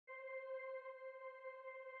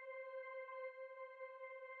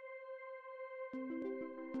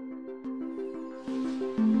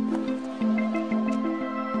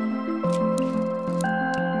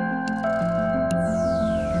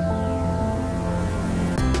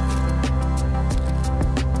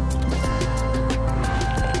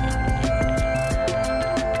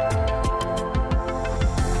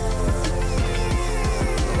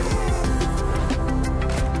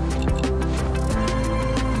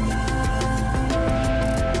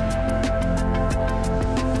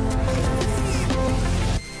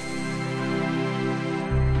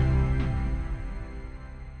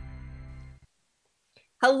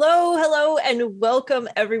Hello, and welcome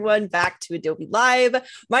everyone back to Adobe Live.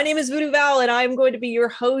 My name is Voodoo Val, and I'm going to be your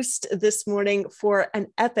host this morning for an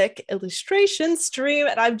epic illustration stream.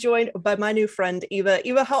 And I'm joined by my new friend, Eva.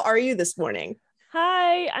 Eva, how are you this morning?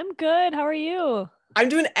 Hi, I'm good. How are you? I'm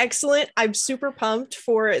doing excellent. I'm super pumped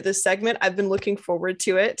for this segment. I've been looking forward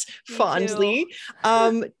to it fondly.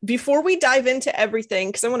 Before we dive into everything,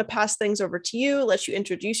 because I want to pass things over to you, let you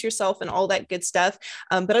introduce yourself and all that good stuff.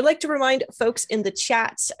 But I'd like to remind folks in the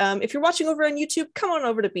chat, if you're watching over on YouTube, come on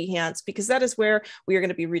over to Behance, because that is where we are going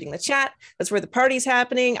to be reading the chat. That's where the party's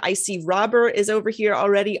happening. I see Robert is over here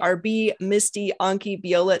already. RB, Misty, Anki,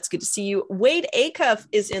 Viola, it's good to see you. Wade Acuff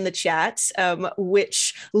is in the chat,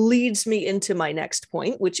 which leads me into my next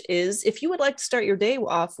point, which is if you would like to start your day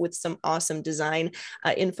off with some awesome design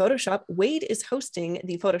in Photoshop, Wade is hosting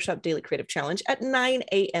the Photoshop Daily Creative Challenge at 9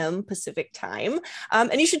 a.m. Pacific time.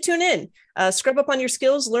 And you should tune in, scrub up on your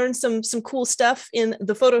skills, learn some cool stuff in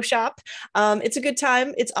the Photoshop. It's a good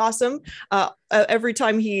time. It's awesome. Every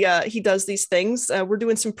time he does these things, we're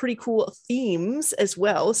doing some pretty cool themes as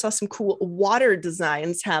well. Saw some cool water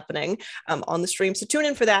designs happening on the stream. So tune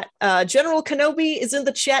in for that. General Kenobi is in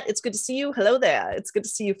the chat. It's good to see you. Hello there. It's good to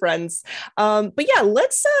see you, friends. But yeah,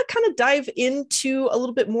 let's kind of dive into a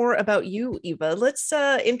little bit more about you, Eva. Let's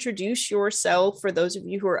introduce yourself for those of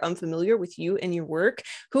you who are unfamiliar with you and your work.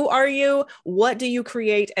 Who are you? What do you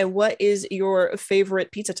create? And what is your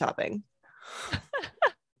favorite pizza topping?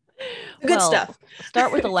 Good stuff.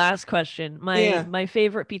 Start with the last question. My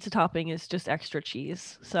favorite pizza topping is just extra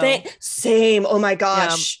cheese. So same. Oh my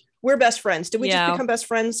gosh. Yeah. We're best friends. Did we just become best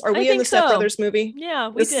friends? Are we in the Step Brothers movie? Yeah,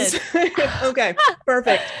 we did. Okay,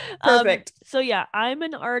 perfect. So yeah, I'm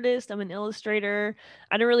an artist. I'm an illustrator.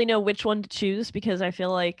 I don't really know which one to choose because I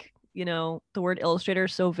feel like, you know, the word illustrator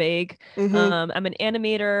is so vague. I'm an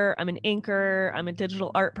animator. I'm an inker. I'm a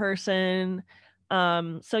digital art person.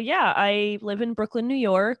 So yeah, I live in Brooklyn, New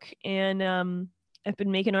York, and I've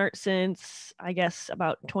been making art since, I guess,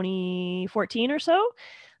 about 2014 or so.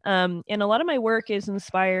 And a lot of my work is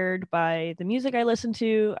inspired by the music I listen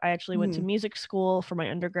to. I actually went to music school for my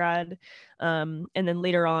undergrad. And then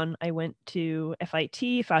later on, I went to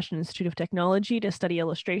FIT, Fashion Institute of Technology, to study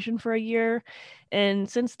illustration for a year. And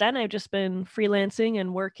since then, I've just been freelancing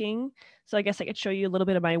and working. So I guess I could show you a little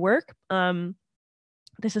bit of my work.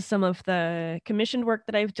 This is some of the commissioned work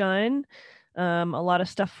that I've done. A lot of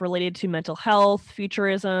stuff related to mental health,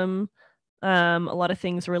 futurism, a lot of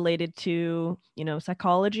things related to, you know,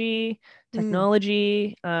 psychology,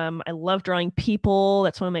 technology. I love drawing people.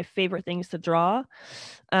 That's one of my favorite things to draw.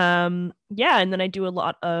 And then I do a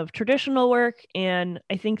lot of traditional work. And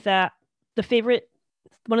I think that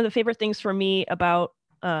one of the favorite things for me about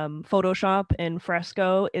Photoshop and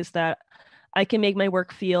Fresco is that I can make my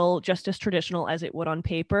work feel just as traditional as it would on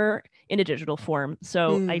paper in a digital form.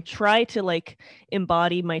 So I try to like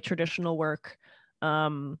embody my traditional work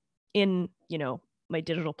in, you know, my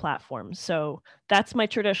digital platforms. So that's my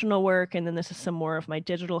traditional work. And then this is some more of my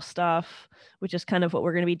digital stuff, which is kind of what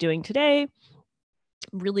we're going to be doing today.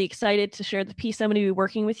 I'm really excited to share the piece I'm going to be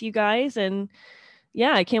working with you guys. And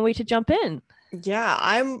yeah, I can't wait to jump in. Yeah,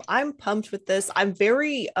 I'm pumped with this. I'm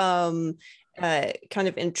very kind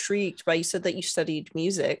of intrigued by, you said that you studied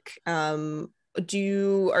music. Are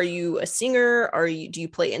you a singer? Do you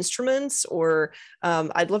play instruments? Or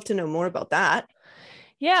I'd love to know more about that.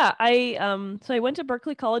 Yeah, so I went to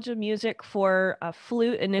Berklee College of Music for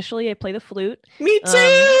flute. Initially, I play the flute. Me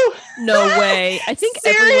too. No way. I think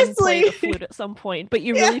everyone played the flute at some point, but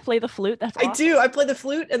you really play the flute? That's awesome. I do. I play the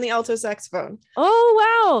flute and the alto saxophone.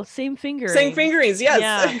 Oh, wow. Same fingering. Same fingerings. Yes.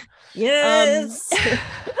 Yeah. Yes.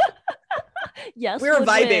 Yes. We were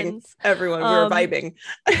vibing, wins. Everyone. We were vibing.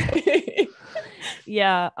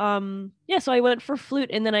 Yeah. So I went for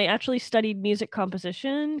flute, and then I actually studied music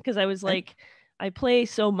composition because I was like, I play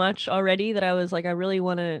so much already that I was like, I really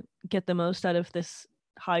want to get the most out of this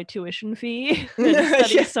high tuition fee and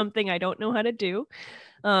study something I don't know how to do.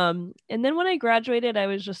 And then when I graduated, I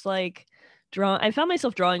was just like, I found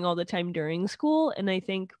myself drawing all the time during school. And I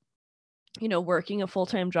think working a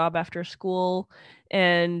full-time job after school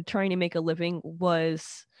and trying to make a living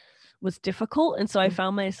was difficult. And so I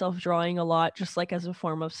found myself drawing a lot just like as a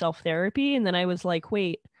form of self-therapy. And then I was like,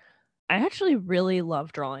 wait, I actually really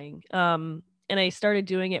love drawing. And I started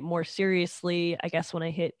doing it more seriously, I guess, when I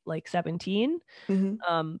hit like 17.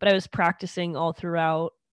 But I was practicing all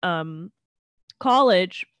throughout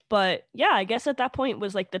college. But yeah, I guess at that point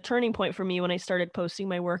was like the turning point for me when I started posting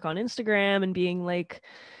my work on Instagram and being like,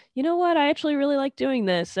 you know what, I actually really like doing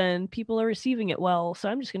this and people are receiving it well. So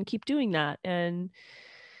I'm just going to keep doing that. And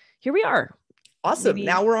here we are. Awesome. Maybe.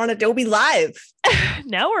 Now we're on Adobe Live.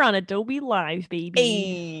 Now we're on Adobe Live,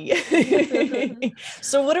 baby. Hey.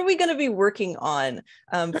 So what are we going to be working on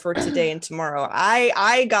for today and tomorrow?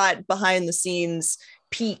 I got behind the scenes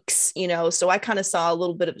peaks, so I kind of saw a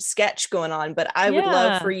little bit of a sketch going on, but I would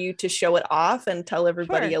love for you to show it off and tell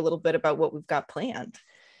everybody a little bit about what we've got planned.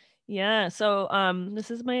 Yeah, so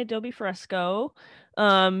this is my Adobe Fresco.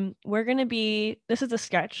 This is a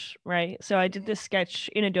sketch, right? So I did this sketch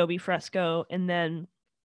in Adobe Fresco and then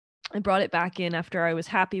I brought it back in after I was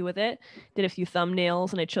happy with it, did a few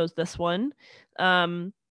thumbnails, and I chose this one.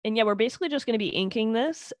 And yeah, we're basically just going to be inking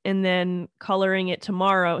this and then coloring it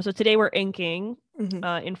tomorrow. So today we're inking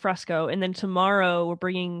in Fresco, and then tomorrow we're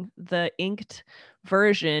bringing the inked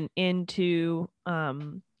version into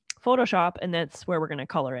Photoshop, and that's where we're going to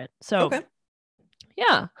color it. So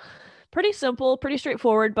yeah, pretty simple, pretty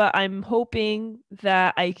straightforward, but I'm hoping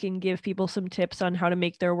that I can give people some tips on how to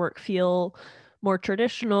make their work feel more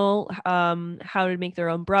traditional, how to make their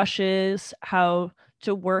own brushes, how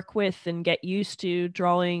to work with and get used to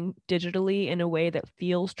drawing digitally in a way that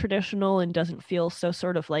feels traditional and doesn't feel so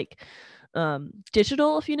sort of like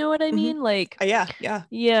digital, if you know what I mean. Like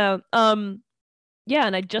yeah,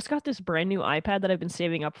 and I just got this brand new iPad that I've been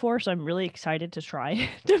saving up for, so I'm really excited to try.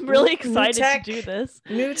 I'm really excited to do this.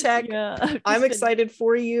 New tech. Yeah, I'm excited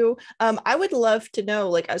for you. I would love to know,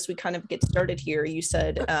 like, as we kind of get started here, you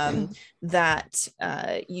said that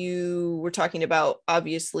you were talking about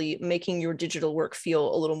obviously making your digital work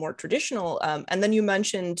feel a little more traditional. And then you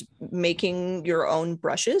mentioned making your own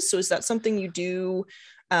brushes. So is that something you do?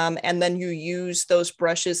 And then you use those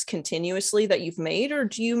brushes continuously that you've made, or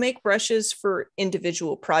do you make brushes for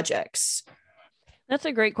individual projects? That's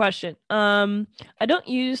a great question. I don't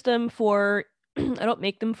use them for, I don't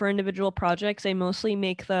make them for individual projects. I mostly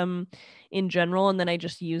make them in general, and then I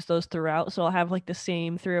just use those throughout. So I'll have like the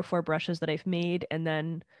same 3 or 4 brushes that I've made, and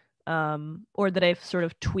then, or that I've sort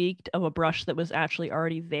of tweaked of a brush that was actually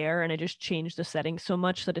already there, and I just changed the settings so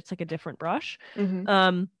much that it's like a different brush.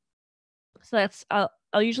 So that's,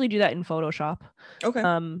 I'll usually do that in Photoshop. Okay.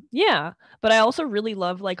 Yeah, but I also really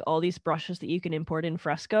love like all these brushes that you can import in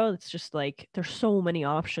Fresco. It's just like there's so many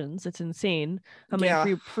options. It's insane how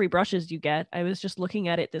many free brushes you get. I was just looking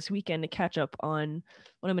at it this weekend to catch up on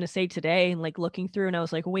what I'm going to say today and like looking through, and I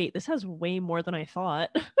was like, wait, this has way more than I thought.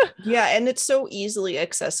 Yeah, and it's so easily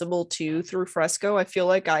accessible too through Fresco. I feel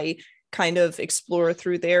like I kind of explore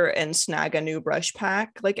through there and snag a new brush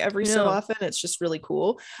pack like every so often. It's just really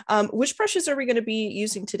cool. Which brushes are we going to be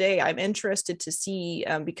using today? I'm interested to see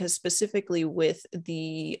because specifically with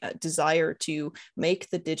the desire to make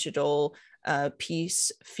the digital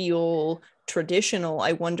piece feel traditional,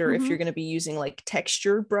 I wonder if you're going to be using like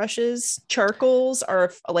textured brushes. Charcoals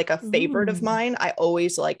are like a favorite of mine. I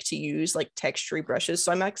always like to use like textury brushes,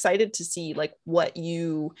 so I'm excited to see like what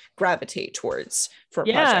you gravitate towards for a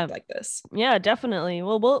project like this. Yeah, definitely.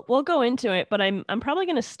 Well, we'll go into it, but I'm probably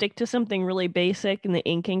going to stick to something really basic in the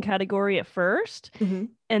inking category at first.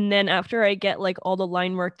 And then after I get like all the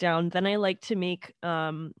line work down, then I like to make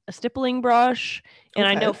a stippling brush. And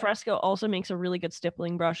I know Fresco also makes a really good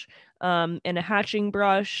stippling brush, and a hatching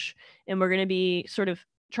brush. And we're going to be sort of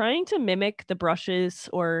trying to mimic the brushes,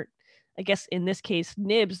 or I guess in this case,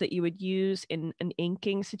 nibs that you would use in an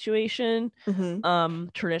inking situation,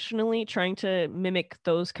 traditionally, trying to mimic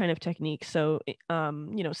those kind of techniques. So,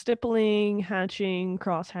 stippling, hatching,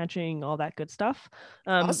 cross hatching, all that good stuff.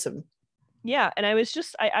 Awesome. Yeah, and I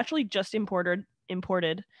actually just imported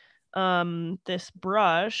this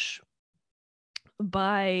brush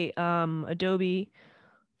by Adobe,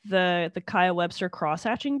 the Kaya Webster cross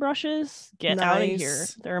hatching brushes. Get out of here.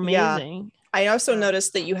 They're amazing. Yeah. I also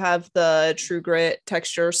noticed that you have the True Grit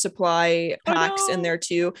texture supply packs in there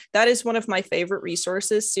too. That is one of my favorite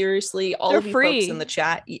resources. Seriously, all of you folks in the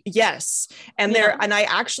chat. Yes. And and I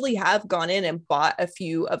actually have gone in and bought a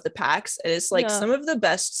few of the packs. And it's like some of the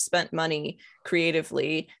best spent money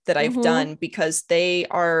creatively that I've done, because they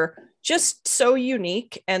are just so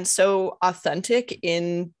unique and so authentic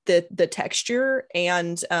in the texture.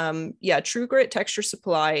 And yeah, True Grit Texture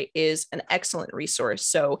Supply is an excellent resource.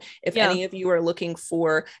 So if any of you are looking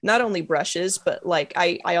for not only brushes, but like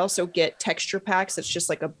I also get texture packs. It's just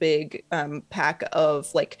like a big pack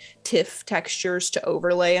of like TIFF textures to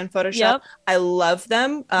overlay in Photoshop. I love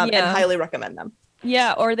them and highly recommend them.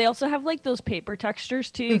 Yeah, or they also have like those paper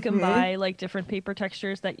textures too. You can buy like different paper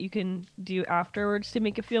textures that you can do afterwards to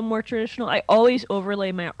make it feel more traditional. I always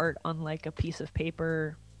overlay my art on like a piece of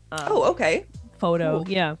paper. Okay. Photo,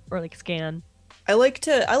 yeah, or like scan. I like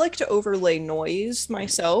to overlay noise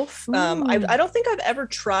myself. I don't think I've ever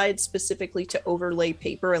tried specifically to overlay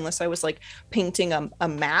paper unless I was like painting a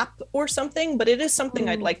map or something, but it is something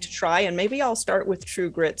I'd like to try, and maybe I'll start with True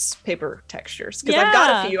Grit's paper textures because I've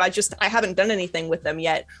got a few. I haven't done anything with them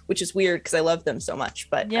yet, which is weird because I love them so much.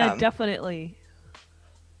 But yeah, definitely.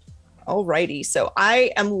 Alrighty, so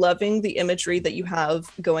I am loving the imagery that you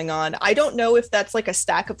have going on. I don't know if that's like a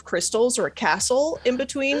stack of crystals or a castle in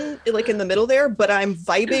between, like in the middle there, but I'm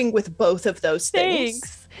vibing with both of those things.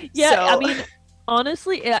 Thanks. Yeah, so. I mean,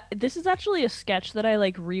 honestly, this is actually a sketch that I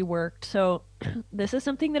like reworked. So this is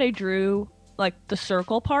something that I drew, like the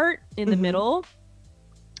circle part in the middle.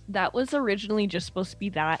 That was originally just supposed to be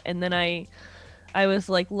that, and then I was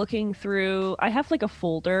like looking through, I have like a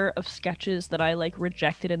folder of sketches that I like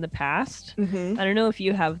rejected in the past. I don't know if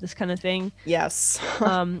you have this kind of thing. Yes.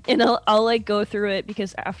 And I'll like go through it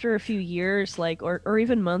because after a few years, like, or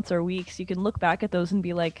even months or weeks, you can look back at those and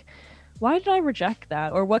be like, why did I reject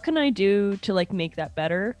that? Or what can I do to like make that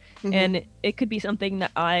better? And it could be something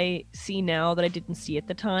that I see now that I didn't see at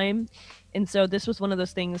the time. And so this was one of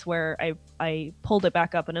those things where I pulled it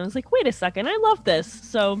back up and I was like, wait a second, I love this.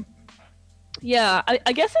 So yeah,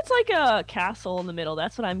 I guess it's like a castle in the middle.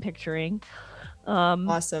 That's what I'm picturing.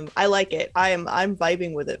 Awesome. I like it. I'm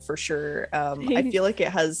vibing with it for sure. I feel like it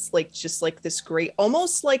has like just like this great,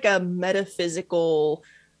 almost like a metaphysical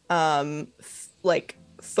like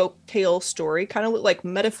folktale story, kind of like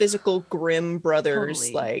metaphysical Grimm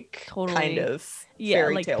brothers, kind of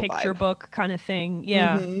fairy like tale picture vibe. Book kind of thing.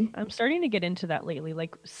 Yeah. I'm starting to get into that lately.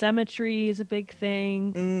 Like symmetry is a big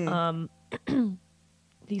thing.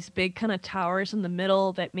 These big kind of towers in the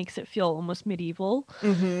middle that makes it feel almost medieval. I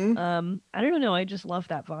don't know, I just love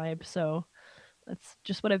that vibe. So that's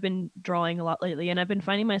just what I've been drawing a lot lately, and I've been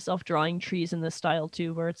finding myself drawing trees in this style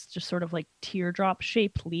too, where it's just sort of like teardrop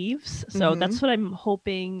shaped leaves. So that's what I'm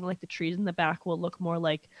hoping, like the trees in the back will look more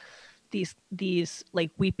like these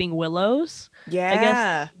like weeping willows. I guess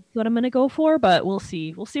that's what I'm gonna go for, but we'll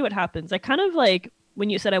see what happens. I kind of like, when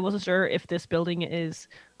you said I wasn't sure if this building is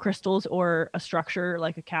crystals or a structure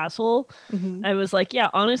like a castle, I was like, yeah,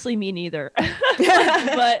 honestly, me neither.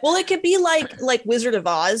 But well, it could be like Wizard of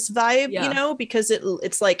Oz vibe, you know, because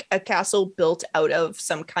it's like a castle built out of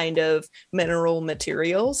some kind of mineral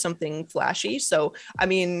material, something flashy. So I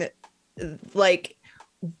mean, like,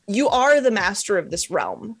 you are the master of this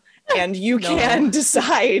realm. And you can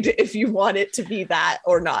decide if you want it to be that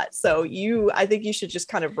or not. So I think you should just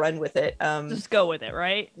kind of run with it. Just go with it,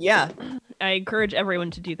 right? Yeah. I encourage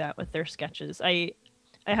everyone to do that with their sketches. I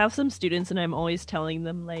have some students and I'm always telling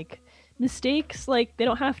them like, mistakes, like they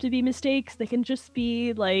don't have to be mistakes. They can just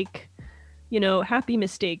be like, you know, happy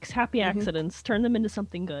mistakes, happy accidents, turn them into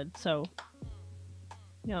something good. So,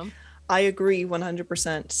 yeah. I agree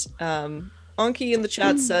 100%. Anki in the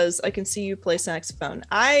chat says, I can see you play saxophone.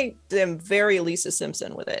 I am very Lisa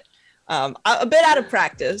Simpson with it. A bit out of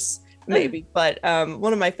practice, maybe, but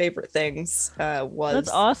one of my favorite things was that's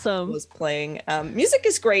awesome. Was playing. Music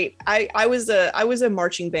is great. I was a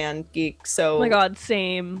marching band geek. So oh my god,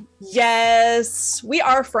 same. Yes, we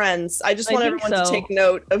are friends. I just want everyone to take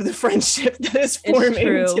note of the friendship that is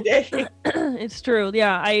forming today. It's true.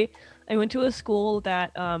 Yeah, I went to a school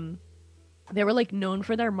that they were like known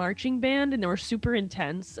for their marching band and they were super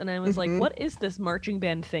intense, and I was like, what is this marching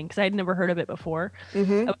band thing? Because I had never heard of it before. I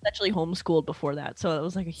was actually homeschooled before that, so it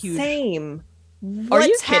was like a huge same. Are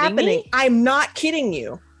you kidding me? I'm not kidding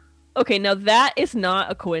you. Okay, now that is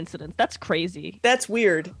not a coincidence. That's crazy. That's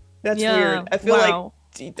weird. Weird. I feel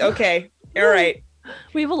like okay, all right.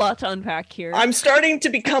 We have a lot to unpack here. I'm starting to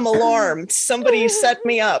become alarmed. Somebody set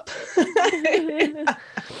me up. Oh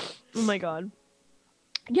my god.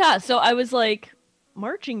 Yeah, so I was like,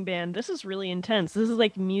 marching band, this is really intense. This is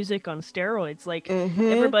like music on steroids. Like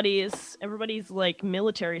everybody's like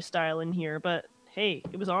military style in here, but hey,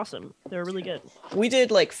 it was awesome. They were really good. We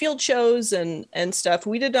did like field shows and stuff.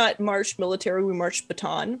 We did not march military, we marched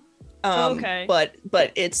baton. Okay.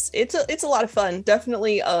 But it's a lot of fun.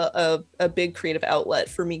 Definitely a big creative outlet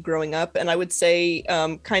for me growing up, and I would say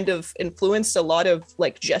kind of influenced a lot of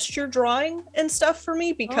like gesture drawing and stuff for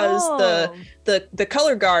me, because the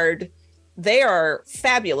color guard, they are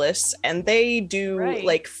fabulous, and they do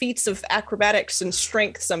like feats of acrobatics and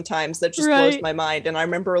strength sometimes that just blows my mind. And I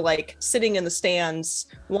remember like sitting in the stands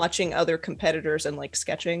watching other competitors and like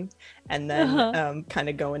sketching, and then kind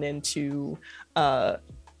of going into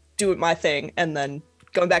doing my thing and then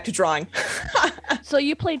going back to drawing. So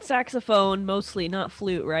you played saxophone mostly, not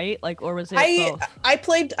flute, right? Like, or was it both? I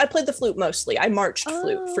played the flute mostly. I marched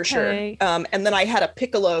flute for sure. And then I had a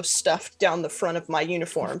piccolo stuffed down the front of my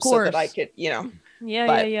uniform so that I could, Yeah.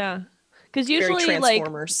 Because usually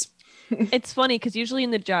Transformers. Like, it's funny because usually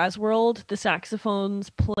in the jazz world, the saxophones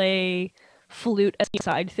play flute as a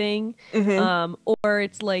side thing. Or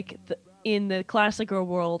it's like in the classical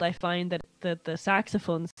world, I find that the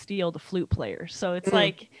saxophones steal the flute players. So it's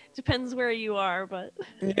like, depends where you are, but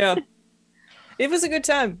yeah, it was a good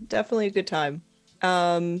time. Definitely a good time.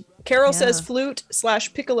 Carol says flute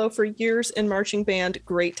 / piccolo for years in marching band.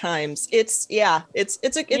 Great times. It's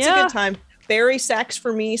a good time. Barry sax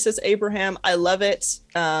for me, says Abraham. I love it.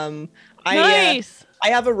 Nice. I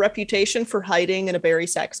have a reputation for hiding in a Barry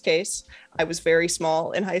sax case. I was very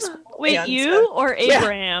small in high school. Wait, you or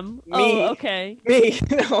Abraham? Yeah, me. Oh, okay. Me.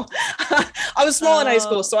 No, I was small in high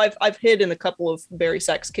school, so I've hid in a couple of Barry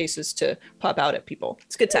sax cases to pop out at people.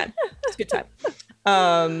 It's a good time. It's a good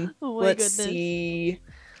time. Let's see.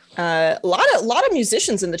 A lot of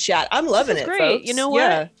musicians in the chat. I'm loving it. Great. Folks. You know what?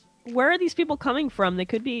 Yeah. Where are these people coming from? They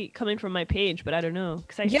could be coming from my page, but I don't know.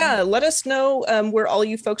 Let us know where all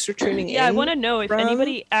you folks are tuning in. Yeah, I want to know if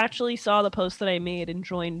anybody actually saw the post that I made and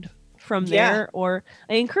joined from there, or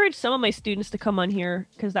I encourage some of my students to come on here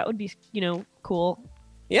because that would be, cool.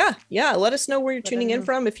 Yeah. Let us know where you're tuning in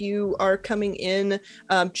from. If you are coming in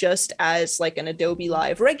just as like an Adobe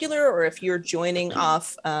Live regular, or if you're joining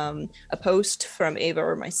off a post from Eva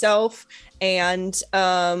or myself. And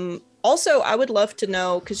also, I would love to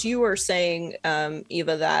know, because you were saying,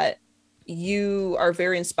 Eva, that you are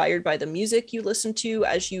very inspired by the music you listen to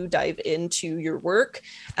as you dive into your work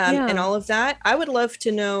and all of that. I would love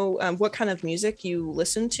to know what kind of music you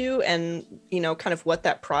listen to, and, kind of what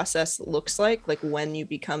that process looks like when you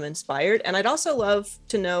become inspired. And I'd also love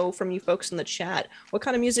to know from you folks in the chat, what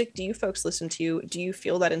kind of music do you folks listen to? Do you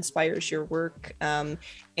feel that inspires your work?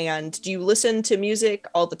 And do you listen to music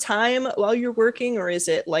all the time while you're working, or is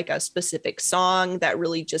it like a specific song that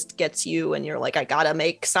really just gets you and you're like, I gotta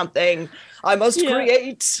make something, I must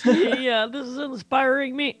create? Yeah, this is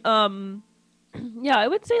inspiring me. I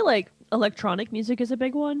would say like electronic music is a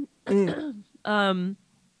big one. Because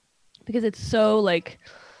it's so like,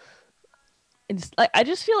 I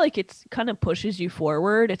just feel like it's kind of pushes you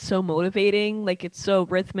forward. It's so motivating. Like, it's so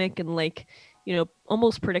rhythmic and like,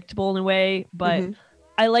 almost predictable in a way, but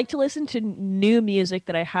I like to listen to new music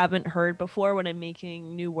that I haven't heard before when I'm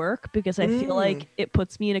making new work, because I feel like it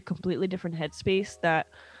puts me in a completely different headspace that,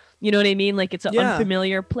 you know what I mean? Like, it's an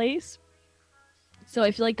unfamiliar place. So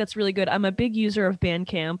I feel like that's really good. I'm a big user of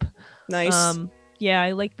Bandcamp. Nice.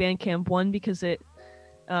 I like Bandcamp, one, because it,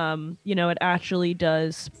 it actually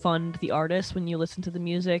does fund the artist when you listen to the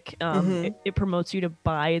music. It promotes you to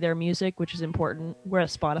buy their music, which is important,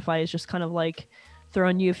 whereas Spotify is just kind of like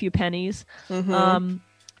throwing you a few pennies.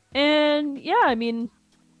 And yeah, I mean,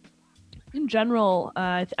 in general,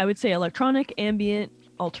 I would say electronic, ambient,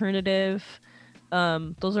 alternative.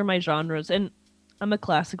 Those are my genres. And I'm a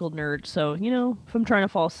classical nerd, so, if I'm trying to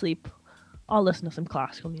fall asleep, I'll listen to some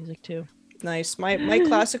classical music too. Nice. My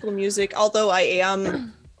classical music, although I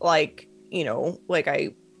am like,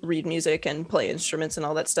 I read music and play instruments and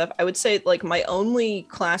all that stuff, I would say like my only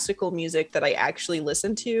classical music that I actually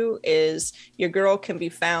listen to is your girl can be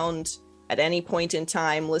found at any point in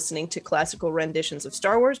time listening to classical renditions of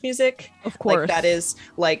Star Wars music. Of course. Like, that is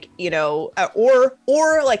like,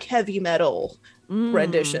 or like heavy metal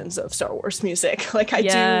renditions of Star Wars music. Like,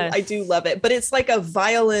 I do love it, but it's like a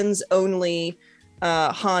violins only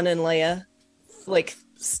Han and Leia like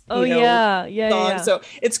song. So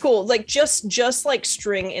it's cool. Like, just like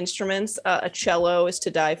string instruments. A cello is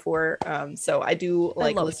to die for. So I do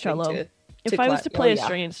like listening cello. to if I was to play a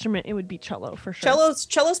string instrument, it would be cello for sure.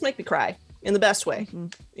 Cellos make me cry in the best way.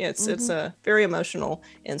 It's a very emotional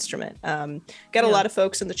instrument. Got a lot of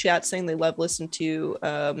folks in the chat saying they love listening to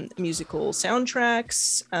musical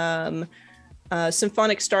soundtracks.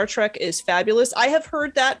 Symphonic Star Trek is fabulous. I have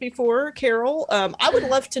heard that before, Carol. I would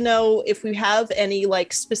love to know if we have any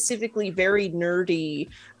like specifically very nerdy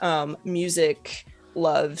music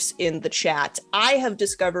loves in the chat. I have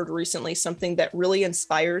discovered recently something that really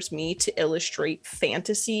inspires me to illustrate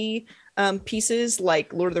fantasy pieces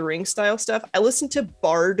like Lord of the Rings style stuff. I listen to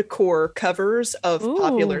bardcore covers of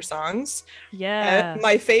popular songs. Yeah.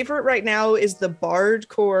 My favorite right now is the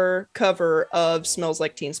bardcore cover of Smells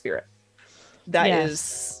Like Teen Spirit. That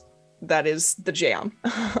is the jam.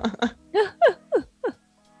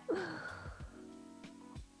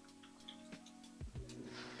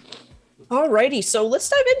 Alrighty, so let's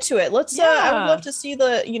dive into it. I would love to see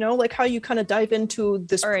the, like how you kind of dive into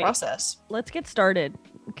this process. Let's get started.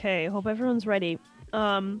 Okay, hope everyone's ready.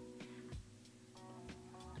 Alrighty,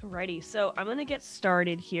 so I'm gonna get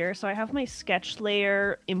started here. So I have my sketch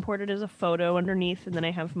layer imported as a photo underneath, and then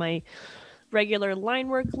I have my regular line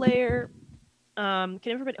work layer. Can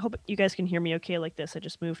everybody, hope you guys can hear me okay like this. I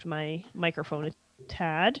just moved my microphone a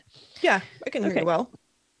tad. Yeah, I can hear you well.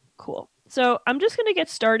 Cool. So I'm just going to get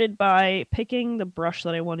started by picking the brush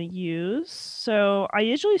that I want to use. So I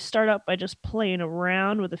usually start out by just playing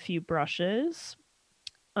around with a few brushes.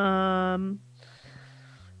 Let's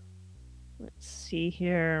see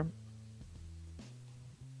here.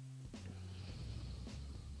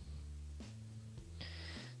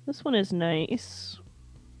 This one is nice.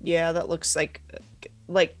 Yeah, that looks like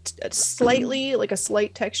slightly like a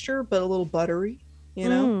slight texture, but a little buttery,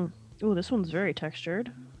 Oh, this one's very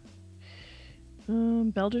textured.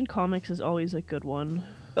 Belgian Comics is always a good one.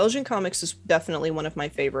 Belgian Comics is definitely one of my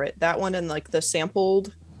favorite. That one and like the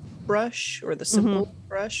sampled brush or the simple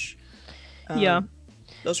brush. Yeah.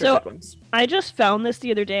 Those are good ones. I just found this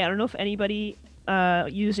the other day. I don't know if anybody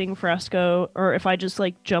using Fresco or if I just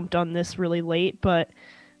like jumped on this really late, but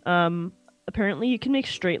apparently you can make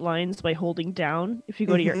straight lines by holding down if you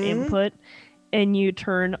go to your input and you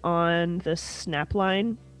turn on the snap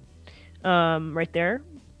line right there,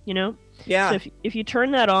 Yeah. So if you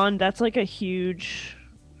turn that on, that's like a huge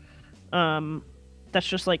that's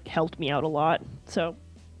just like helped me out a lot. So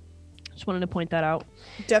just wanted to point that out.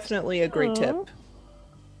 Definitely a great tip.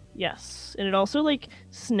 Yes. And it also like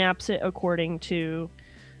snaps it according to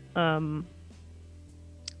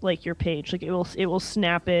like your page. Like it will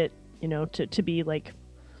snap it, to be like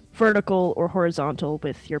vertical or horizontal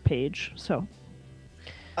with your page. So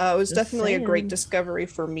it was definitely a great discovery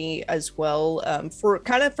for me as well.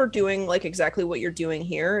 For doing like exactly what you're doing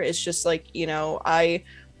here. It's just like,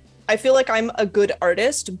 I feel like I'm a good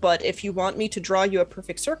artist, but if you want me to draw you a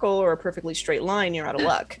perfect circle or a perfectly straight line, you're out of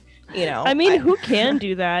luck. I mean, who can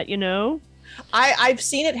do that? I've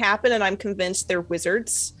seen it happen, and I'm convinced they're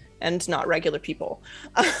wizards and not regular people.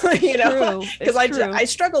 Because I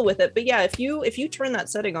struggle with it. But yeah, if you turn that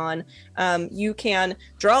setting on, you can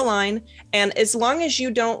draw a line, and as long as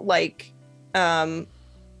you don't like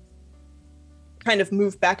kind of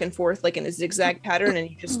move back and forth like in a zigzag pattern, and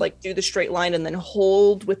you just like do the straight line and then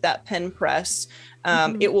hold with that pen press,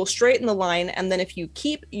 it will straighten the line. And then if you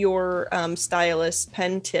keep your stylus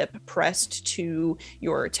pen tip pressed to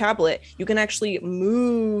your tablet, you can actually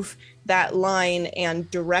move that line and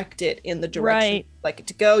direct it in the direction you'd like it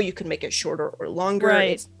to go. You can make it shorter or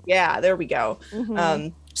longer. There we go.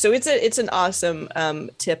 So it's an awesome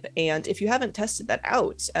tip, and if you haven't tested that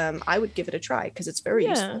out, I would give it a try because it's very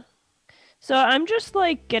useful. So I'm just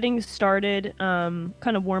like getting started, kind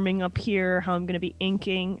of warming up here, how I'm going to be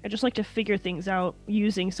inking. I just like to figure things out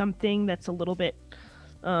using something that's a little bit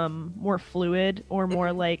more fluid, or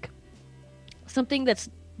more like something that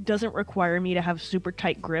doesn't require me to have super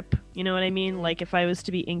tight grip. You know what I mean? Like if I was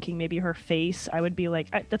to be inking maybe her face, I would be like,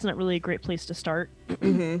 that's not really a great place to start.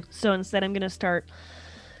 So instead I'm going to start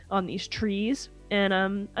on these trees, and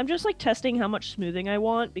I'm just like testing how much smoothing I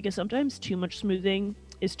want, because sometimes too much smoothing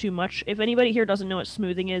is too much. If anybody here doesn't know what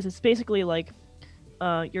smoothing is, it's basically like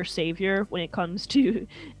your savior when it comes to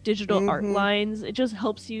digital art lines. It just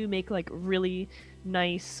helps you make like really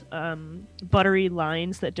nice buttery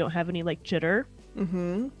lines that don't have any like jitter.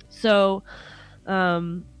 So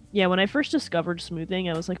when I first discovered smoothing,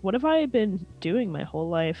 I was like, what have I been doing my whole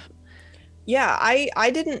life? Yeah,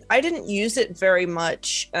 I didn't use it very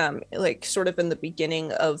much, like sort of in the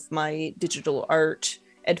beginning of my digital art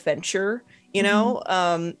adventure,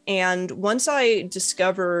 and once I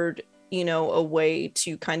discovered, a way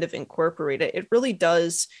to kind of incorporate it, it really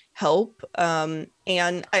does help. And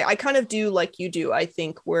I kind of do like you do, I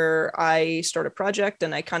think, where I start a project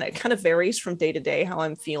and it kind of varies from day to day how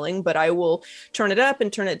I'm feeling, but I will turn it up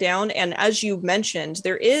and turn it down. And as you mentioned,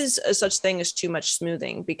 there is a such thing as too much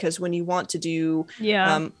smoothing, because when you want to do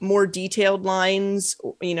more detailed lines,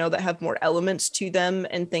 that have more elements to them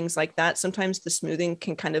and things like that, sometimes the smoothing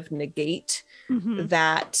can kind of negate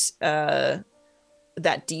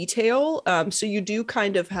that detail. So you do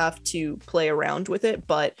kind of have to play around with it,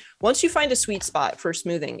 but once you find a sweet spot for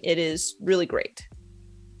smoothing, it is really great.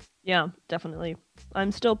 Yeah, definitely.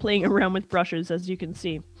 I'm still playing around with brushes, as you can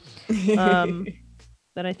see.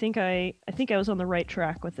 But I think I was on the right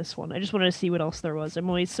track with this one. I just wanted to see what else there was. I'm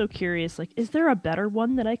always so curious, like, is there a better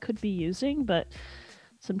one that I could be using? But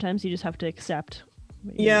sometimes you just have to accept.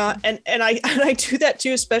 Yeah, and I do that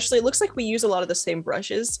too, especially it looks like we use a lot of the same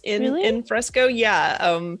brushes in Fresco.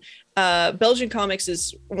 Yeah. Belgian Comics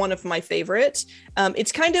is one of my favorite.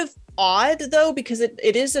 It's kind of odd though, because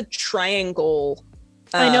it is a triangle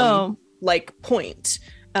I know, like point,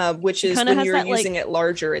 which is when you're using it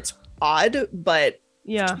larger, it's odd, but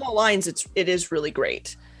yeah, small lines, it is really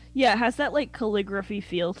great. Yeah, it has that like calligraphy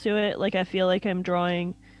feel to it. Like I feel like I'm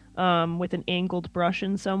drawing with an angled brush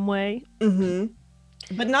in some way.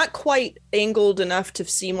 But not quite angled enough to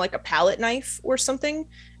seem like a palette knife or something.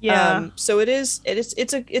 Yeah. So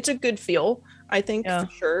it's a good feel, I think, for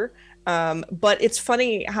sure. But it's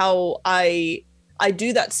funny how I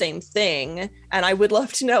do that same thing, and I would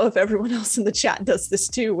love to know if everyone else in the chat does this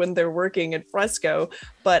too when they're working in Fresco.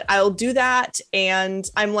 But I'll do that, and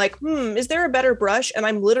I'm like, is there a better brush? And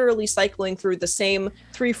I'm literally cycling through the same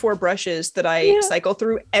 3-4 brushes that I cycle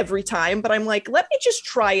through every time. But I'm like, let me just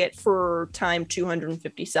try it for time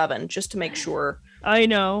 257 just to make sure. I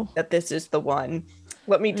know that this is the one.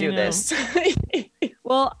 Let me do this.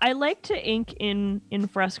 Well, I like to ink in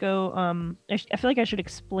Fresco. I feel like I should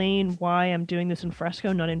explain why I'm doing this in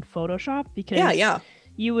Fresco, not in Photoshop, because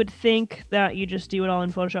you would think that you just do it all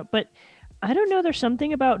in Photoshop, but I don't know. There's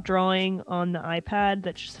something about drawing on the iPad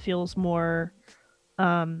that just feels more,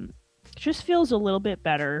 just feels a little bit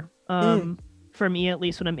better for me, at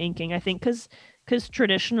least when I'm inking. I think because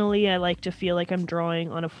traditionally I like to feel like I'm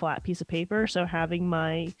drawing on a flat piece of paper, so having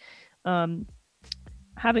my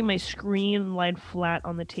screen laid flat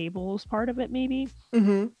on the table is part of it, maybe.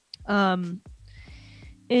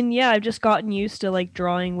 And yeah, I've just gotten used to like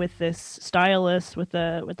drawing with this stylus, with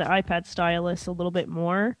the iPad stylus, a little bit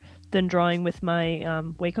more than drawing with my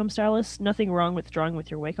Wacom stylus. Nothing wrong with drawing with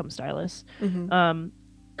your Wacom stylus,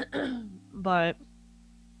 but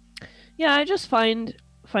yeah, I just find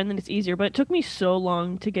that it's easier. But it took me so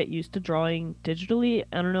long to get used to drawing digitally.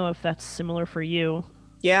 I don't know if that's similar for you.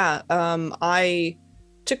 Yeah,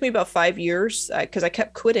 took me about 5 years because I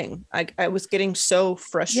kept quitting. I was getting so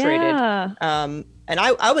frustrated. And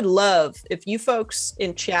I would love if you folks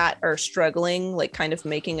in chat are struggling, like kind of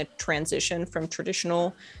making a transition from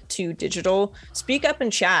traditional to digital, speak up in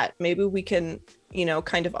chat. Maybe we can,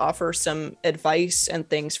 kind of offer some advice and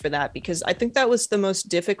things for that, because I think that was the most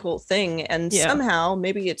difficult thing. And somehow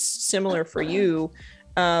maybe it's similar for you.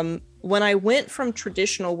 When I went from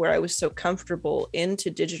traditional, where I was so comfortable, into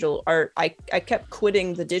digital art, I kept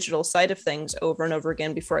quitting the digital side of things over and over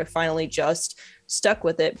again before I finally just stuck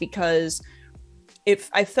with it, because if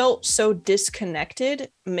I felt so disconnected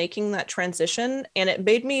making that transition, and it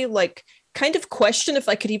made me like kind of question if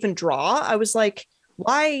I could even draw. I was like,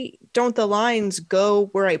 why don't the lines go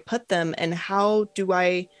where I put them? And how do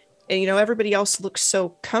I, and everybody else looks so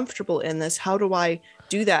comfortable in this. How do I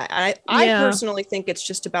do that? And I personally think it's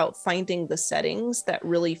just about finding the settings that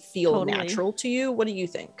really feel natural to you. What do you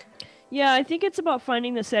think? Yeah, I think it's about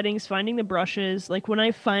finding the settings, finding the brushes. Like when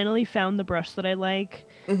I finally found the brush that I like,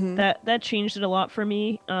 that changed it a lot for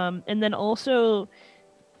me. And then also,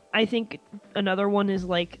 I think another one is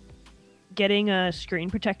like getting a screen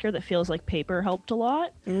protector that feels like paper helped a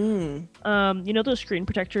lot. Those screen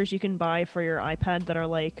protectors you can buy for your iPad that are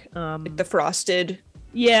like the frosted.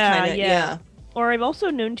 Yeah. Or I've also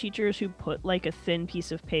known teachers who put like a thin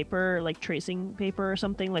piece of paper, like tracing paper or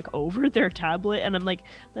something, like over their tablet, and I'm like,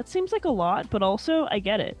 that seems like a lot, but also I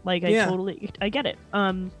get it. Like I get it.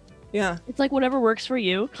 It's like whatever works for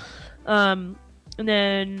you. And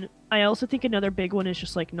then I also think another big one is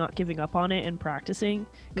just like not giving up on it and practicing,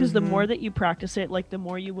 because the more that you practice it, like the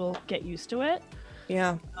more you will get used to it.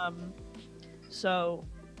 So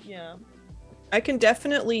yeah, I can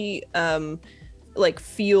definitely like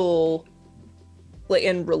feel like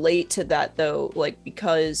and relate to that though, like,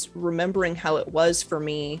 because remembering how it was for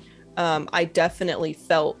me, I definitely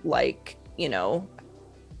felt like,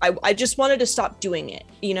 I just wanted to stop doing it,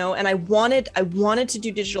 and I wanted to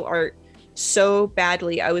do digital art so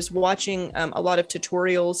badly. I was watching a lot of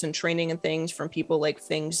tutorials and training and things from people like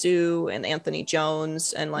Feng Zhu and Anthony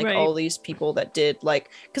Jones and like all these people that did like,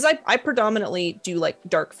 because I predominantly do like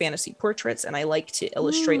dark fantasy portraits, and I like to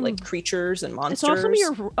illustrate like creatures and monsters. It's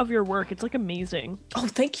awesome of your work. It's like amazing. Oh,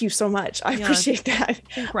 thank you so much. I appreciate that.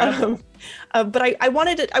 Incredible. But I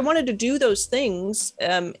wanted to do those things,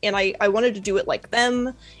 and I wanted to do it like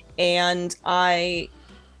them. And I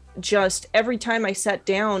just, every time I sat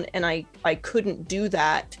down and I couldn't do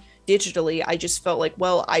that digitally, I just felt like,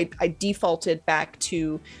 well, I defaulted back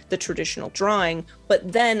to the traditional drawing.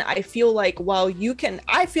 But then I feel like, while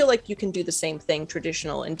I feel like you can do the same thing,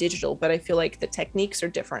 traditional and digital, but I feel like the techniques are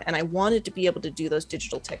different. And I wanted to be able to do those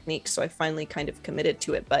digital techniques. So I finally kind of committed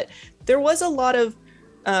to it. But there was a lot of,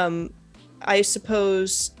 I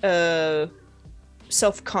suppose,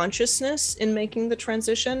 self-consciousness in making the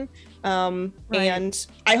transition. Right. And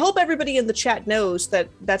I hope everybody in the chat knows that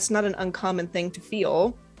that's not an uncommon thing to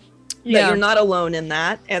feel, that you're not alone in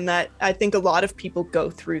that, and that I think a lot of people go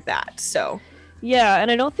through that. So yeah, and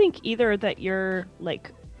I don't think either that you're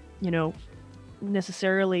like,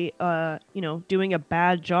 necessarily doing a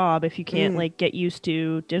bad job if you can't like get used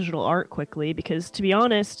to digital art quickly, because to be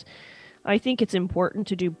honest, I think it's important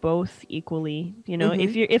to do both equally.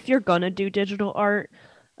 If you're gonna do digital art,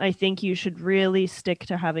 I think you should really stick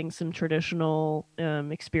to having some traditional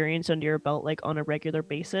experience under your belt, like on a regular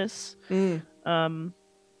basis.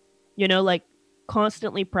 Like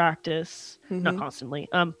constantly practice, not constantly,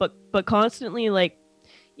 but constantly, like,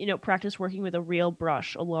 practice working with a real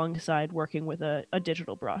brush alongside working with a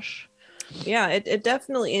digital brush. Yeah, it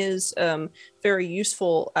definitely is very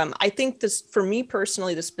useful. I think this, for me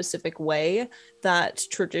personally, the specific way that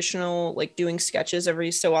traditional, like doing sketches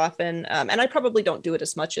every so often, and I probably don't do it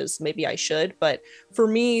as much as maybe I should, but for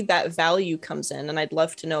me, that value comes in, and I'd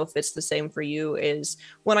love to know if it's the same for you, is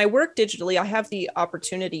when I work digitally, I have the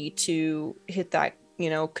opportunity to hit that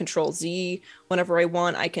Control Z whenever I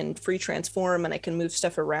want. I can free transform and I can move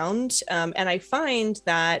stuff around. And I find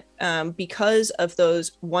that because of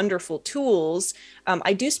those wonderful tools,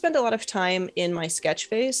 I do spend a lot of time in my sketch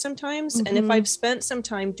phase sometimes. And if I've spent some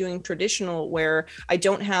time doing traditional where I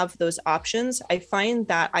don't have those options, I find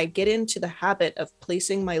that I get into the habit of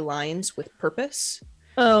placing my lines with purpose.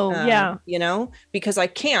 Yeah. Because I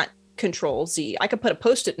can't Control Z. I could put a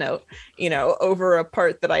post-it note, over a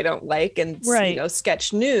part that I don't like and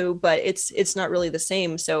sketch new, but it's not really the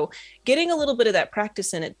same. So getting a little bit of that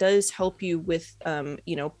practice in it does help you with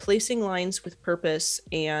placing lines with purpose,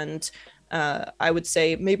 and I would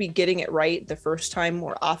say maybe getting it right the first time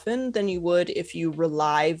more often than you would if you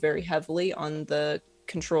rely very heavily on the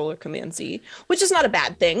Control or Command Z, which is not a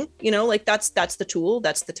bad thing, like that's the tool,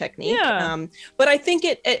 that's the technique. But I think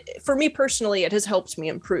it for me personally, it has helped me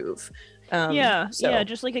improve.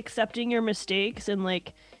 Just like accepting your mistakes and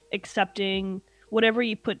like accepting whatever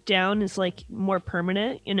you put down is like more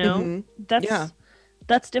permanent,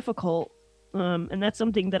 that's difficult, and that's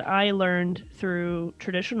something that I learned through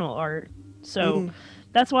traditional art. So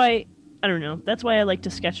that's why I don't know. That's why I like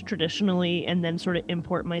to sketch traditionally and then sort of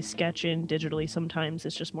import my sketch in digitally. Sometimes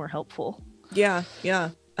it's just more helpful. Yeah.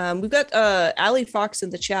 We've got Ali Fox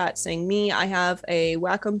in the chat saying, I have a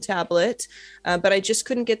Wacom tablet, but I just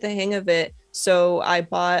couldn't get the hang of it. So I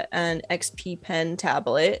bought an XP Pen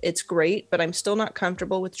tablet. It's great, but I'm still not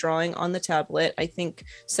comfortable with drawing on the tablet. I think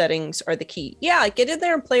settings are the key. Yeah, get in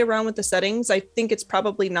there and play around with the settings. I think it's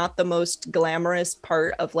probably not the most glamorous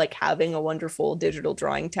part of like having a wonderful digital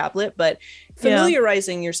drawing tablet, but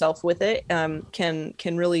familiarizing yourself with it can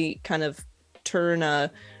really kind of turn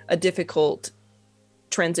a difficult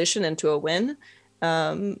transition into a win.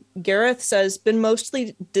 Gareth says, been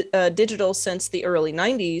mostly digital since the early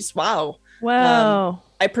 90s. Wow.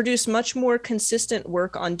 I produce much more consistent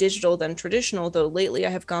work on digital than traditional, though lately I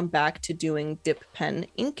have gone back to doing dip pen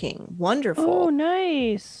inking. Wonderful. Oh,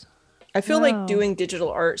 nice. I feel like doing digital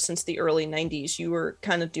art since the early 90s, you were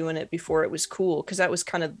kind of doing it before it was cool, because that was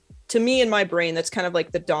kind of, to me in my brain, that's kind of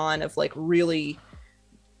like the dawn of like really,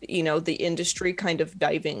 the industry kind of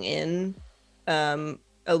diving in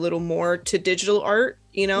a little more to digital art,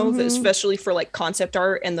 especially for like concept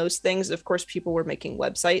art and those things. Of course, people were making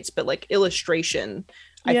websites, but like illustration,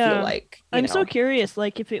 I feel like I'm so curious,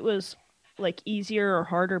 like if it was like easier or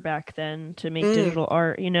harder back then to make digital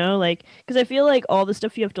art, like, because I feel like all the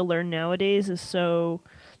stuff you have to learn nowadays is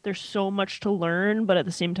there's so much to learn, but at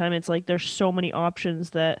the same time it's like there's so many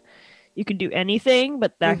options that you can do anything,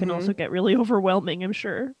 but that can also get really overwhelming, I'm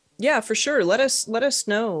sure. Yeah, for sure. Let us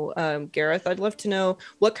know, Gareth. I'd love to know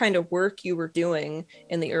what kind of work you were doing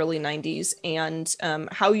in the early 90s and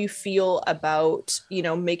how you feel about,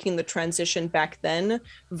 making the transition back then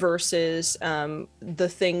versus the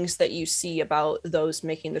things that you see about those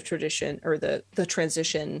making the tradition or the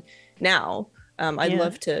transition now. I'd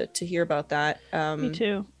love to hear about that. Me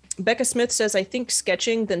too. Becca Smith says, I think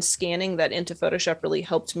sketching, then scanning that into Photoshop really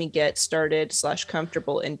helped me get started /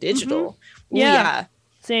 comfortable in digital. Yeah.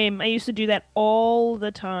 Same. I used to do that all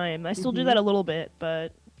the time. I still do that a little bit, but...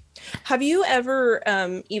 Have you ever,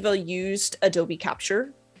 Eva, used Adobe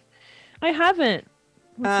Capture? I haven't.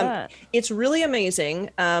 What's that? It's really amazing.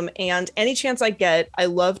 And any chance I get, I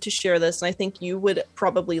love to share this. And I think you would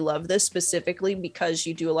probably love this specifically because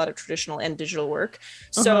you do a lot of traditional and digital work.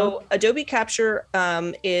 So Adobe Capture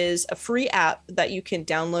is a free app that you can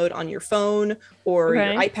download on your phone or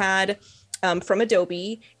your iPad from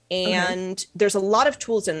Adobe. And there's a lot of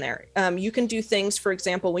tools in there. You can do things, for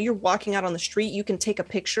example, when you're walking out on the street, you can take a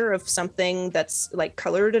picture of something that's like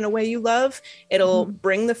colored in a way you love. It'll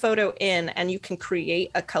bring the photo in and you can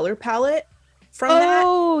create a color palette from that.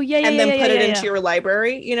 And then put it into your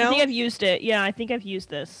library, you know? I think I've used it. Yeah, I think I've used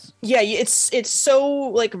this. Yeah, it's so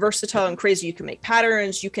like versatile and crazy. You can make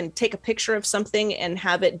patterns. You can take a picture of something and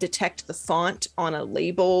have it detect the font on a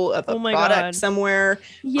label of a product somewhere.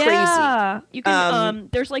 Yeah, crazy. You can.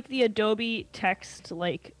 There's like the Adobe text,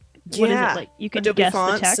 like what is it like? You can Adobe guess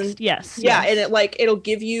fonts the text. And, yes. And it'll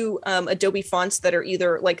give you Adobe fonts that are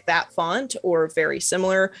either like that font or very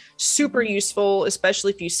similar. Super useful,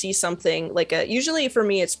 especially if you see something like usually for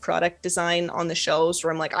me it's product design on the shelves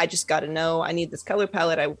where I'm like, I just got to know, I need this color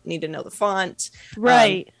palette, I need to know the font.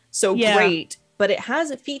 Right. Great. But it has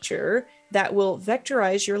a feature that will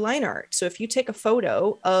vectorize your line art. So if you take a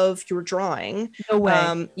photo of your drawing,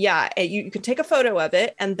 you can take a photo of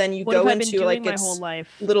it and then you go into like its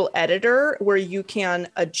little editor where you can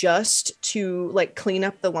adjust to like clean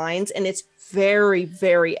up the lines, and it's very,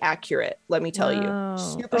 very accurate. Let me tell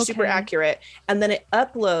you, super accurate. And then it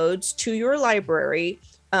uploads to your library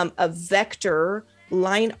a vector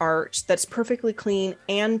line art that's perfectly clean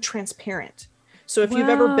and transparent. So if you've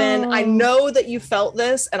ever been, I know that you felt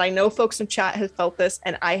this, and I know folks in chat have felt this,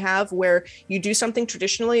 and I have, where you do something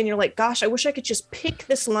traditionally and you're like, gosh, I wish I could just pick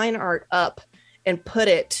this line art up and put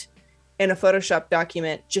it in a Photoshop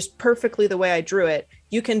document just perfectly the way I drew it.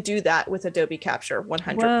 You can do that with Adobe Capture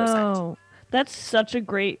 100%. Wow. That's such a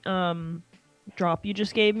great drop you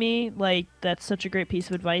just gave me. Like, that's such a great piece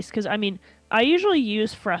of advice, because I mean, I usually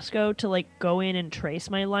use Fresco to like go in and trace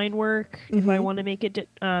my line work if I want to make it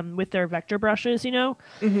with their vector brushes, you know?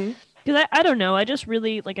 Because I don't know, I just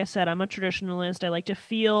really, like I said, I'm a traditionalist. I like to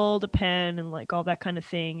feel the pen and like all that kind of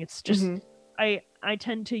thing. It's just, I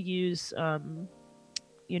tend to use,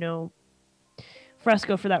 you know,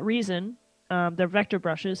 Fresco for that reason, their vector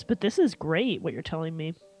brushes, but this is great what you're telling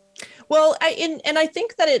me. Well, I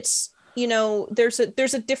think that it's, you know, there's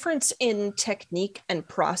a difference in technique and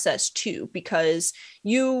process too, because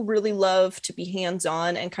you really love to be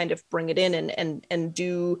hands-on and kind of bring it in and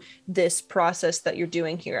do this process that you're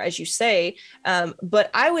doing here, as you say.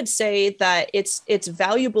 But I would say that it's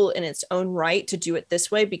valuable in its own right to do it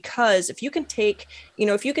this way, because if you can take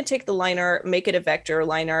the line art, make it a vector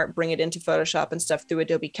line art, bring it into Photoshop and stuff through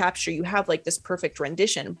Adobe Capture, you have like this perfect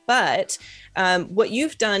rendition. But what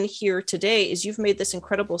you've done here today is you've made this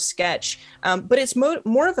incredible sketch, but it's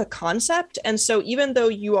more of a concept. And so even though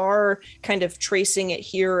you are kind of tracing it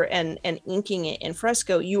here and inking it in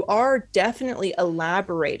Fresco, you are definitely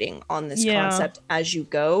elaborating on this concept as you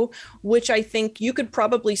go, which I think you could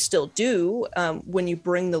probably still do when you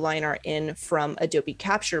bring the line art in from Adobe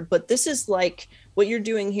Capture. But this is like, what you're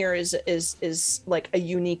doing here is like a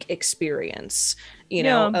unique experience, you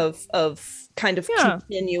know, of kind of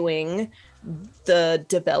continuing the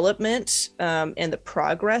development and the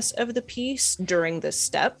progress of the piece during this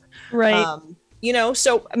step. Right. You know,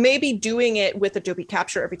 so maybe doing it with Adobe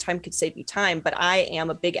Capture every time could save you time, but I am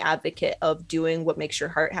a big advocate of doing what makes your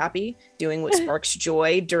heart happy, doing what sparks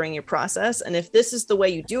joy during your process. And if this is the way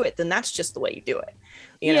you do it, then that's just the way you do it.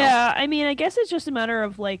 You know? I mean, I guess it's just a matter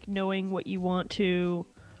of like knowing what you want to,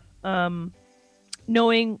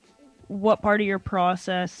 knowing what part of your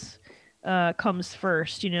process comes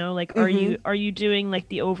first, you know, like are you doing like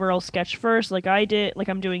the overall sketch first, like I did, like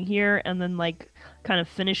I'm doing here, and then like kind of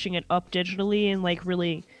finishing it up digitally and like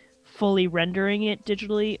really fully rendering it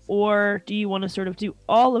digitally? Or do you want to sort of do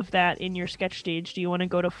all of that in your sketch stage? Do you want to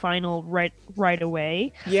go to final right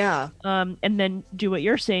away? Yeah. And then do what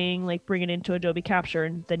you're saying, like bring it into Adobe Capture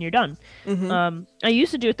and then you're done. I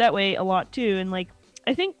used to do it that way a lot too, and like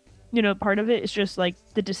I think, you know, part of it is just like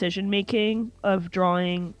the decision making of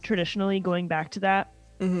drawing traditionally, going back to that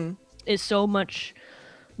is so much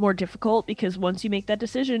more difficult, because once you make that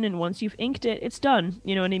decision and once you've inked it, it's done.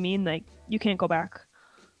 You know what I mean? Like you can't go back.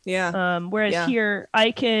 Whereas here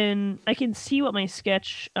I can see what my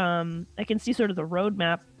sketch, I can see sort of the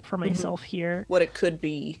roadmap for myself here. What it could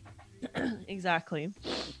be. Exactly.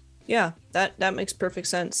 Yeah, that makes perfect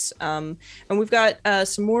sense. And we've got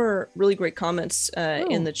some more really great comments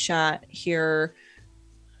in the chat here.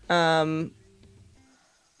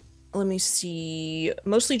 let me see,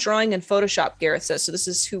 mostly drawing and Photoshop, Gareth says. So this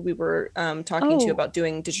is who we were talking to about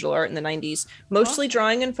doing digital art in the 90s. Mostly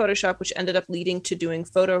drawing and Photoshop, which ended up leading to doing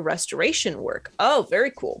photo restoration work. Oh,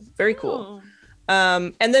 very cool. Very cool.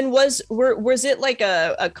 And then was it like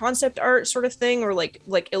a concept art sort of thing, or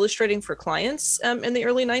like illustrating for clients in the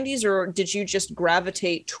early 90s, or did you just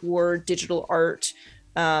gravitate toward digital art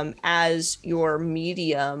as your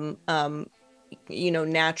medium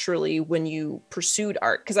naturally when you pursued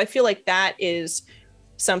art? Because I feel like that is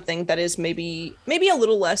something that is maybe a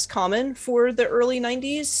little less common for the early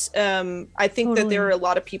 90s. I think that there are a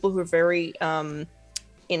lot of people who are very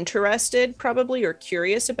interested probably or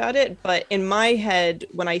curious about it, but in my head,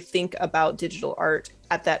 when I think about digital art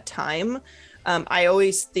at that time, I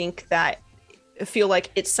always feel like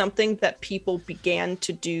it's something that people began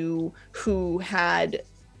to do who had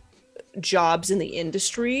jobs in the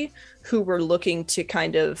industry, who were looking to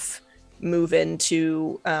kind of move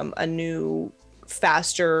into a new,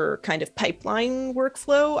 faster kind of pipeline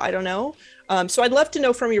workflow. I don't know. So I'd love to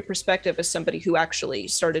know from your perspective as somebody who actually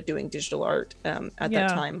started doing digital art at that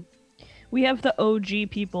time. We have the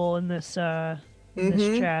OG people in this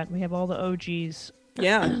this chat. We have all the OGs.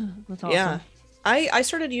 Yeah. That's awesome. Yeah. I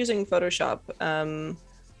started using Photoshop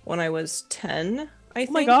when I was 10, I think.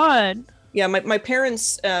 Oh my God. Yeah, my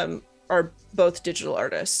parents are both digital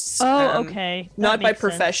artists. Oh, okay. Not by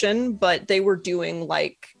profession, but they were doing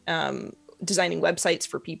like designing websites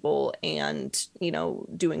for people and,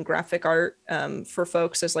 doing graphic art for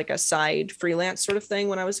folks as like a side freelance sort of thing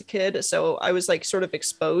when I was a kid. So I was like sort of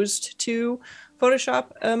exposed to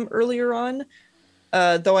Photoshop earlier on,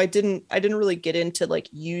 though I didn't really get into like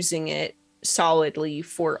using it solidly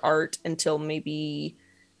for art until maybe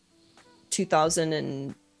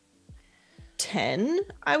 2010,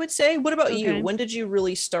 I would say. What about you? When did you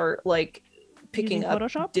really start like picking up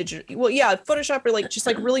Photoshop? Digital? Well, yeah, Photoshop, or like just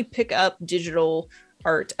like really pick up digital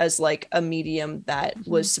art as like a medium that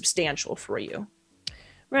was substantial for you.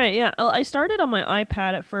 Right. Yeah. I started on my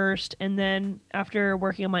iPad at first, and then after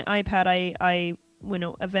working on my iPad, I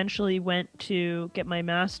eventually went to get my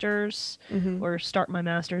master's or start my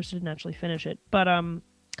master's. Didn't actually finish it, but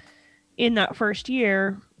in that first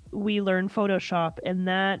year, we learned Photoshop, and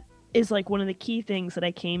that is like one of the key things that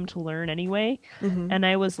I came to learn anyway. And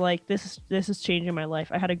I was like, this is changing my life.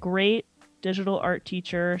 I had a great digital art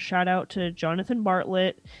teacher. Shout out to Jonathan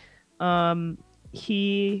Bartlett.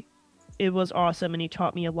 It was awesome, and he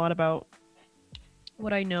taught me a lot about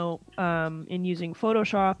what I know in using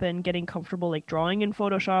Photoshop and getting comfortable like drawing in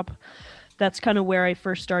Photoshop. That's kind of where I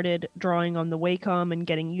first started drawing on the Wacom, and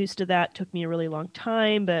getting used to that took me a really long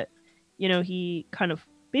time, but he kind of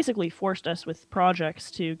basically forced us with projects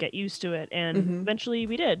to get used to it, and eventually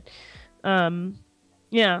we did. So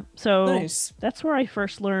nice. That's where I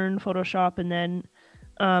first learned Photoshop, and then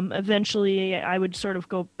eventually I would sort of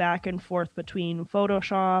go back and forth between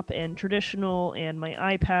Photoshop and traditional and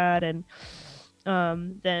my iPad, and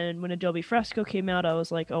then when Adobe Fresco came out, I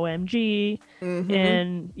was like, OMG.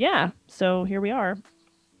 And so here we are.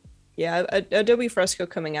 Yeah, Adobe Fresco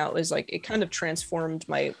coming out was like, it kind of transformed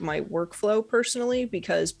my workflow personally,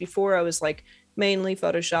 because before I was like mainly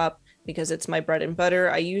Photoshop because it's my bread and butter.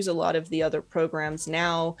 I use a lot of the other programs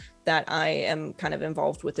now that I am kind of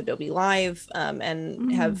involved with Adobe Live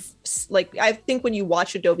and have like, I think when you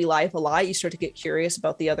watch Adobe Live a lot, you start to get curious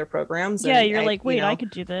about the other programs. Yeah, you're like, wait, I could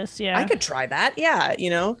do this. Yeah, I could try that. Yeah,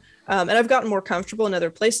 and I've gotten more comfortable in other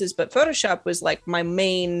places, but Photoshop was like my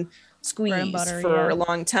main squeeze for a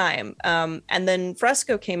long time. And then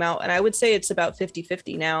Fresco came out, and I would say it's about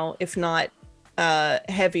 50-50 now, if not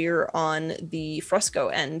heavier on the Fresco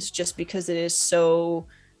end, just because it is so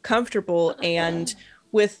comfortable. And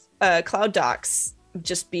with Cloud Docs,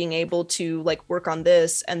 just being able to like work on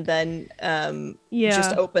this and then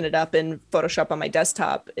just open it up in Photoshop on my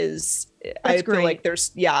desktop is, I feel like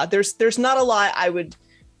there's not a lot I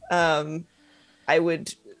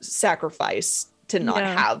would sacrifice to not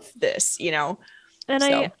have this, And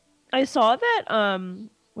so. I saw that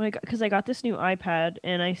because I got this new iPad,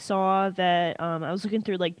 and I saw that I was looking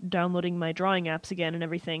through like downloading my drawing apps again and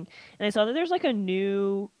everything, and I saw that there's like a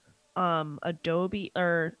new Adobe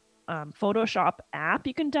or Photoshop app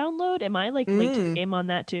you can download. Am I like late to the game on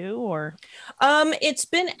that too, or? It's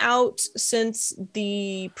been out since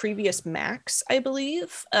the previous Macs, I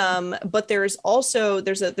believe. But there's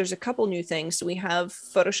a couple new things. So we have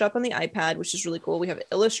Photoshop on the iPad, which is really cool. We have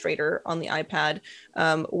Illustrator on the iPad,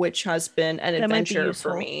 which has been an adventure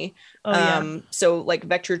for me. So like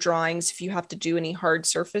vector drawings, if you have to do any hard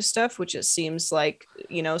surface stuff, which it seems like,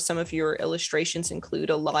 some of your illustrations include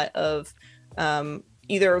a lot of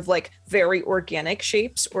either of like very organic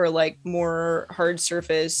shapes or like more hard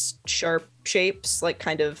surface sharp shapes, like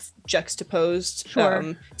kind of juxtaposed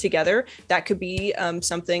together. That could be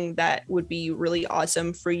something that would be really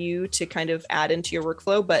awesome for you to kind of add into your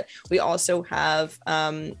workflow. But we also have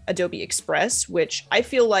Adobe Express, which I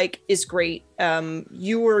feel like is great.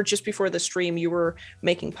 You were, just before the stream, you were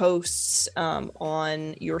making posts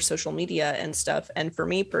on your social media and stuff. And for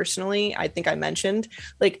me personally, I think I mentioned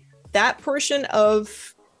like that portion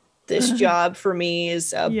of this job for me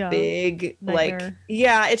is a big nightmare.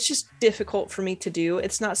 It's just difficult for me to do.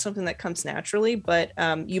 It's not something that comes naturally, but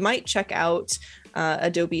you might check out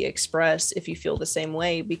Adobe Express if you feel the same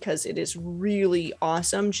way, because it is really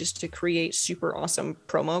awesome just to create super awesome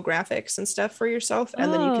promo graphics and stuff for yourself,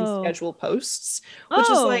 and then you can schedule posts, which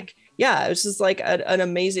is like it's just like an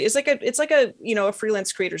amazing, it's like a you know, a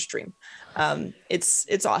freelance creator's dream.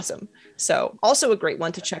 It's awesome. So also a great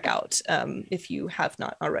one to check out if you have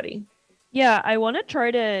not already. Yeah, I want to try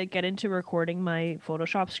to get into recording my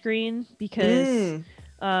Photoshop screen, because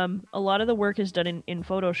a lot of the work is done in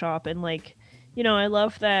Photoshop, and like, you know, I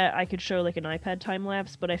love that I could show like an iPad time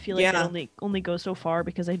lapse, but I feel like it only goes so far,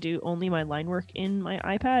 because I do only my line work in my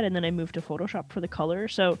iPad, and then I move to Photoshop for the color.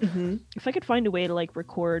 So if I could find a way to like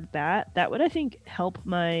record that would, I think, help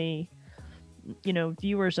my, you know,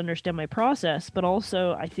 viewers understand my process, but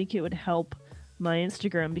also I think it would help my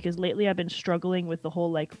Instagram, because lately I've been struggling with the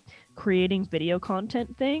whole like creating video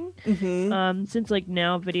content thing. Since like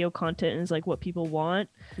now video content is like what people want.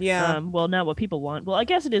 Well, not what people want. Well, I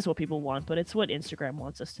guess it is what people want, but it's what Instagram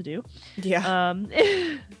wants us to do. And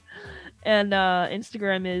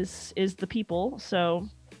Instagram is the people. So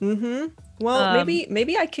well,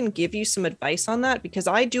 maybe I can give you some advice on that, because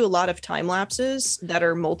I do a lot of time lapses that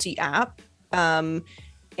are multi-app.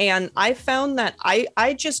 And I found that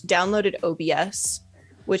I just downloaded OBS,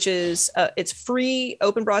 which is it's free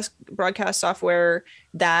open broadcast software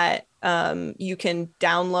that you can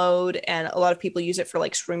download, and a lot of people use it for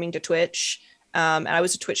like streaming to Twitch. And I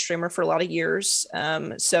was a Twitch streamer for a lot of years,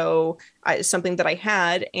 so it's something that I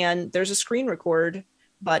had. And there's a screen record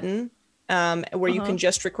button where you can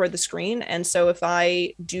just record the screen. And so if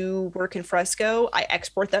I do work in Fresco, I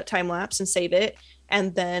export that time lapse and save it.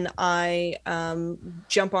 And then I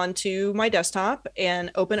jump onto my desktop and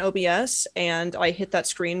open OBS, and I hit that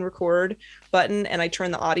screen record button, and I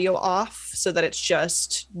turn the audio off so that it's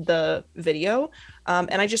just the video.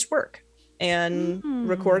 And I just work and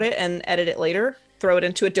record it and edit it later, throw it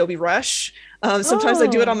into Adobe Rush. Sometimes I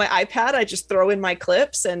do it on my iPad. I just throw in my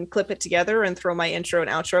clips and clip it together and throw my intro and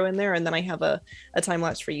outro in there. And then I have a time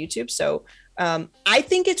lapse for YouTube. So I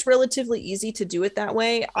think it's relatively easy to do it that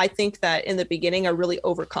way. I think that in the beginning, I really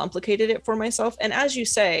overcomplicated it for myself. And as you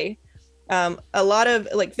say, a lot of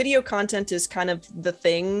like video content is kind of the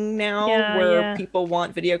thing now, where people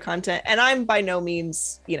want video content. And I'm by no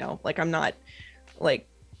means, you know, like I'm not like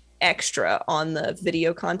extra on the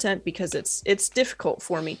video content, because it's difficult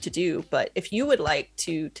for me to do. But if you would like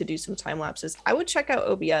to do some time lapses, I would check out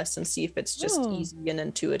OBS and see if it's just easy and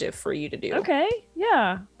intuitive for you to do. Okay,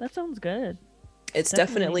 yeah, that sounds good. It's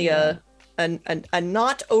definitely a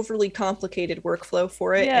not overly complicated workflow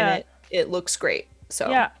for it, and it looks great. So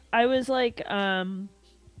yeah, I was like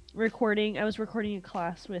recording a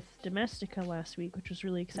class with Domestica last week, which was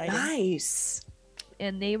really exciting. Nice.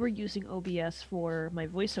 And they were using OBS for my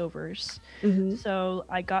voiceovers. So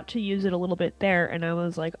I got to use it a little bit there, and I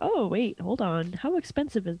was like, oh wait, hold on, how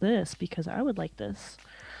expensive is this? Because I would like this.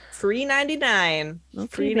 Free 99. Okay,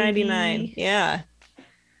 free 99. Yeah.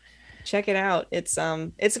 Check it out. It's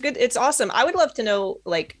awesome. I would love to know,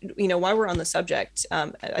 like, you know, while we're on the subject,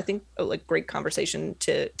 I think like great conversation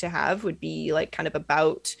to have would be like kind of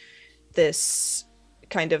about this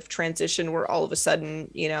kind of transition where all of a sudden,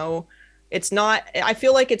 you know, I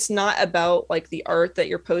feel like it's not about like the art that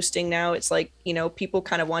you're posting now. It's like, you know, people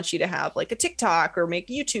kind of want you to have like a TikTok or make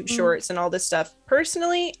YouTube shorts and all this stuff.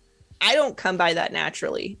 Personally, I don't come by that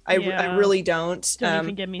naturally. I really don't. Don't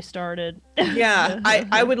even get me started.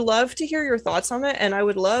 I would love to hear your thoughts on it. And I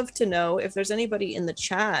would love to know if there's anybody in the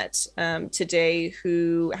chat today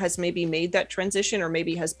who has maybe made that transition, or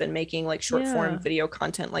maybe has been making like short form video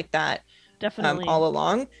content like that. Definitely. All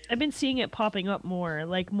along. I've been seeing it popping up more,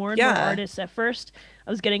 like more and more artists. At first, I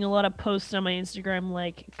was getting a lot of posts on my Instagram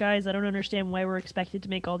like, guys, I don't understand why we're expected to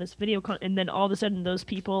make all this video content. And then all of a sudden, those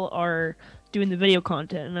people are doing the video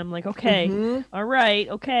content. And I'm like, okay, all right,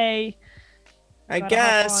 okay. I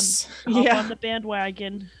guess. Hop on the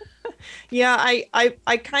bandwagon.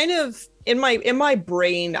 I kind of, in my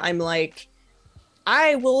brain, I'm like,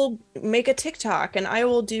 I will make a TikTok and I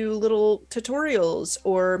will do little tutorials,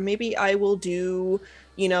 or maybe I will do,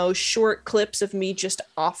 short clips of me just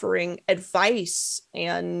offering advice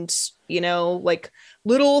and, like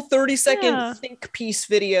little 30-second think piece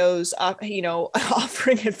videos,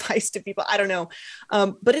 offering advice to people. I don't know.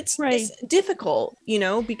 But it's difficult,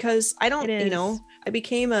 because I don't, I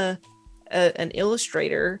became an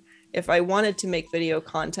illustrator. If I wanted to make video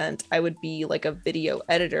content, I would be like a video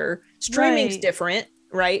editor. Streaming's different,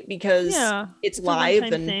 right? Because it's live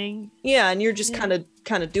and thing. And you're just kind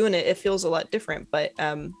of doing it. It feels a lot different, but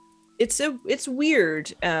it's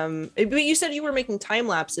weird. But you said you were making time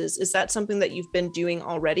lapses. Is that something that you've been doing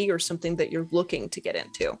already, or something that you're looking to get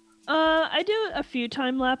into? I do a few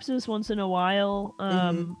time lapses once in a while,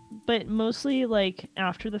 but mostly like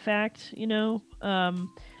after the fact,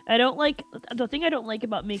 I don't like, the thing I don't like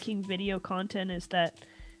about making video content is that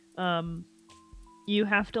you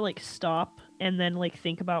have to like stop and then like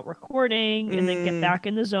think about recording and then get back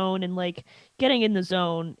in the zone, and like getting in the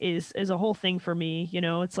zone is a whole thing for me.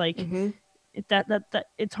 It's like that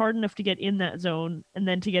it's hard enough to get in that zone, and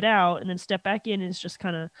then to get out and then step back in is just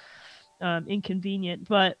kind of inconvenient.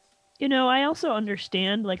 But I also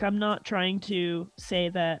understand, like, I'm not trying to say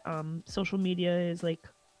that social media is like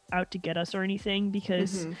out to get us or anything,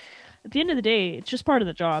 because at the end of the day, it's just part of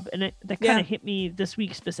the job. And that kind of hit me this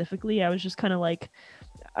week specifically. I was just kind of like,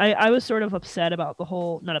 I was sort of upset about the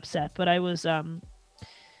whole, not upset, but I was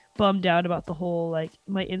bummed out about the whole, like,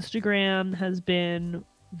 my Instagram has been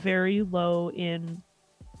very low in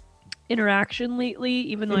interaction lately,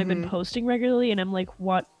 even though I've been posting regularly. And I'm like,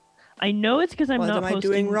 what? I know it's because I'm not posting. What am I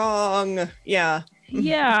doing wrong? Yeah.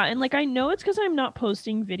 Yeah, and like I know it's because I'm not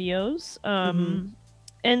posting videos.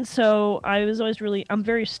 And so I was always I'm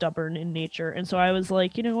very stubborn in nature, and so I was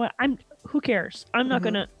like, you know what? Who cares? I'm not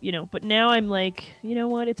gonna, But now I'm like, you know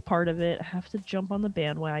what? It's part of it. I have to jump on the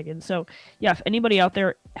bandwagon. So yeah, if anybody out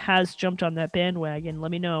there has jumped on that bandwagon,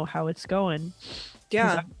 let me know how it's going.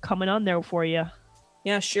 Yeah, I'm coming on there for you.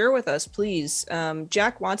 Yeah, share with us, please.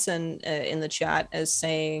 Jack Watson in the chat is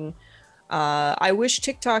saying, I wish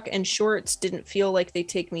TikTok and Shorts didn't feel like they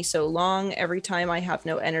take me so long. Every time I have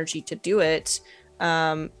no energy to do it.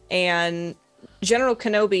 And General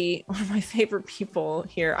Kenobi, one of my favorite people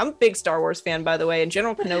here. I'm a big Star Wars fan, by the way, and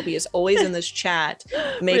General Kenobi is always in this chat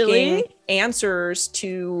making answers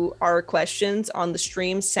to our questions on the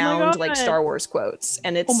stream sound like Star Wars quotes,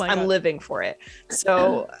 and I'm living for it.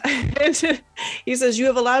 So he says, you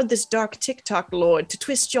have allowed this dark TikTok lord to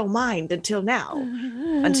twist your mind until now.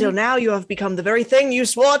 Until now, you have become the very thing you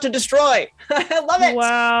swore to destroy. I love it.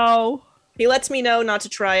 Wow. He lets me know not to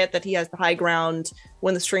try it, that he has the high ground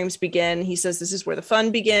when the streams begin. He says this is where the fun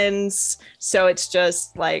begins. So it's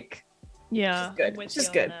just like, yeah, good. It's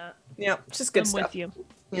just good. Yeah, it's just good stuff. With you.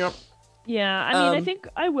 Yep. Yeah, I mean, I think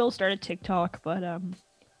I will start a TikTok, but I'll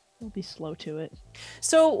be slow to it.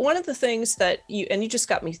 So one of the things that you just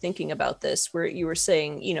got me thinking about this, where you were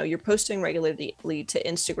saying, you're posting regularly to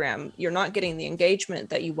Instagram, you're not getting the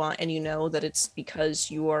engagement that you want, and that it's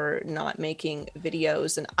because you are not making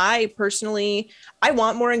videos. And I personally, I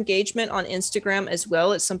want more engagement on Instagram as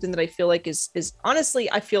well. It's something that I feel like is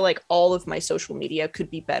honestly, I feel like all of my social media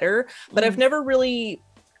could be better, but I've never really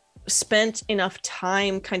spent enough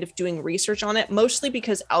time kind of doing research on it, mostly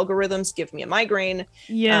because algorithms give me a migraine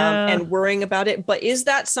and worrying about it. But is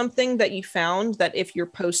that something that you found, that if you're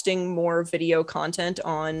posting more video content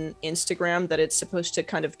on Instagram, that it's supposed to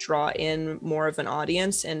kind of draw in more of an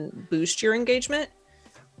audience and boost your engagement?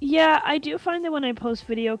 Yeah, I do find that when I post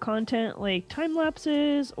video content like time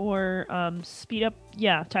lapses or speed up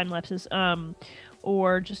time lapses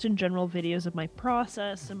or just in general videos of my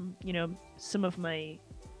process and some of my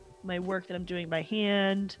work that I'm doing by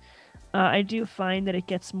hand, I do find that it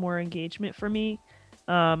gets more engagement for me.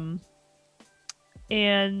 And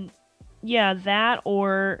yeah, that,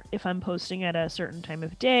 or if I'm posting at a certain time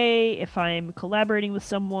of day, if I'm collaborating with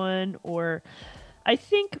someone, or I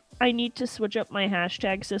think I need to switch up my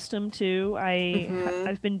hashtag system too.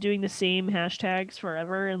 I've been doing the same hashtags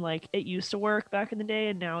forever, and like it used to work back in the day,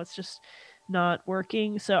 and now it's just not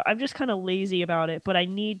working. So I'm just kind of lazy about it, but I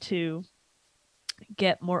need to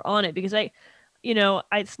get more on it, because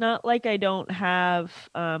it's not like I don't have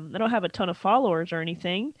a ton of followers or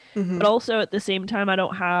anything, but also at the same time I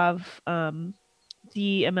don't have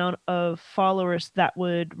the amount of followers that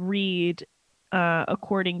would read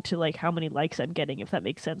according to like how many likes I'm getting, if that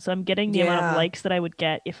makes sense. So I'm getting the amount of likes that I would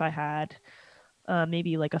get if I had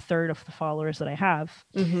maybe like a third of the followers that I have.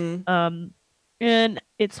 And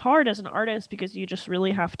it's hard as an artist, because you just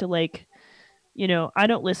really have to like, I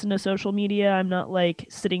don't listen to social media. I'm not like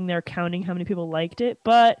sitting there counting how many people liked it,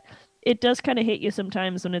 but it does kind of hit you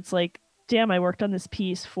sometimes when it's like, damn, I worked on this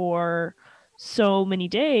piece for so many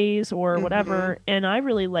days or whatever, and I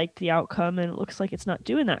really liked the outcome, and it looks like it's not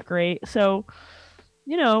doing that great. So,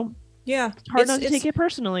 Yeah, it's hard not to take it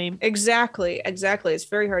personally. Exactly. It's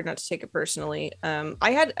very hard not to take it personally.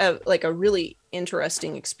 I had a really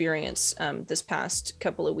interesting experience this past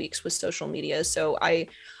couple of weeks with social media. So I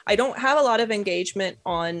don't have a lot of engagement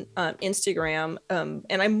on Instagram,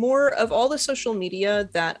 and I'm more of all the social media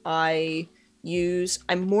that I use.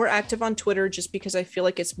 I'm more active on Twitter just because I feel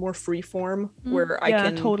like it's more freeform, where I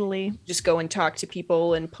can totally just go and talk to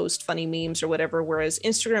people and post funny memes or whatever. Whereas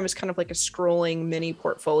Instagram is kind of like a scrolling mini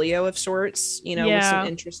portfolio of sorts, with some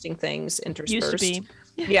interesting things interspersed. Used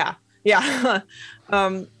to be. Yeah.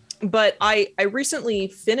 But I recently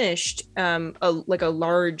finished a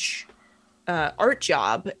large art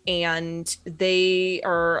job, and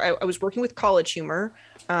I was working with College Humor.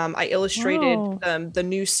 I illustrated the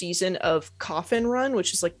new season of Coffin Run,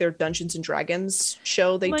 which is like their Dungeons and Dragons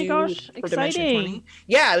show they do for Dimension 20.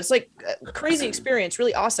 Yeah, it was like a crazy experience,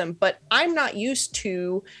 really awesome. But I'm not used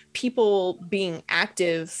to people being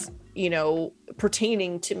active,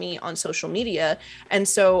 pertaining to me on social media. And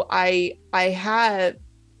so I had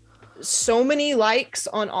so many likes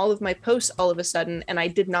on all of my posts all of a sudden, and I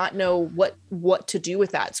did not know what to do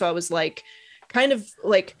with that. So I was like kind of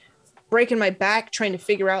like breaking my back trying to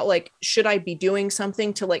figure out, like, should I be doing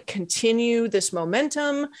something to like continue this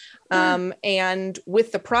momentum? And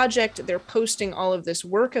with the project, they're posting all of this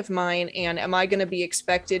work of mine, and am I going to be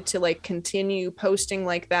expected to like continue posting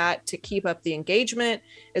like that to keep up the engagement?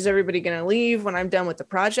 Is everybody going to leave when I'm done with the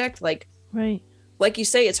project? Like you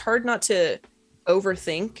say, it's hard not to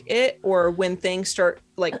overthink it, or when things start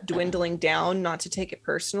like dwindling down, not to take it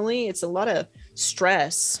personally. It's a lot of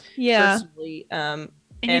stress. Personally.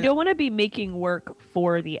 And you don't want to be making work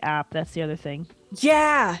for the app. That's the other thing.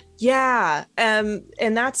 Yeah. And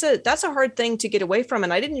that's a hard thing to get away from.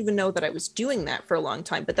 And I didn't even know that I was doing that for a long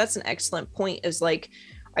time, but that's an excellent point, is like,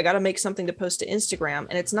 I got to make something to post to Instagram,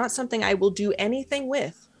 and it's not something I will do anything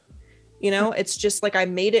with, it's just like, I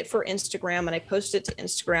made it for Instagram and I posted it to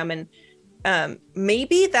Instagram, and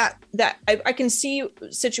maybe that I can see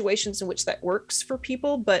situations in which that works for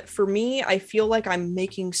people, but for me, I feel like I'm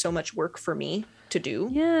making so much work for me to do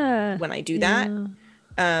when I do that.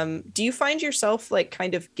 Do you find yourself like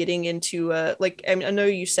kind of getting into I know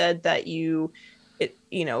you said that you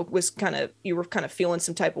were kind of feeling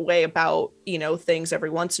some type of way about things every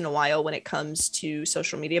once in a while when it comes to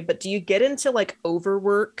social media, but do you get into like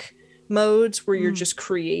overwork modes where you're just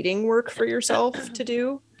creating work for yourself to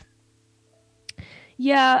do?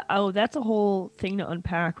 Yeah. Oh, that's a whole thing to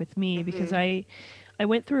unpack with me, because I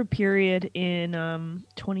went through a period in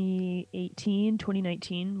 2018,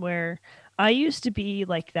 2019, where I used to be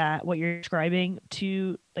like that, what you're describing,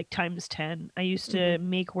 to like times 10. I used to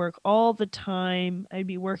make work all the time. I'd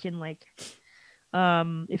be working like,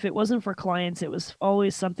 if it wasn't for clients, it was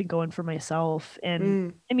always something going for myself.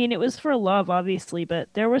 And I mean, it was for love, obviously,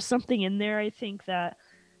 but there was something in there, I think, that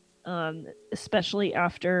especially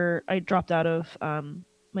after I dropped out of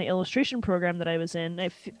my illustration program that I was in,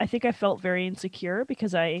 I think I felt very insecure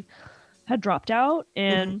because I had dropped out,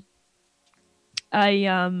 and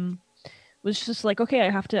I was just like, okay, I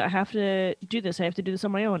have to do this. I have to do this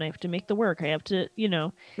on my own. I have to make the work. I have to,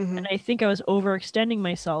 and I think I was overextending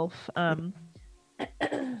myself. And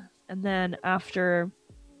then after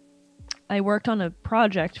I worked on a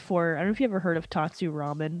project for, I don't know if you ever heard of Tatsu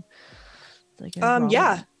Ramen. It's like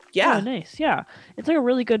Yeah. Oh, nice. Yeah. It's like a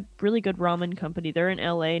really good ramen company. They're in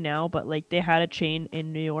LA now, but like they had a chain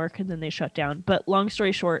in New York and then they shut down. But long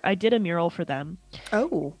story short, I did a mural for them.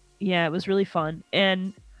 Oh. Yeah, it was really fun.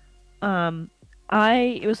 And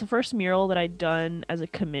it was the first mural that I'd done as a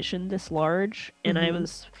commission this large, and I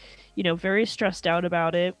was, very stressed out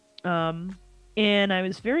about it. And I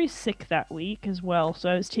was very sick that week as well. So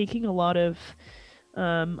I was taking a lot of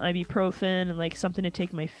ibuprofen and like something to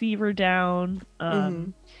take my fever down.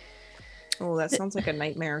 Oh, that sounds like a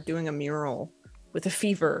nightmare, doing a mural with a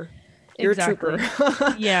fever. You're exactly. a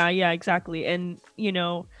trooper. Yeah, exactly. And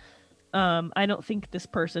I don't think this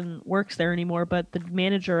person works there anymore, but the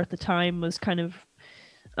manager at the time was kind of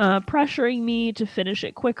pressuring me to finish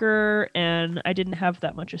it quicker, and I didn't have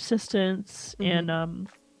that much assistance. And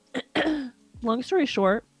long story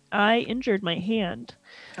short, I injured my hand.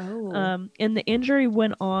 Oh. And the injury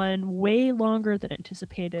went on way longer than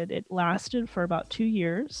anticipated. It lasted for about 2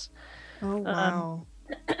 years. Oh, wow.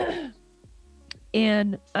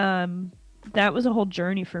 And that was a whole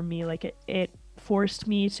journey for me. Like it forced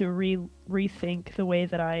me to rethink the way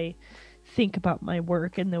that I think about my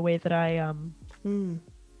work and the way that I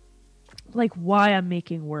like why I'm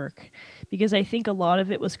making work, because I think a lot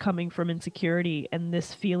of it was coming from insecurity and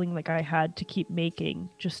this feeling like I had to keep making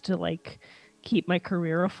just to like keep my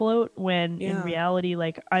career afloat, when in reality,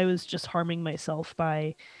 like I was just harming myself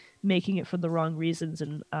by making it for the wrong reasons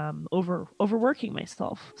and overworking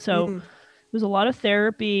myself. So it was a lot of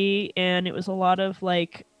therapy, and it was a lot of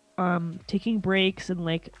like taking breaks, and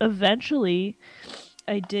like eventually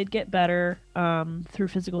I did get better through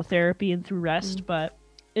physical therapy and through rest, but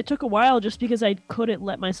it took a while just because I couldn't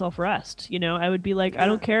let myself rest. You know, I would be like, I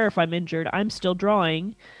don't care if I'm injured, I'm still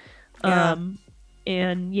drawing. And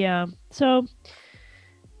so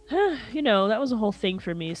you know, that was a whole thing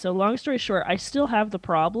for me. So long story short, I still have the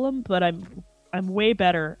problem, but I'm way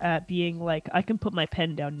better at being like, I can put my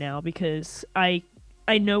pen down now because I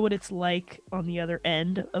know what it's like on the other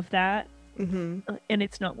end of that, and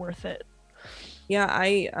it's not worth it. Yeah,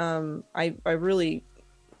 I really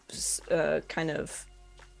kind of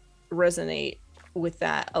resonate with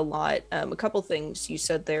that a lot. A couple things you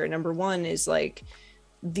said there. Number one is like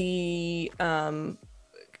the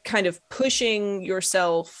kind of pushing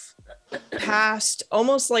yourself past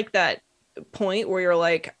almost like that point where you're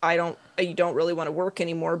like, you don't really want to work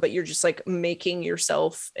anymore, but you're just like making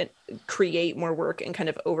yourself create more work and kind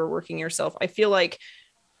of overworking yourself. I feel like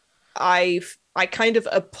I kind of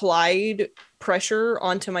applied pressure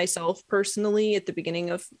onto myself personally at the beginning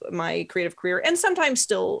of my creative career, and sometimes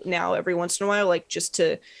still now every once in a while, like just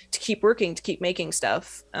to keep working, to keep making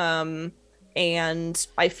stuff. And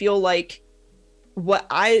I feel like what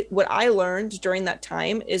I learned during that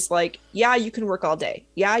time is like, yeah, you can work all day.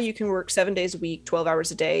 Yeah, you can work 7 days a week, 12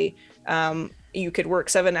 hours a day. You could work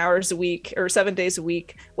 7 hours a week or 7 days a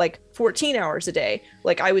week, like 14 hours a day,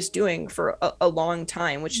 like I was doing for a long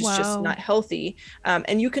time, which is just not healthy.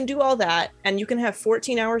 And you can do all that, and you can have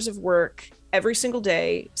 14 hours of work every single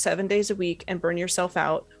day, 7 days a week, and burn yourself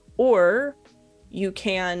out. Or you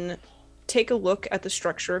can take a look at the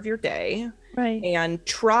structure of your day, and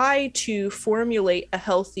try to formulate a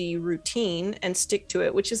healthy routine and stick to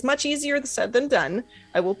it, which is much easier said than done,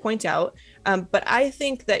 I will point out. But I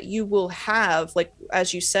think that you will have, like,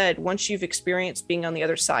 as you said, once you've experienced being on the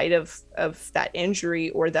other side of that injury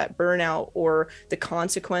or that burnout or the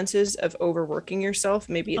consequences of overworking yourself,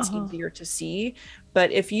 maybe it's easier to see.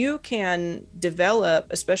 But if you can develop,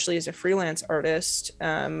 especially as a freelance artist,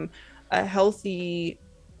 a healthy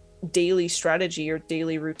daily strategy or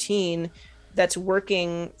daily routine that's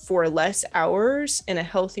working for less hours in a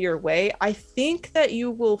healthier way, I think that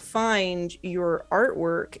you will find your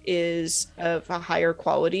artwork is of a higher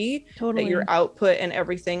quality, that your output and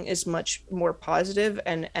everything is much more positive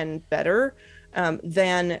and better,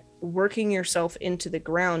 than working yourself into the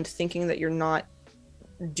ground thinking that you're not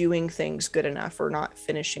doing things good enough or not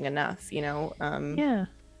finishing enough, you know?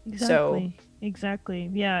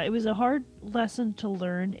 Exactly. Yeah, it was a hard lesson to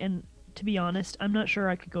learn, and to be honest, I'm not sure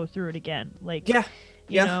I could go through it again. Like, you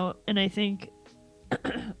know, and I think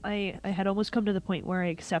I had almost come to the point where I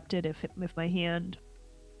accepted if my hand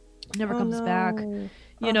never comes back,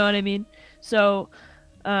 you know what I mean? So,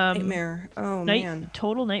 nightmare. Man.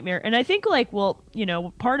 Total nightmare. And I think like, well, you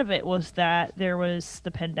know, part of it was that there was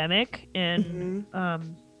the pandemic, and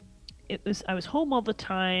I was home all the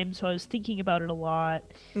time, so I was thinking about it a lot.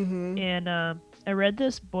 And I read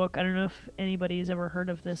this book. I don't know if anybody's ever heard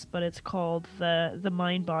of this, but it's called the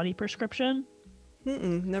Mind Body Prescription.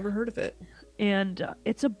 Never heard of it. And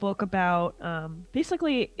it's a book about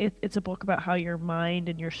basically it's a book about how your mind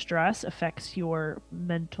and your stress affects your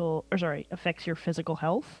affects your physical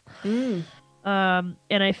health. And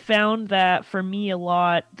I found that for me a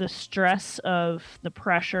lot, the stress of the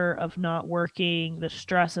pressure of not working, the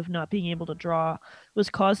stress of not being able to draw was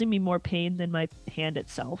causing me more pain than my hand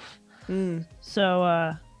itself. So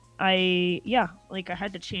I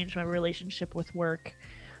had to change my relationship with work,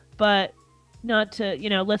 but not to, you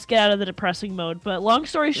know, let's get out of the depressing mode. But long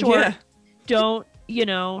story short, don't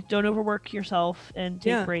overwork yourself and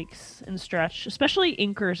take breaks and stretch, especially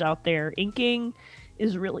inkers out there. Inking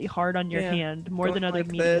is really hard on your hand more than other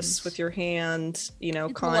like mediums. This with your hand, you know,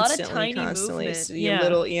 it's constantly.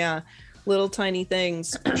 So little tiny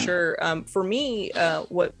things for sure. For me,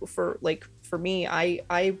 for me,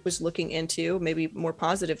 I was looking into, maybe more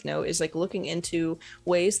positive note, is like looking into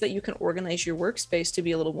ways that you can organize your workspace to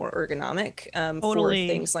be a little more ergonomic for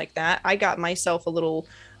things like that. I got myself a little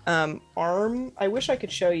arm. I wish I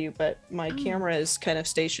could show you, but my camera is kind of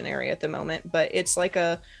stationary at the moment. But it's like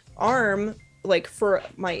a arm, like for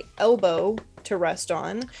my elbow to rest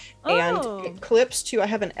on, and it clips to, I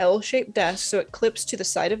have an L-shaped desk, so it clips to the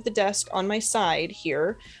side of the desk on my side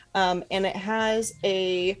here, and it has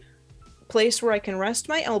a place where I can rest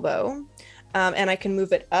my elbow, and I can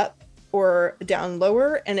move it up or down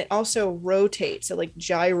lower, and it also rotates. It like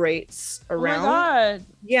gyrates around. Oh my God.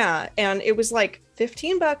 Yeah, and it was like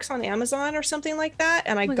 $15 on Amazon or something like that,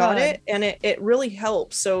 and I got it, and it really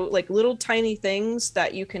helps. So like little tiny things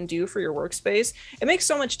that you can do for your workspace, it makes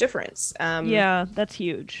so much difference. Yeah, that's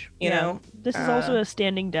huge. You know, this is also a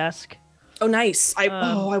standing desk. Oh, nice. I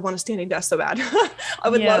want a standing desk so bad. I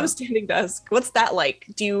would love a standing desk. What's that like?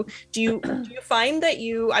 Do you find that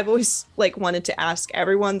I've always like wanted to ask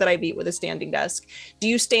everyone that I meet with a standing desk, do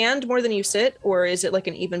you stand more than you sit, or is it like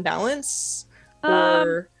an even balance?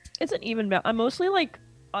 Or it's an even balance. I'm mostly like,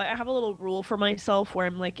 I have a little rule for myself where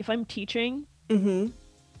I'm like, if I'm teaching,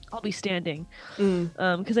 I'll be standing.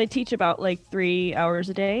 Because I teach about like 3 hours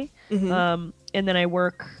a day. And then I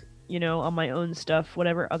work, you know, on my own stuff,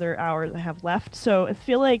 whatever other hours I have left. So I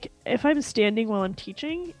feel like if I'm standing while I'm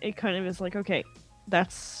teaching, it kind of is like, okay,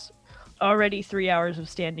 that's already 3 hours of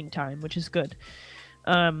standing time, which is good.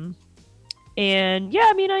 And yeah,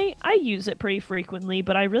 I mean, I use it pretty frequently,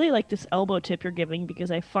 but I really like this elbow tip you're giving,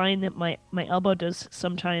 because I find that my elbow does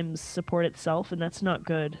sometimes support itself, and that's not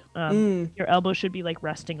good. Your elbow should be like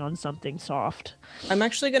resting on something soft. I'm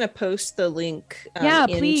actually going to post the link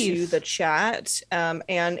into the chat.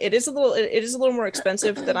 And it is a little more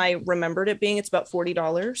expensive than I remembered it being. It's about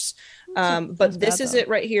 $40. But this is it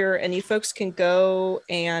right here, and you folks can go,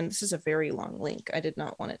 and this is a very long link. I did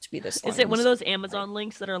not want it to be this long. Is it one of those Amazon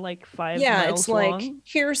links that are like 5 miles it's like long?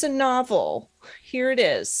 Here's a novel, here it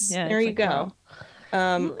is. There you go.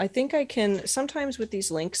 I think I can sometimes with these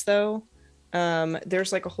links though,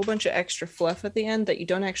 there's like a whole bunch of extra fluff at the end that you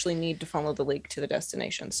don't actually need to follow the link to the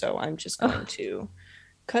destination, so I'm just going to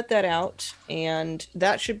cut that out, and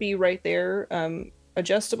that should be right there.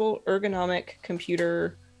 Adjustable ergonomic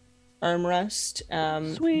computer armrest.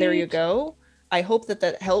 There you go. I hope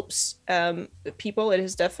that helps people. It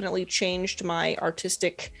has definitely changed my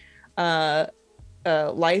artistic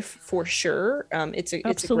life for sure. It's a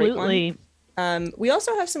great one. We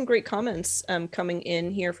also have some great comments coming in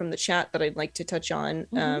here from the chat that I'd like to touch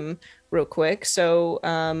on real quick. So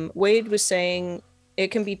Wade was saying it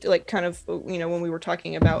can be like kind of, you know, when we were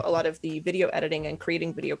talking about a lot of the video editing and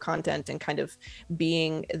creating video content and kind of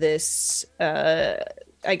being this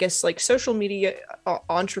I guess like social media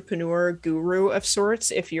entrepreneur guru of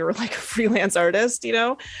sorts, if you're like a freelance artist, you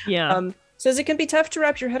know? Says it can be tough to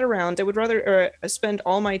wrap your head around. I would rather spend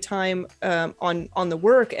all my time on the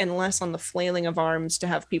work and less on the flailing of arms to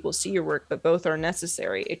have people see your work, but both are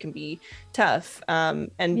necessary. It can be tough.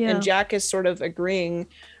 And Jack is sort of agreeing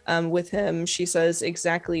with him. She says,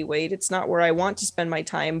 exactly, Wade, it's not where I want to spend my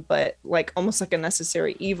time, but like almost like a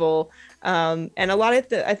necessary evil. And a lot of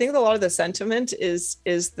I think a lot of the sentiment is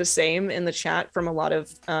the same in the chat from a lot of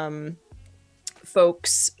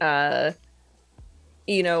folks,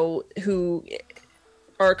 you know, who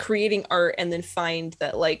are creating art and then find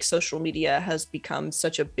that like social media has become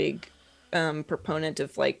such a big proponent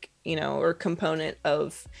of like, you know, or component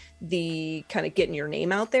of the kind of getting your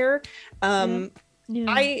name out there.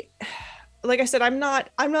 I, like I said, I'm not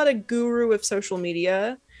a guru of social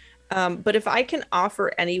media, but if I can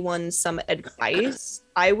offer anyone some advice,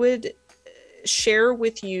 I would share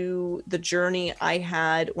with you the journey I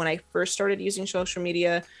had when I first started using social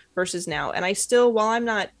media versus now. And I still, while I'm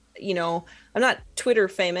not, you know, I'm not Twitter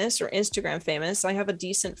famous or Instagram famous, I have a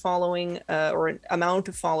decent following or an amount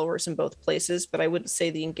of followers in both places, but I wouldn't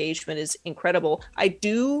say the engagement is incredible. I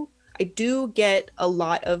do get a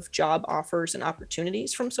lot of job offers and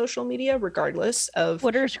opportunities from social media, regardless of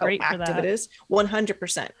Twitter's great how active it is.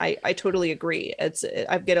 100%. I totally agree.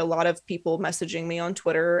 I get a lot of people messaging me on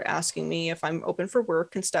Twitter asking me if I'm open for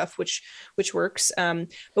work and stuff, which works. But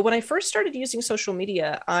when I first started using social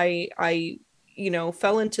media, I you know,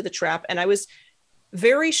 fell into the trap, and I was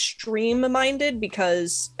very stream minded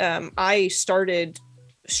because I started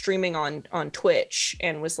streaming on Twitch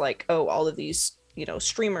and was like, oh, all of these, you know,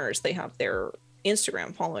 streamers, they have their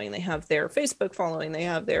Instagram following, they have their Facebook following, they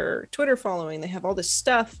have their Twitter following, they have all this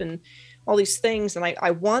stuff and all these things, and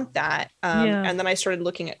I want that. And then I started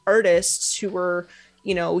looking at artists who were,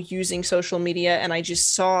 you know, using social media, and I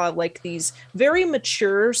just saw like these very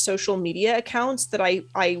mature social media accounts that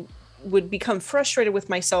I would become frustrated with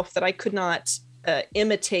myself that I could not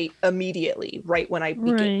imitate immediately right when I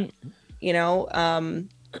began, you know,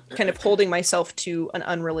 kind of holding myself to an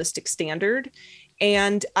unrealistic standard.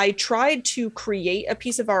 And I tried to create a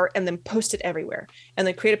piece of art and then post it everywhere, and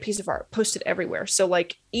then create a piece of art, post it everywhere. So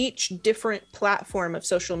like each different platform of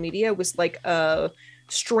social media was like a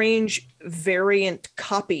strange variant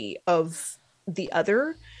copy of the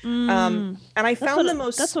other. And I found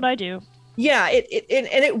that's what I do. Yeah, and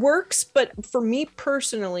it works, but for me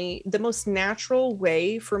personally, the most natural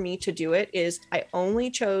way for me to do it is I only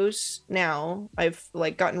chose now. I've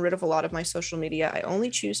like gotten rid of a lot of my social media. I only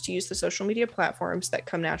choose to use the social media platforms that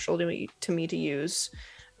come natural to me to use.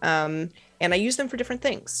 And I use them for different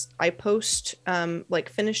things. I post like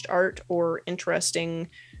finished art or interesting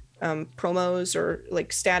promos or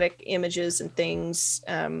like static images and things.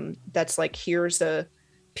 That's like, here's a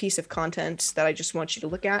piece of content that I just want you to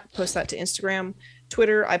look at. Post that to Instagram.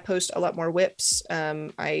 Twitter, I post a lot more whips.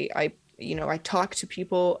 I talk to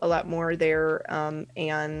people a lot more there,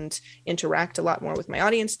 and interact a lot more with my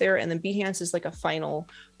audience there. And then Behance is like a final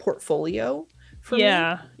portfolio for me.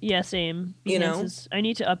 Yeah, same. Behance I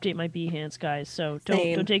need to update my Behance, guys, so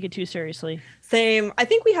don't take it too seriously. Same. I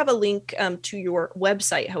think we have a link to your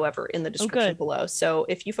website, however, in the description below. So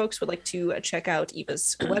if you folks would like to check out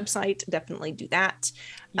Eva's website, definitely do that.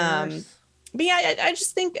 Yes. But yeah, I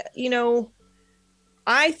just think,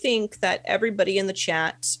 I think that everybody in the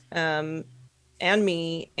chat, and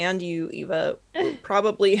me and you, Eva,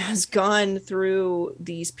 probably has gone through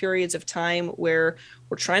these periods of time where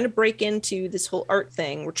we're trying to break into this whole art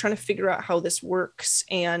thing. We're trying to figure out how this works.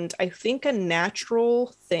 And I think a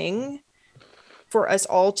natural thing for us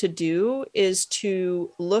all to do is to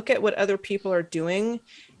look at what other people are doing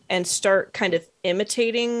and start kind of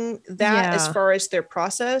imitating that as far as their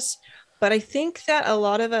process. But I think that a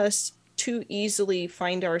lot of us too easily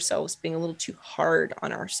find ourselves being a little too hard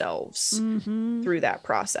on ourselves through that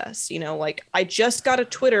process. Like, I just got a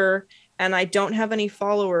Twitter and I don't have any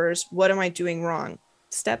followers. What am I doing wrong?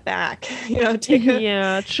 Step back, take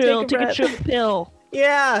a chill, take a chill pill.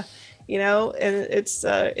 Yeah. And it's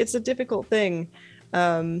a difficult thing.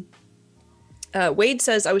 Wade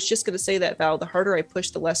says, I was just going to say that, Val, the harder I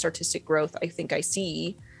push, the less artistic growth I think I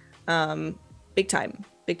see. Big time.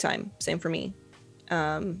 Same for me.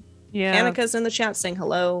 Annika's in the chat saying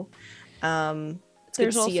hello. It's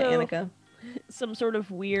good to see you, Annika. Some sort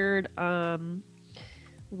of weird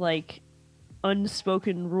like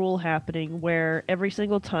unspoken rule happening where every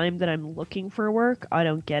single time that I'm looking for work, I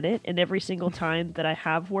don't get it, and every single time that I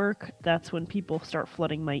have work, that's when people start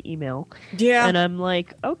flooding my email. Yeah. And I'm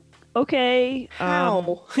like, oh, okay.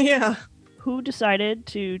 How? Who decided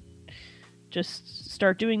to just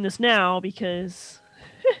start doing this now? Because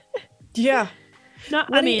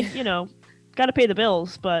I mean, gotta pay the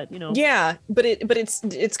bills, but yeah, but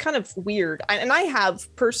it's kind of weird. And I have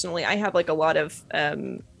like a lot of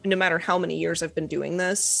no matter how many years I've been doing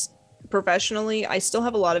this professionally, I still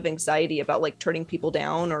have a lot of anxiety about like turning people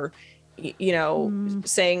down or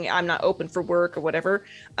saying I'm not open for work or whatever.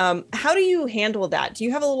 How do you handle that? Do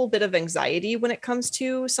you have a little bit of anxiety when it comes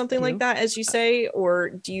to something like that, as you say, or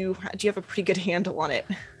do you have a pretty good handle on it?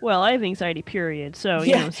 Well, I have anxiety, period. So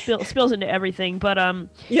spills into everything. But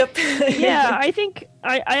yep. Yeah, I think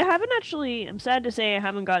I haven't actually. I'm sad to say I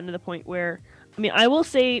haven't gotten to the point where. I mean, I will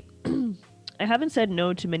say I haven't said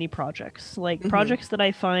no to many projects. Like projects that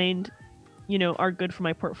I find, are good for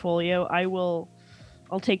my portfolio.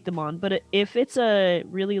 I'll take them on. But if it's a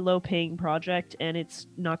really low paying project and it's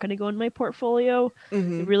not going to go in my portfolio,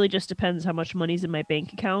 it really just depends how much money's in my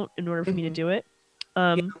bank account in order for me to do it.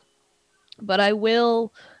 But I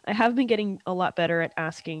have been getting a lot better at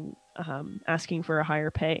asking for a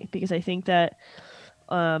higher pay, because I think that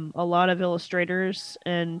a lot of illustrators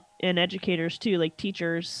and educators too, like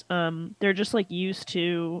teachers, they're just like used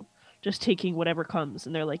to just taking whatever comes,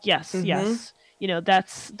 and they're like, yes.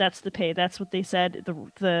 That's the pay. That's what they said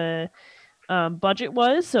the budget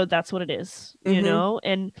was, so that's what it is.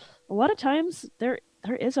 And a lot of times there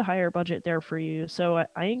is a higher budget there for you. So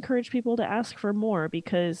I encourage people to ask for more,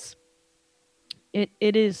 because it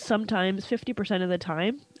is sometimes 50% of the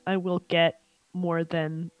time I will get more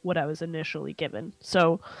than what I was initially given.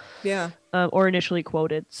 So or initially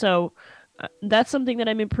quoted. So that's something that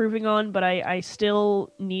I'm improving on, but I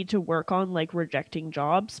still need to work on like rejecting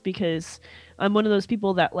jobs, because I'm one of those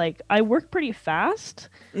people that like I work pretty fast.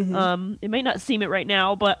 It might not seem it right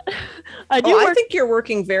now, but I think you're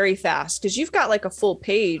working very fast, because you've got like a full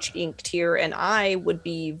page inked here, and I would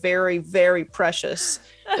be very, very precious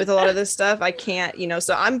with a lot of this stuff. I can't,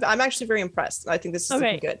 so I'm actually very impressed. I think this is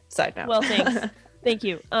a good side note. Well, thanks. Thank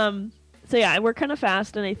you. So yeah, I work kind of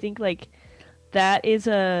fast, and I think like that is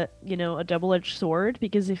a double-edged sword,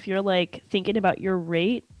 because if you're like thinking about your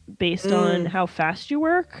rate based on how fast you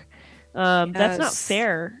work, that's not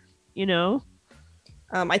fair,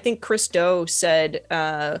 I think Chris Doe said,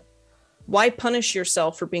 why punish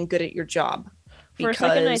yourself for being good at your job? For a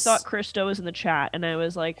second I thought Chris Doe was in the chat, and I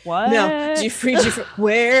was like, what? No,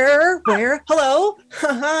 where hello?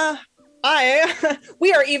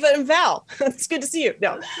 We are Eva and Val. It's good to see you.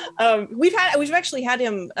 No, we've actually had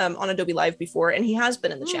him on Adobe Live before, and he has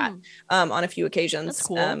been in the chat on a few occasions. That's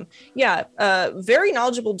cool. Very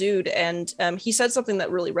knowledgeable dude, and he said something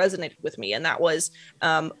that really resonated with me, and that was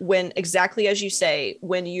when, exactly as you say,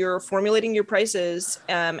 when you're formulating your prices,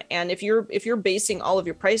 and if you're basing all of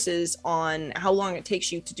your prices on how long it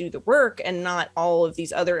takes you to do the work and not all of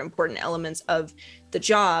these other important elements of the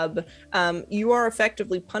job, you are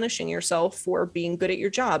effectively punishing yourself for being good at your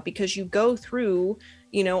job, because you go through,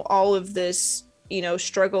 all of this,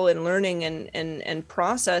 struggle and learning and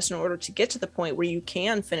process in order to get to the point where you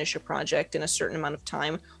can finish a project in a certain amount of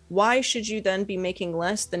time. Why should you then be making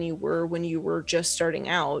less than you were when you were just starting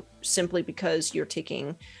out, simply because you're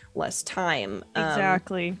taking less time?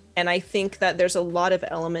 Exactly. And I think that there's a lot of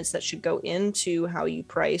elements that should go into how you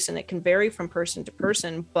price, and it can vary from person to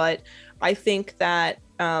person. But I think that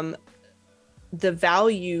the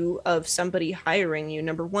value of somebody hiring you,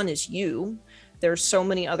 number one, is you. There's so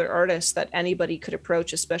many other artists that anybody could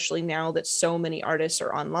approach, especially now that so many artists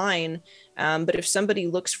are online. But if somebody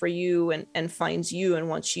looks for you and finds you and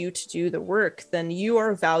wants you to do the work, then you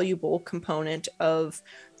are a valuable component of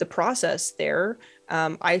the process there.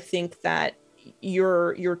 I think that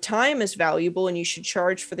your time is valuable, and you should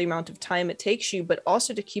charge for the amount of time it takes you, but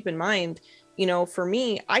also to keep in mind, for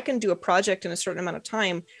me, I can do a project in a certain amount of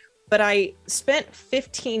time, but I spent 10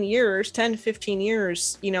 to 15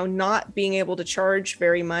 years, not being able to charge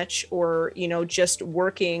very much, or, just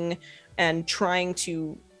working and trying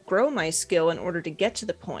to grow my skill in order to get to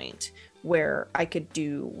the point where I could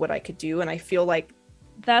do what I could do. And I feel like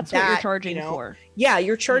that's what you're charging for. Yeah,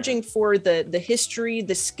 you're charging for the history,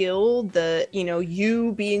 the skill,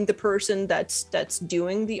 you being the person that's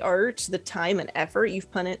doing the art, the time and effort you've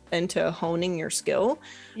put into honing your skill.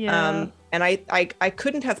 Yeah. And I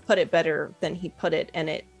couldn't have put it better than he put it, and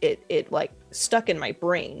it like stuck in my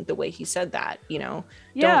brain the way he said that.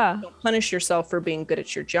 Don't punish yourself for being good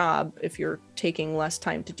at your job if you're taking less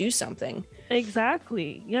time to do something.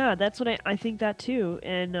 Exactly. Yeah, that's what I think that too.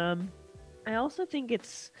 And I also think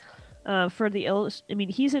it's for the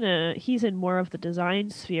he's in more of the design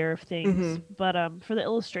sphere of things, but for the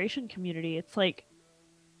illustration community, it's like,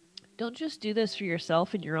 don't just do this for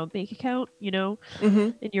yourself in your own bank account, in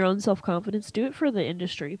your own self-confidence. Do it for the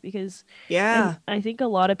industry, because I think a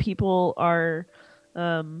lot of people are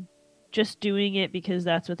just doing it because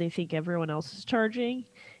that's what they think everyone else is charging,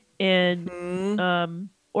 and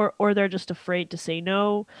or they're just afraid to say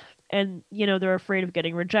no. And, they're afraid of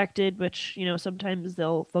getting rejected, which, sometimes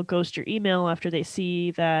they'll ghost your email after they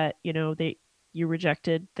see that, you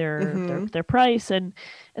rejected their price. And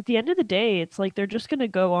at the end of the day, it's like they're just going to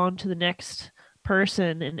go on to the next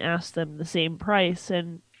person and ask them the same price.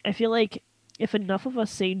 And I feel like if enough of us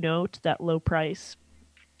say no to that low price,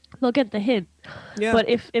 they'll get the hint. Yeah. But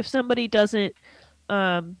if somebody doesn't,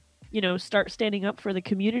 start standing up for the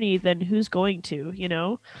community, then who's going to,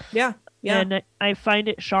 Yeah. Yeah. And I find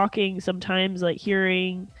it shocking sometimes, like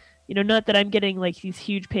hearing, not that I'm getting like these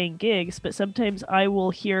huge paying gigs, but sometimes I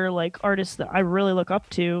will hear like artists that I really look up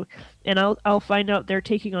to, and I'll find out they're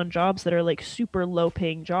taking on jobs that are like super low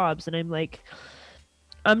paying jobs. And I'm like,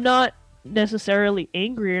 I'm not necessarily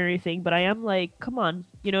angry or anything, but I am like, come on,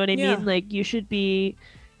 you know what I mean? Like you should be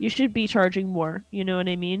charging more, you know what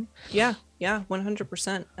I mean? Yeah. Yeah.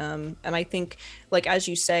 100%. And I think, like, as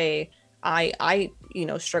you say, I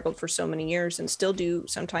struggled for so many years, and still do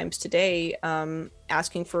sometimes today,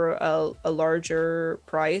 asking for a larger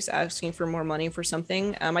price, asking for more money for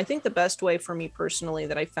something. I think the best way for me personally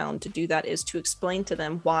that I found to do that is to explain to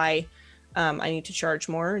them why I need to charge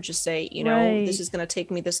more. Just say, this is going to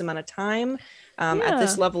take me this amount of time. At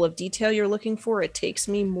this level of detail you're looking for, it takes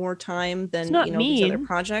me more time than these other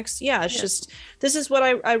projects. It's just, this is what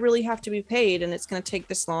I really have to be paid, and it's going to take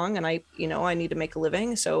this long, and I need to make a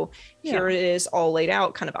living. So here it is, all laid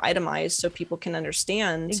out, kind of itemized, so people can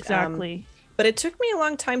understand. Exactly. But it took me a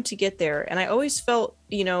long time to get there, and I always felt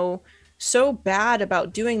so bad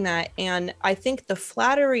about doing that. And I think the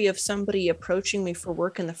flattery of somebody approaching me for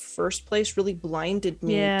work in the first place really blinded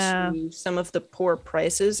me to some of the poor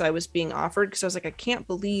prices I was being offered, because I was like, I can't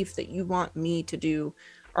believe that you want me to do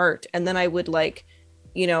art. And then I would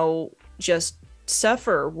just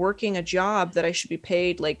suffer working a job that I should be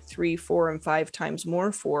paid like 3, 4, and 5 times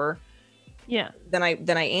more for than I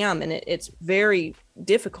am. And it's very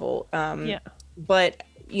difficult. But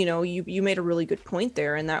you made a really good point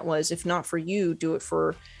there, and that was, if not for you, do it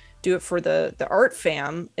for the art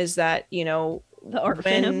fam. Is that the art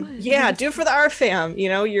fam? Do it for the art fam.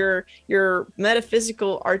 Your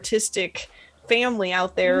metaphysical, artistic family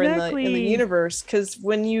out there in the universe. Because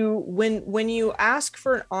when you ask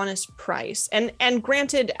for an honest price, and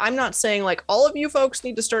granted, I'm not saying like all of you folks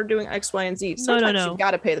need to start doing X, Y, and Z. Sometimes you've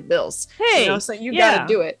got to pay the bills. Hey, so you got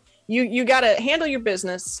to do it. You got to handle your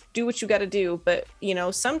business, do what you got to do. But,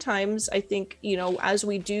 sometimes I think, as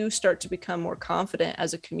we do start to become more confident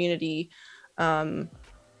as a community,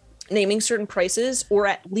 naming certain prices, or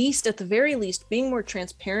at the very least, being more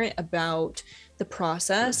transparent about the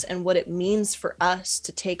process and what it means for us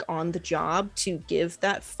to take on the job to give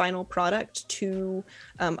that final product to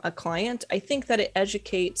a client. I think that it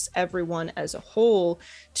educates everyone as a whole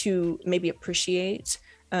to maybe appreciate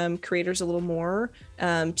creators a little more,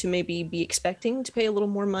 to maybe be expecting to pay a little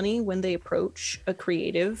more money when they approach a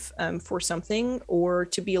creative for something, or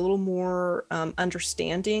to be a little more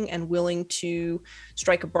understanding and willing to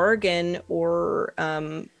strike a bargain or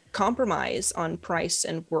compromise on price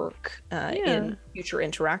and work in future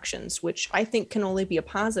interactions, which I think can only be a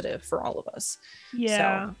positive for all of us.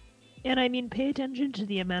 Yeah. So. And I mean, pay attention to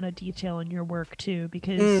the amount of detail in your work too,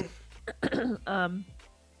 because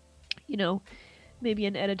maybe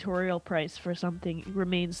an editorial price for something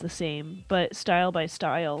remains the same, but style by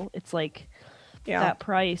style, it's like that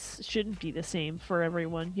price shouldn't be the same for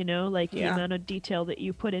everyone, the amount of detail that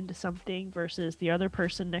you put into something versus the other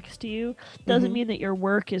person next to you doesn't mean that your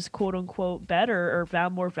work is quote unquote better or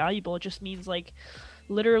more valuable. It just means like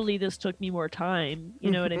literally this took me more time,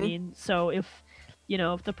 you know what I mean? So if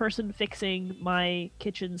the person fixing my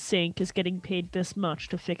kitchen sink is getting paid this much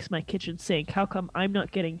to fix my kitchen sink, how come I'm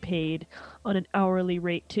not getting paid on an hourly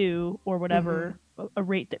rate too, or whatever, a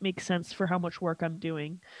rate that makes sense for how much work I'm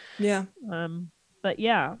doing? Yeah. But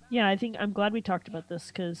yeah, I think I'm glad we talked about this,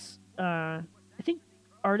 because I think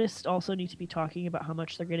artists also need to be talking about how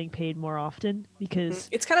much they're getting paid more often, because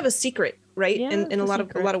it's kind of a secret, right? In a lot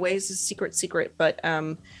of ways, it's a secret. But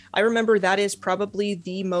I remember that is probably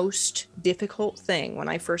the most difficult thing when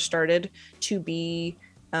I first started to be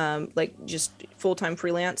like just full-time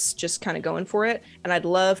freelance, just kind of going for it. And I'd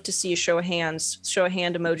love to see a show of hand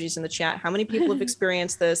emojis in the chat. How many people have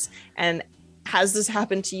experienced this, and has this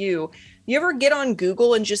happened to you? You ever get on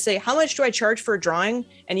Google and just say, how much do I charge for a drawing?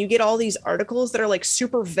 And you get all these articles that are like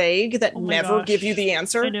super vague that never give you the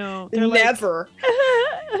answer. I know. Never.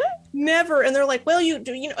 Never. And they're like, well, you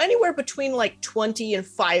do, anywhere between like $20,000 and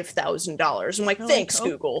 $5,000. I'm like, thanks,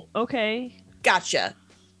 Google. Okay. Gotcha.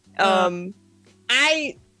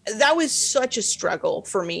 That was such a struggle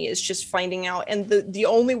for me, is just finding out. And the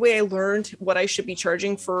only way I learned what I should be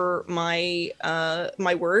charging for my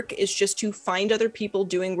my work is just to find other people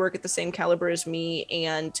doing work at the same caliber as me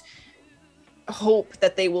and hope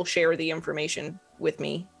that they will share the information with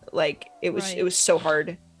me. Like it was so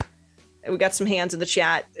hard. We got some hands in the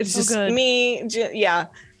chat. It's just me. Yeah.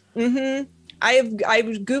 I've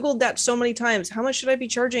Googled that so many times. How much should I be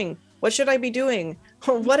charging? What should I be doing?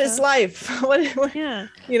 What is life? what I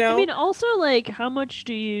mean, also, like, how much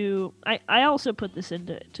do you... I also put this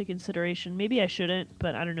into consideration. Maybe I shouldn't,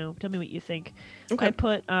 but I don't know. Tell me what you think. Okay. I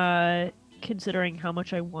put, considering how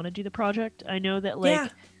much I want to do the project. I know that,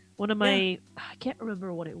 like, one of my... I can't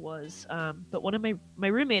remember what it was, but one of my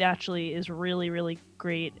roommate actually is really, really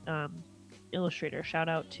great Illustrator. Shout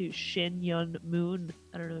out to Shin Yun Moon.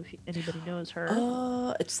 I don't know if anybody knows her.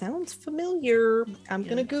 It sounds familiar. I'm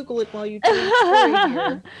gonna Google it while you tell the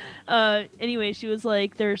story here. Anyway, she was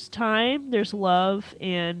like, there's time, there's love,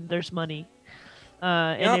 and there's money.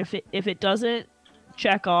 And if it doesn't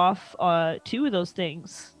check off two of those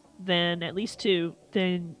things, then at least two,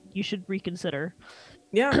 then you should reconsider.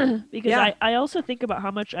 Yeah. Because I also think about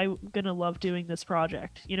how much I'm gonna love doing this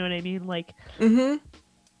project. You know what I mean? Like,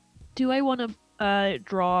 do I want to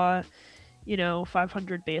draw,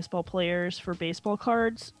 500 baseball players for baseball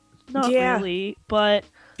cards? Not really, but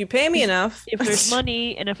if you pay me enough, if there's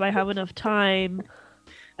money and if I have enough time,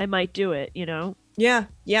 I might do it, Yeah.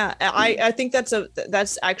 I think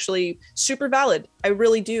that's actually super valid. I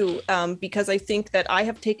really do, because I think that I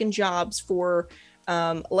have taken jobs for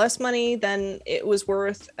less money than it was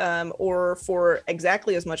worth, or for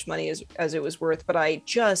exactly as much money as it was worth, but I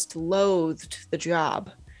just loathed the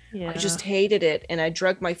job. Yeah. I just hated it, and I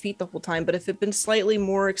drug my feet the whole time. But if it had been slightly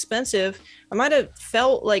more expensive, I might have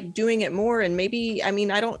felt like doing it more. And maybe, I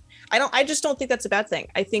just don't think that's a bad thing.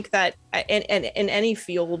 I think that and in any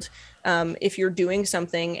field, if you're doing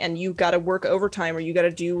something and you got to work overtime, or you got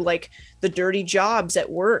to do like the dirty jobs at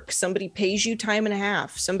work, somebody pays you time and a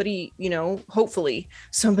half. Somebody, hopefully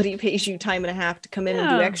somebody pays you time and a half to come in and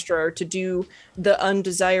do extra, or to do the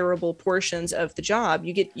undesirable portions of the job.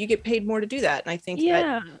 You get paid more to do that. And I think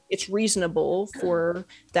that it's reasonable for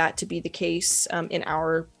that to be the case in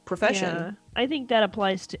our profession. Yeah, I think that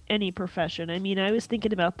applies to any profession. I mean, I was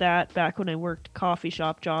thinking about that back when I worked coffee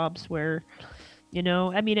shop jobs where,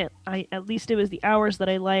 at least it was the hours that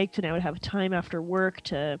I liked, and I would have time after work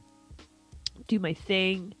to do my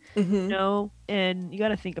thing, and you got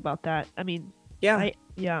to think about that. I mean, how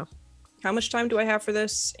much time do I have for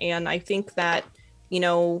this? And I think that,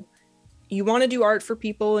 you want to do art for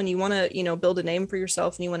people, and you want to, build a name for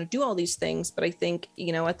yourself, and you want to do all these things. But I think,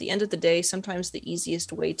 at the end of the day, sometimes the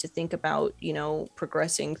easiest way to think about,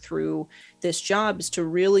 progressing through this job is to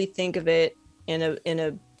really think of it in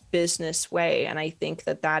a business way. And I think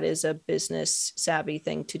that is a business savvy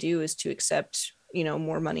thing to do, is to accept,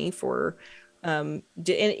 more money for,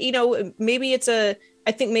 maybe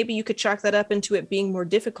I think maybe you could chalk that up into it being more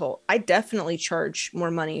difficult. I definitely charge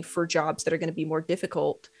more money for jobs that are going to be more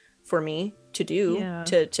difficult for me to do,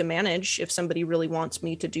 to manage, if somebody really wants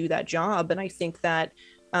me to do that job. And I think that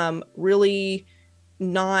really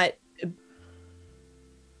not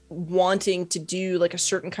wanting to do like a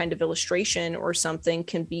certain kind of illustration or something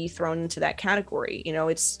can be thrown into that category.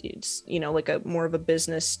 It's like a more of a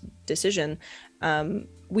business decision.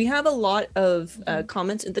 We have a lot of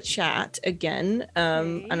comments in the chat again,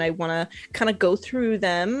 and I want to kind of go through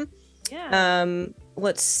them.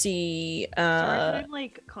 Let's see. Sorry, I'm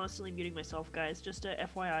like constantly muting myself, guys. Just a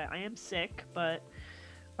FYI, I am sick, but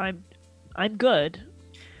I'm good.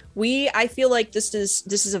 I feel like this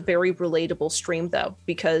is a very relatable stream, though,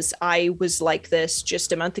 because I was like this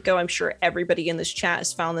just a month ago. I'm sure everybody in this chat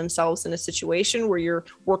has found themselves in a situation where you're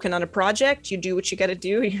working on a project, you do what you got to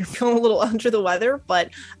do, you're feeling a little under the weather, but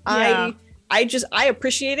I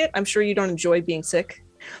appreciate it. I'm sure you don't enjoy being sick,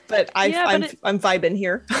 but I'm vibing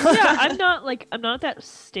here. I'm not at that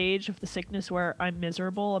stage of the sickness where I'm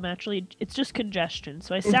miserable. It's just congestion.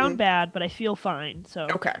 So I sound bad, but I feel fine. So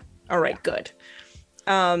okay. All right, good.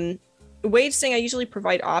 Wade's saying I usually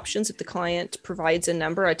provide options. If the client provides a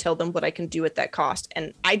number, I tell them what I can do at that cost.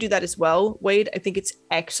 And I do that as well, Wade. I think it's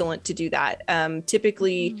excellent to do that.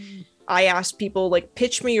 Typically I ask people, like,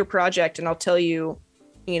 pitch me your project and I'll tell you,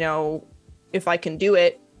 if I can do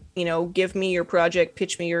it. Give me your project,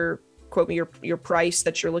 quote me your price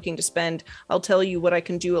that you're looking to spend. I'll tell you what I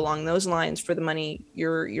can do along those lines for the money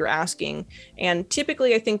you're asking. And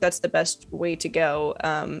typically I think that's the best way to go,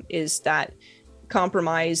 is that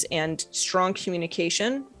compromise and strong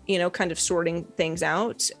communication, kind of sorting things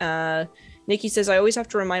out. Nikki says, I always have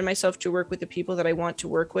to remind myself to work with the people that I want to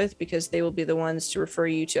work with, because they will be the ones to refer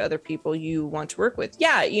you to other people you want to work with.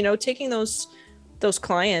 Yeah. Taking those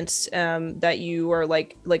clients that you are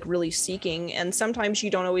like really seeking. And sometimes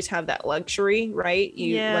you don't always have that luxury, right?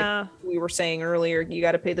 Like we were saying earlier, you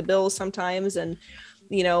got to pay the bills sometimes. And,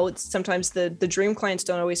 sometimes the dream clients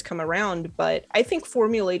don't always come around, but I think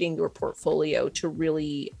formulating your portfolio to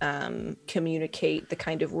really communicate the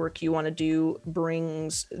kind of work you want to do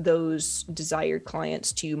brings those desired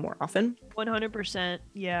clients to you more often. 100%.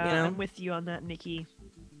 Yeah. I'm with you on that, Nikki.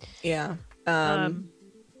 Yeah.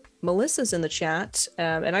 Melissa's in the chat,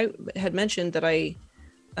 and I had mentioned that I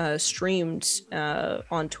streamed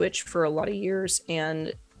on Twitch for a lot of years,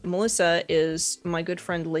 and Melissa is my good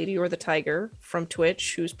friend Lady or the Tiger from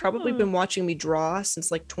Twitch, who's probably been watching me draw since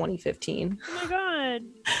like 2015. Oh my god.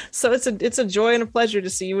 So it's a joy and a pleasure to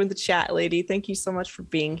see you in the chat, Lady. Thank you so much for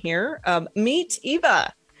being here. Meet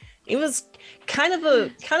Eva. It was kind of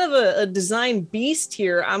a design beast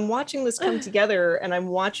here. I'm watching this come together, and I'm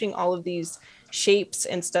watching all of these shapes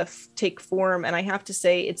and stuff take form, and I have to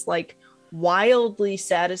say it's like wildly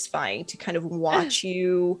satisfying to kind of watch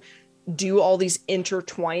you do all these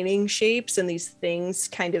intertwining shapes and these things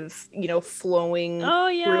kind of flowing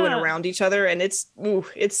through and around each other, and it's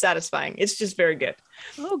satisfying. It's just very good.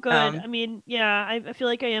 Good. I feel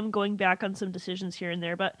like I am going back on some decisions here and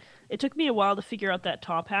there, but it took me a while to figure out that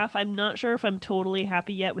top half. I'm not sure if I'm totally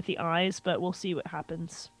happy yet with the eyes, but we'll see what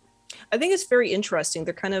happens. I think it's very interesting.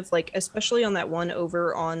 They're kind of like, especially on that one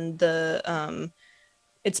over on the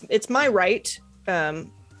it's my right,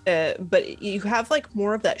 but you have like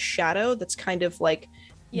more of that shadow that's kind of like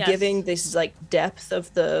giving this like depth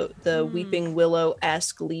of the weeping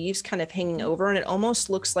willow-esque leaves kind of hanging over, and it almost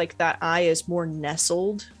looks like that eye is more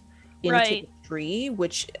nestled into the tree,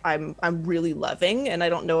 which I'm really loving, and I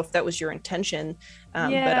don't know if that was your intention,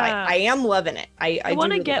 but I am loving it. I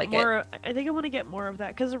want to really get like more. it. I think I want to get more of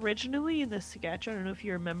that, because originally in the sketch, I don't know if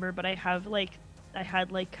you remember, but I had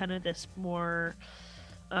kind of this more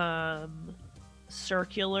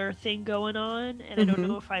circular thing going on, and I don't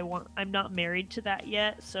know if I'm not married to that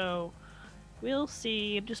yet, so we'll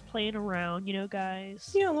see. I'm just playing around,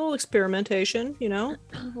 guys. Yeah, a little experimentation,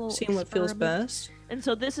 seeing what feels best. And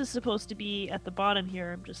so this is supposed to be at the bottom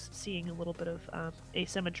here. I'm just seeing a little bit of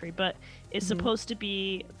asymmetry, but it's supposed to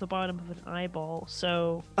be the bottom of an eyeball.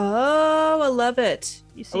 So I love it.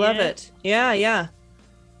 You see I love it. Yeah.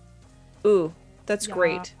 Ooh, that's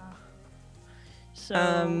great.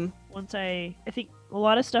 So once I think a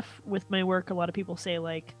lot of stuff with my work, a lot of people say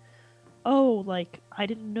like, oh, like I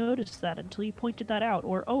didn't notice that until you pointed that out,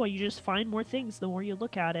 or oh, you just find more things the more you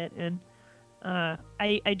look at it. And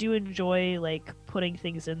I do enjoy like putting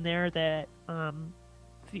things in there that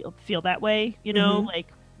feel that way,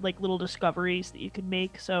 like little discoveries that you can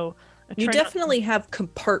make. So you definitely have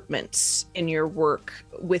compartments in your work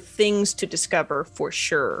with things to discover for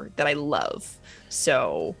sure that I love.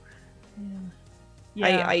 So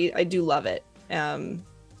yeah. I do love it.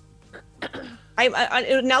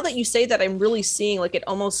 I now that you say that, I'm really seeing like it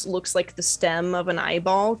almost looks like the stem of an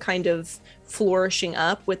eyeball kind of flourishing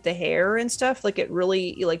up with the hair and stuff. Like it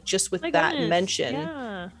really, like just with that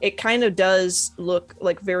mention, it kind of does look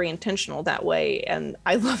like very intentional that way, and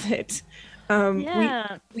I love it.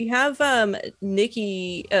 We have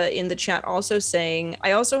Nikki in the chat also saying,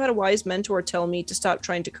 I also had a wise mentor tell me to stop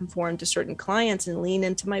trying to conform to certain clients and lean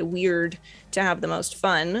into my weird to have the most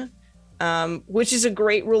fun, which is a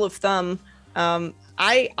great rule of thumb.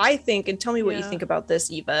 I think, and tell me what you think about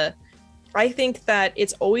this, Eva, I think that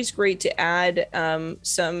it's always great to add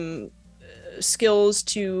some skills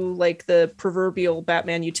to like the proverbial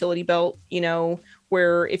Batman utility belt,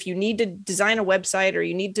 where if you need to design a website or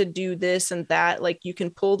you need to do this and that, like you can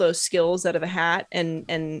pull those skills out of a hat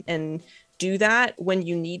and do that when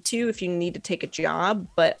you need to, if you need to take a job.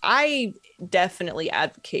 But I definitely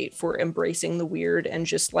advocate for embracing the weird and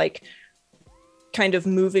just like kind of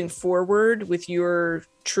moving forward with your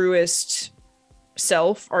truest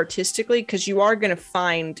self artistically, because you are going to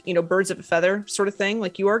find, birds of a feather sort of thing.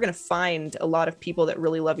 Like you are going to find a lot of people that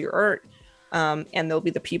really love your art. And they'll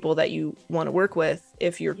be the people that you want to work with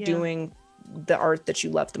if you're doing the art that you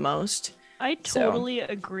love the most. I totally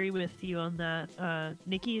agree with you on that.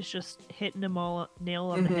 Nikki is just hitting them all nail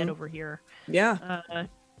on the head over here. Yeah.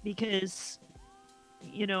 Because,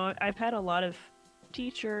 I've had a lot of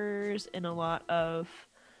teachers and a lot of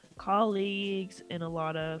colleagues and a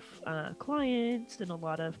lot of clients and a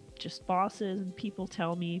lot of just bosses and people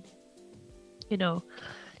tell me,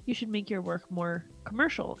 you should make your work more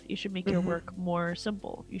commercial. You should make your work more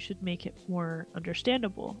simple. You should make it more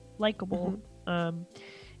understandable, likable.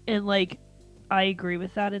 And like, I agree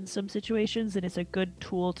with that in some situations, and it's a good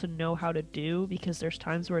tool to know how to do because there's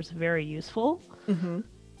times where it's very useful.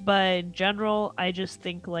 But in general, I just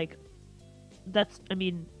think like that's,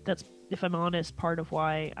 if I'm honest, part of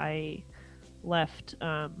why I left,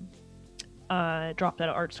 dropped out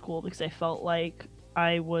of art school, because I felt like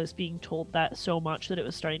I was being told that so much that it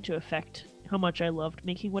was starting to affect how much I loved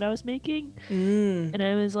making what I was making. And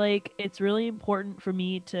I was like, it's really important for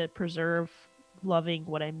me to preserve loving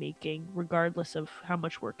what I'm making, regardless of how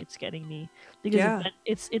much work it's getting me. Because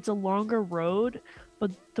it's a longer road,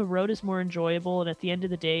 but the road is more enjoyable. And at the end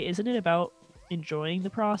of the day, isn't it about enjoying the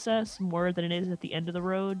process more than it is at the end of the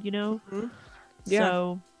road,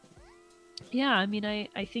 So yeah,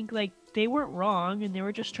 I think like they weren't wrong and they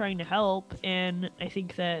were just trying to help, and I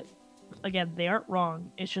think that again, they aren't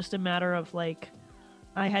wrong. It's just a matter of like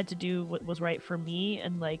I had to do what was right for me,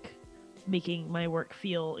 and like making my work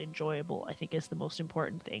feel enjoyable, I think, is the most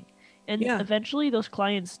important thing. And eventually those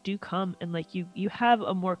clients do come, and like you have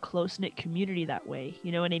a more close-knit community that way,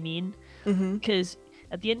 you know what I mean? Because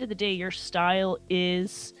at the end of the day, your style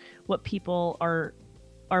is what people are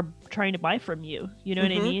trying to buy from you. You know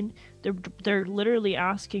what I mean? They're literally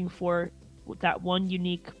asking for that one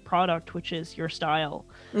unique product, which is your style.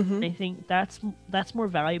 And I think that's more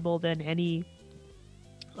valuable than any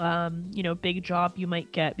big job you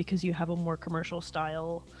might get because you have a more commercial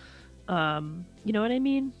style. You know what I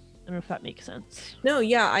mean? I don't know if that makes sense. No,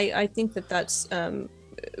 yeah, I think that's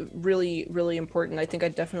really, really important. I think I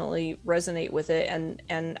definitely resonate with it, and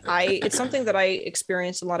it's something that I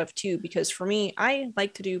experience a lot of too, because for me, I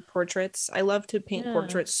like to do portraits. I love to paint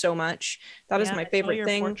portraits so much. That is my favorite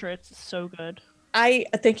thing. Portraits, so good. I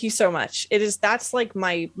thank you so much. That's like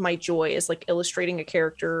my joy, is like illustrating a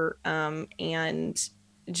character, and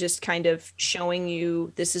just kind of showing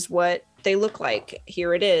you this is what they look like?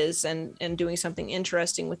 Here it is, and doing something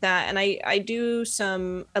interesting with that. And I do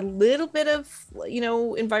a little bit of,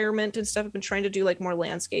 environment and stuff. I've been trying to do like more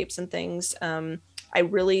landscapes and things. I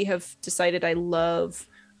really have decided I love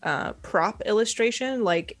prop illustration,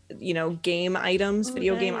 like, game items,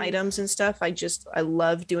 video game items and stuff. I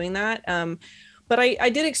love doing that. But I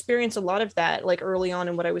did experience a lot of that, like early on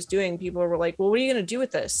in what I was doing. People were like, well, what are you going to do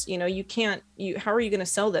with this? How are you going to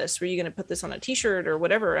sell this? Are you going to put this on a t-shirt or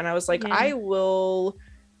whatever? And I was like, I will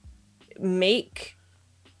make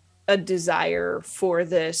a desire for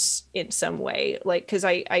this in some way. Like, cause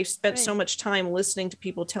I spent so much time listening to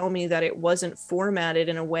people tell me that it wasn't formatted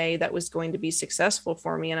in a way that was going to be successful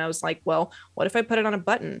for me. And I was like, well, what if I put it on a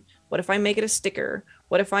button? What if I make it a sticker?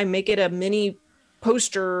 What if I make it a mini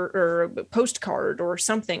poster or postcard or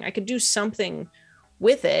something? I could do something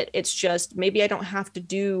with it. It's just, maybe I don't have to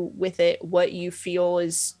do with it what you feel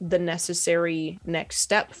is the necessary next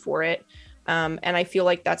step for it. And I feel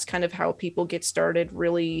like that's kind of how people get started,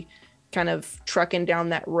 really kind of trucking down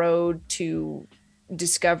that road to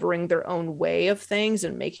discovering their own way of things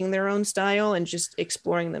and making their own style and just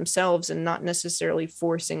exploring themselves, and not necessarily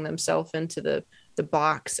forcing themselves into the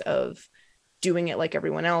box of doing it like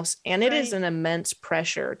everyone else. And it is an immense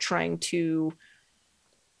pressure trying to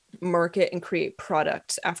market and create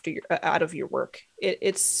products out of your work.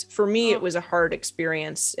 It's for me, it was a hard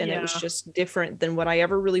experience, and it was just different than what I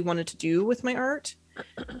ever really wanted to do with my art.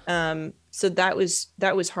 So that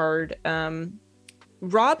was hard.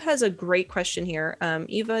 Rob has a great question here.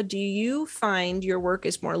 Eva, do you find your work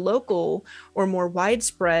is more local or more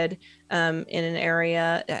widespread in an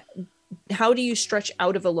area? How do you stretch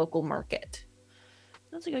out of a local market?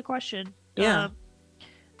 That's a good question. Yeah.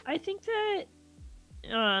 I think that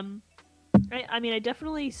I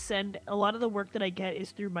definitely send a lot of the work that I get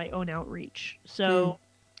is through my own outreach. So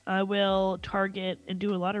I will target and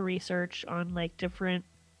do a lot of research on like different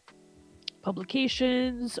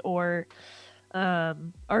publications or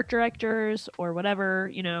art directors or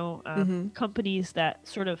whatever, companies that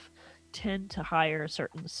sort of tend to hire a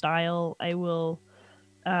certain style. I will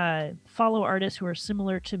follow artists who are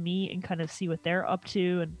similar to me and kind of see what they're up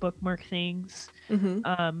to and bookmark things.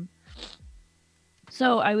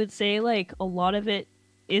 So I would say like a lot of it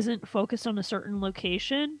isn't focused on a certain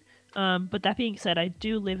location. But that being said, I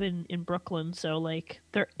do live in Brooklyn, so like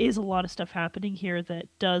there is a lot of stuff happening here that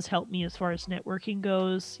does help me as far as networking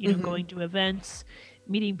goes, going to events,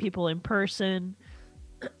 meeting people in person.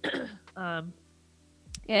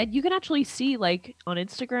 And you can actually see like on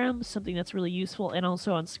Instagram something that's really useful, and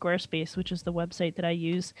also on Squarespace, which is the website that I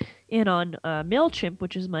use, and on MailChimp,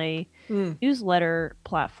 which is my newsletter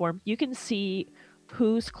platform. You can see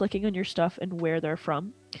who's clicking on your stuff and where they're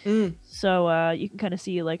from. So you can kind of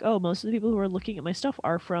see like, oh, most of the people who are looking at my stuff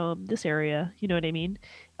are from this area. You know what I mean?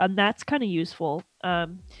 And that's kind of useful.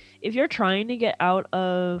 If you're trying to get out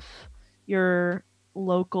of your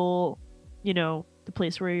local, the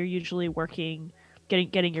place where you're usually working,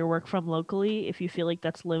 getting your work from locally, if you feel like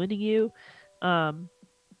that's limiting you, I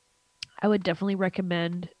would definitely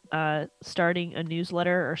recommend starting a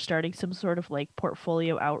newsletter or starting some sort of like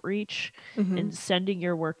portfolio outreach and sending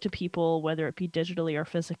your work to people, whether it be digitally or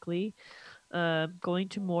physically, going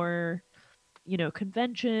to more,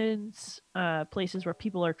 conventions, places where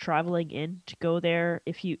people are traveling in to go there.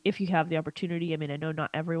 If you have the opportunity, I mean, I know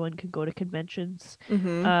not everyone can go to conventions,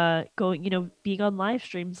 going, being on live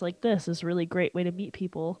streams like this is a really great way to meet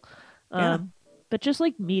people. But just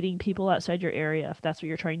like meeting people outside your area, if that's what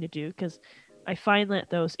you're trying to do, because I find that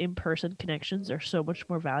those in-person connections are so much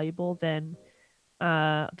more valuable than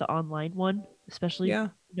the online one, especially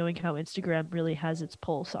knowing how Instagram really has its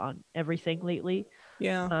pulse on everything lately.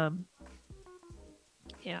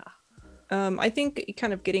 I think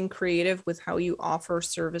kind of getting creative with how you offer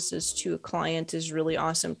services to a client is really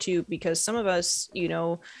awesome too, because some of us,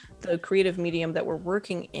 the creative medium that we're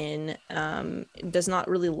working in does not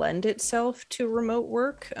really lend itself to remote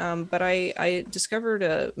work. But I discovered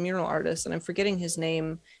a mural artist, and I'm forgetting his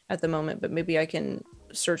name at the moment, but maybe I can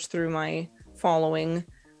search through my following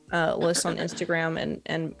list on Instagram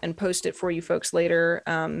and post it for you folks later.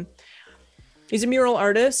 He's a mural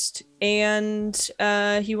artist, and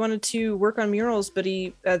he wanted to work on murals, but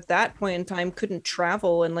he, at that point in time, couldn't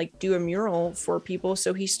travel and like do a mural for people.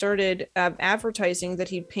 So he started advertising that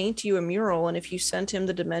he'd paint you a mural, and if you sent him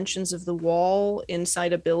the dimensions of the wall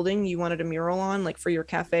inside a building you wanted a mural on, like for your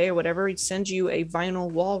cafe or whatever, he'd send you a vinyl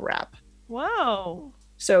wall wrap. Wow.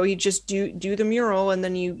 So he just do the mural, and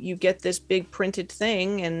then you get this big printed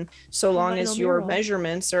thing, and so long as your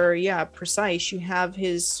measurements are precise, you have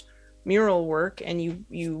his mural work, and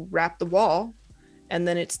you wrap the wall, and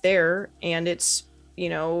then it's there, and it's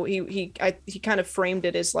he kind of framed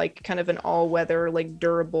it as like kind of an all-weather, like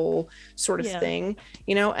durable sort of thing,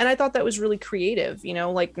 and I thought that was really creative.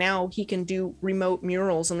 Like now he can do remote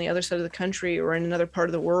murals on the other side of the country or in another part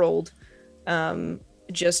of the world,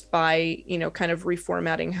 just by kind of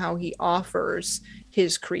reformatting how he offers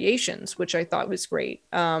his creations, which I thought was great.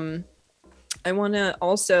 I want to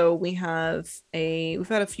also, we've had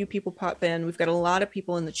a few people pop in. We've got a lot of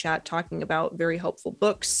people in the chat talking about very helpful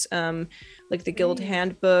books, like the Guild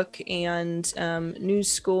Handbook and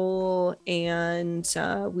News School, and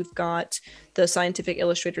we've got the Scientific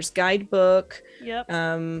Illustrator's Guidebook,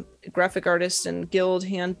 Graphic Artists and Guild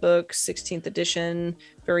Handbook, 16th edition,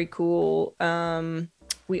 very cool.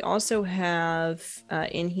 We also have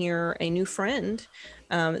in here a new friend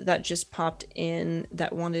that just popped in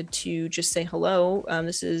that wanted to just say hello.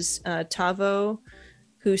 This is Tavo,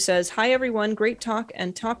 who says, "Hi everyone, great talk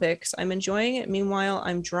and topics. I'm enjoying it. Meanwhile,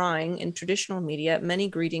 I'm drawing in traditional media. Many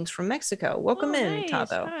greetings from Mexico." Welcome in, nice.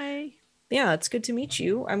 Tavo. Hi. Yeah, it's good to meet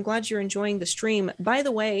you. I'm glad you're enjoying the stream. By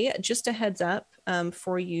the way, just a heads up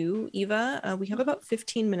for you, Eva, we have about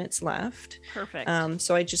 15 minutes left. Perfect.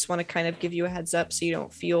 So I just want to kind of give you a heads up so you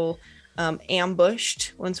don't feel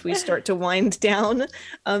ambushed once we start to wind down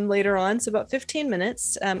later on. So about 15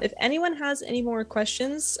 minutes. If anyone has any more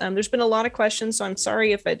questions, there's been a lot of questions, so I'm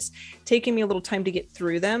sorry if it's taking me a little time to get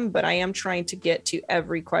through them, but I am trying to get to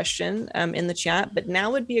every question in the chat. But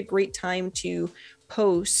now would be a great time to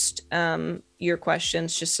post your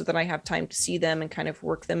questions, just so that I have time to see them and kind of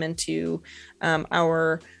work them into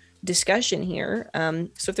our discussion here.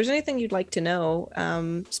 So if there's anything you'd like to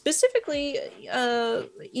know, specifically,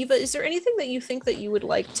 Eva, is there anything that you think that you would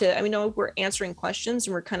like to, I mean, no, we're answering questions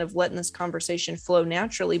and we're kind of letting this conversation flow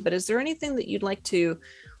naturally, but is there anything that you'd like to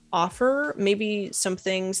offer? Maybe some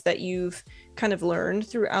things that you've kind of learned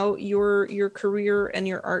throughout your career and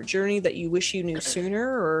your art journey that you wish you knew sooner,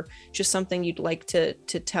 or just something you'd like to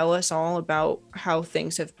tell us all about how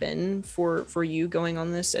things have been for you going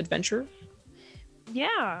on this adventure?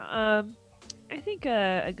 Yeah, I think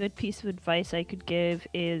a good piece of advice I could give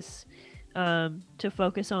is to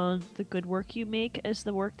focus on the good work you make as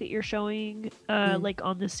the work that you're showing, like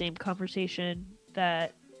on the same conversation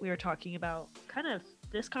that we were talking about, kind of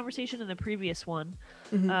this conversation and the previous one,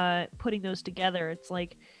 putting those together. It's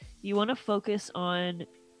like you want to focus on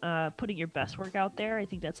putting your best work out there. I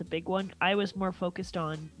think that's a big one. I was more focused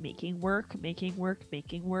on making work,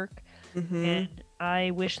 and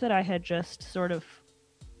I wish that I had just sort of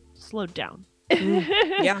slowed down.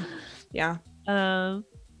 Yeah.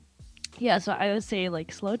 So I would say,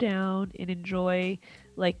 like, slow down and enjoy,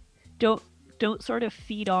 like, don't sort of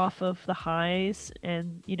feed off of the highs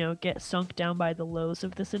and, get sunk down by the lows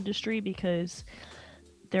of this industry, because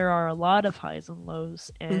there are a lot of highs and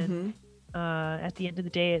lows, and at the end of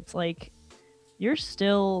the day, it's like you're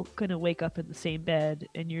still gonna wake up in the same bed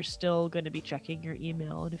and you're still gonna be checking your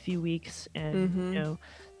email in a few weeks, and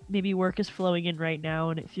maybe work is flowing in right now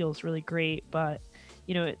and it feels really great, but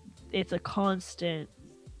it's a constant,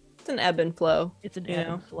 it's an ebb and flow. It's an ebb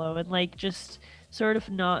and flow, and like just sort of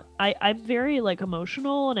not. I'm very like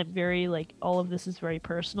emotional, and I'm very like, all of this is very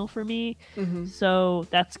personal for me. So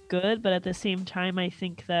that's good, but at the same time, I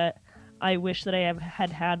think that I wish that I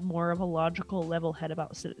had more of a logical level head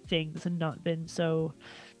about things, and not been so,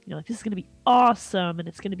 like, this is gonna be awesome, and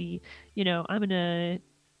it's gonna be, I'm gonna,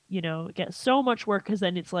 get so much work, because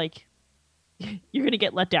then it's like you're gonna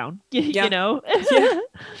get let down. Just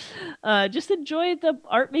enjoy the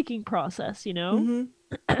art making process.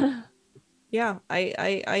 Yeah,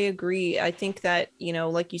 I agree. I think that,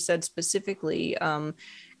 like you said specifically,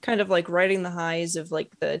 kind of like riding the highs of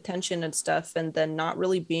like the tension and stuff, and then not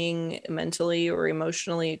really being mentally or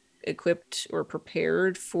emotionally equipped or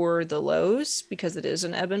prepared for the lows, because it is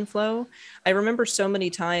an ebb and flow. I remember so many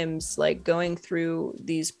times like going through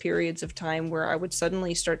these periods of time where I would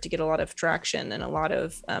suddenly start to get a lot of traction and a lot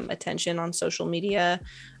of attention on social media.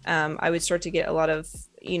 I would start to get a lot of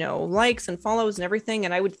likes and follows and everything,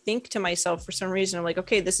 and I would think to myself, for some reason, I'm like,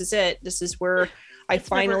 okay, this is it, this is where I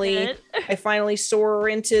finally soar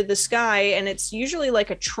into the sky. And it's usually like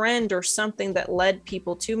a trend or something that led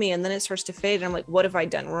people to me, and then it starts to fade, and I'm like, what have I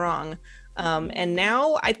done wrong? And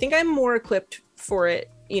now I think I'm more equipped for it.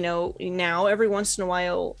 Now every once in a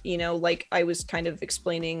while, like I was kind of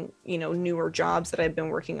explaining, newer jobs that I've been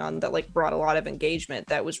working on that like brought a lot of engagement.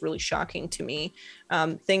 That was really shocking to me.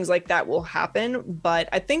 Things like that will happen, but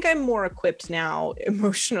I think I'm more equipped now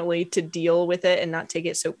emotionally to deal with it and not take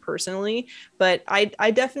it so personally. But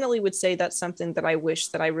I definitely would say that's something that I wish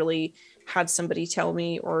that I really had somebody tell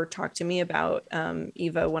me or talk to me about,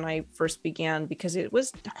 Eva, when I first began, because it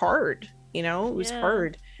was hard. you know, it was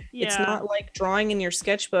hard. It's Yeah. not like drawing in your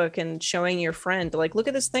sketchbook and showing your friend like, look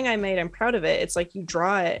at this thing I made, I'm proud of it. It's like you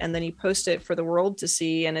draw it and then you post it for the world to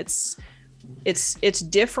see, and it's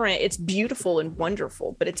different, it's beautiful and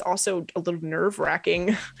wonderful, but it's also a little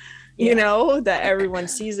nerve-wracking, you know, that everyone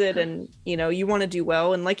sees it, and you know, you want to do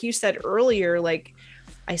well. And like you said earlier, like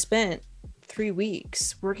I spent 3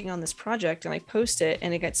 weeks working on this project and I post it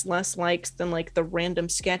and it gets less likes than like the random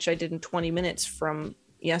sketch I did in 20 minutes from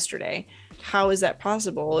yesterday. How is that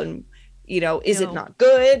possible? And you know, is it not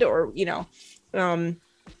good? Or you know,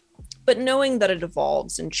 but knowing that it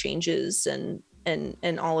evolves and changes and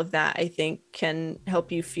all of that, I think can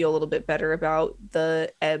help you feel a little bit better about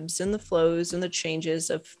the ebbs and the flows and the changes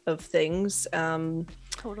of things.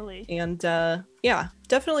 Totally. And yeah,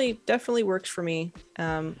 definitely works for me.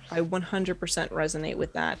 I 100% resonate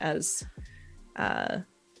with that as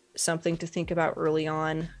something to think about early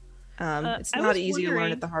on. It's not easy to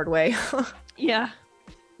learn it the hard way. Yeah.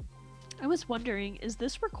 I was wondering, is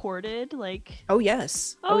this recorded? Like, oh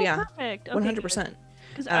yes. Oh yeah. Perfect. Okay, 100%.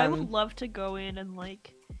 Because I would love to go in and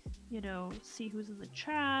like, you know, see who's in the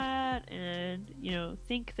chat and, you know,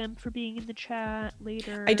 thank them for being in the chat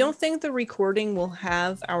later. I don't think the recording will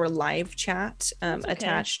have our live chat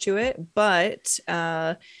attached to it, but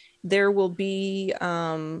there will be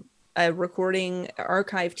a recording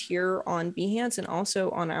archived here on Behance and also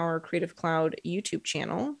on our Creative Cloud YouTube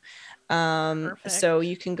channel. So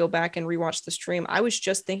you can go back and rewatch the stream. I was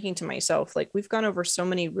just thinking to myself, like, we've gone over so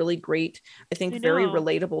many really great, I think very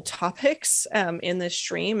relatable topics in this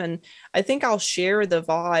stream. And I think I'll share the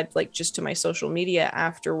VOD like just to my social media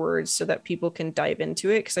afterwards so that people can dive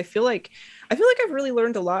into it. Cause I feel like I've really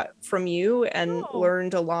learned a lot from you and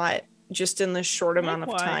learned a lot just in this short amount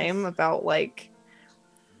of time about like,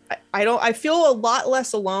 I feel a lot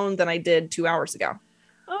less alone than I did 2 hours ago.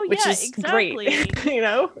 Oh, which is exactly. Great, you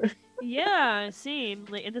know? Yeah, same.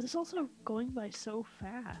 Like, and this is also going by so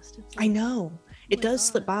fast. It's like, I know. It does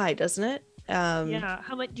slip by, doesn't it? Yeah.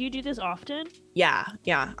 How much do you do this often? Yeah.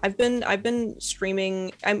 I've been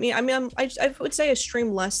streaming. I would say I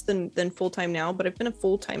stream less than full-time now, but I've been a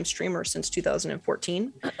full-time streamer since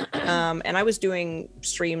 2014. And I was doing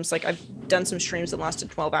streams, like I've done some streams that lasted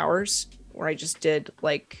 12 hours where I just did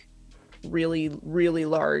like really, really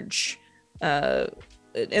large, and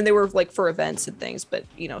they were like for events and things, but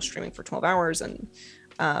you know, streaming for 12 hours and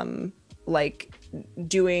like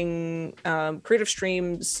doing creative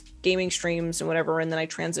streams, gaming streams and whatever. And then I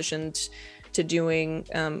transitioned to doing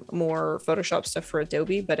more Photoshop stuff for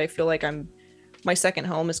Adobe, but I feel like my second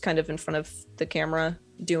home is kind of in front of the camera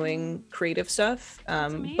doing creative stuff,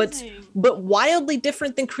 but wildly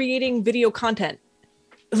different than creating video content.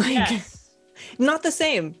 Like not the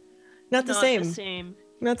same. Not the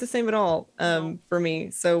same at all for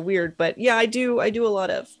me. So weird, but yeah, I do a lot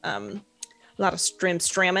of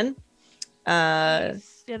stramming.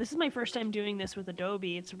 Nice. Yeah, this is my first time doing this with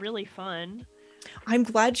Adobe. It's really fun. I'm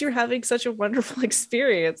glad you're having such a wonderful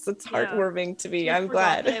experience. It's heartwarming to me. I'm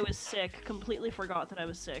glad. I was sick. Completely forgot that I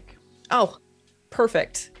was sick. Oh,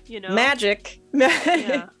 perfect. You know, magic.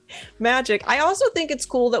 Magic. I also think it's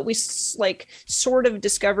cool that we like sort of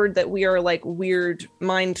discovered that we are like weird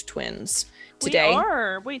mind twins today. We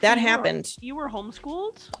are. Wait, that happened. You were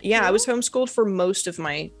homeschooled? Yeah, I was homeschooled for most of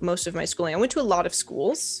my schooling. I went to a lot of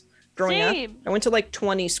schools growing up. I went to like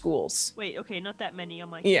 20 schools. Wait, okay, not that many.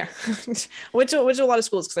 I'm like, yeah. I went to a lot of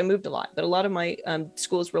schools because I moved a lot, but a lot of my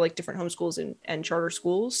schools were like different homeschools and charter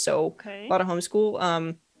schools. So a lot of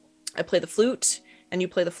homeschool. I play the flute. And you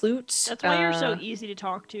play the flute. That's why you're so easy to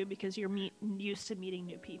talk to, because you're used to meeting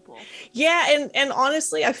new people. Yeah, and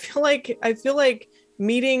honestly, I feel like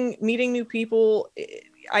meeting new people.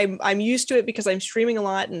 I'm used to it because I'm streaming a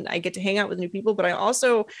lot and I get to hang out with new people. But I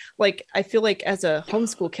also I feel like as a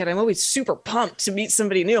homeschool kid, I'm always super pumped to meet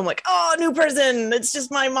somebody new. I'm like, oh, new person. It's just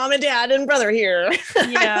my mom and dad and brother here.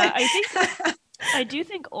 Yeah, I do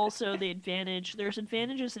think also there's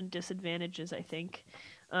advantages and disadvantages, I think,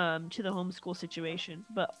 to the homeschool situation.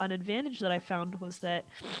 But an advantage that I found was that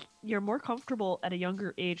you're more comfortable at a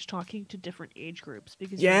younger age talking to different age groups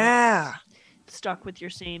because you're not stuck with your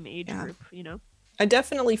same age group, you know? I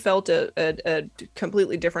definitely felt a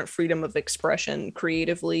completely different freedom of expression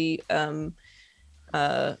creatively,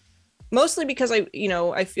 mostly because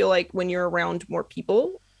I feel like when you're around more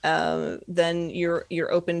people, then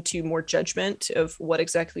you're open to more judgment of what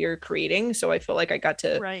exactly you're creating. So I feel like I got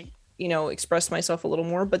to express myself a little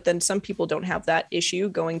more. But then some people don't have that issue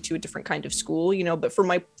going to a different kind of school, but for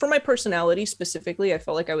my personality specifically, I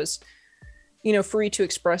felt like I was free to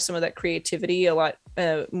express some of that creativity a lot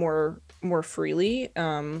more freely.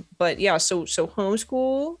 But yeah, so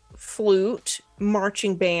homeschool, flute,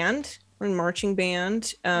 marching band, we're in marching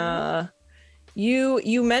band.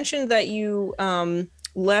 You mentioned that you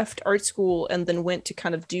left art school and then went to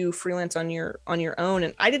kind of do freelance on your own.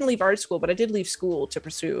 And I didn't leave art school, but I did leave school to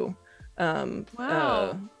pursue.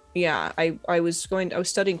 Yeah, I was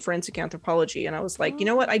studying forensic anthropology, and I was like, you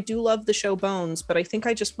know what? I do love the show Bones, but I think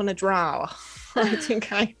I just want to draw. I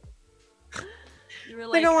think I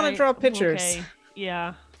want to draw pictures. Okay.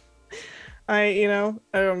 Yeah.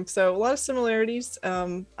 So a lot of similarities.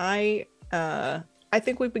 I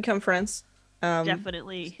think we've become friends.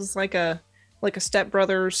 Definitely. It's like a Step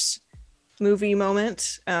Brothers movie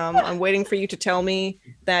moment. I'm waiting for you to tell me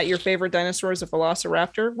that your favorite dinosaur is a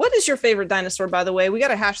velociraptor. What is your favorite dinosaur, by the way? We got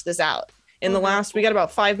to hash this out. We got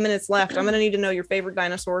about 5 minutes left. I'm gonna need to know your favorite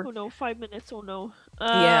dinosaur. Oh no, 5 minutes. Oh no.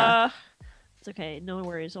 Yeah. It's okay. No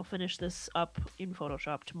worries. I'll finish this up in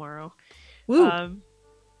Photoshop tomorrow. Woo.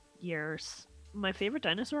 Years. My favorite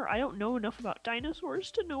dinosaur? I don't know enough about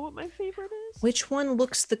dinosaurs to know what my favorite is. Which one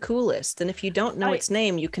looks the coolest? And if you don't know its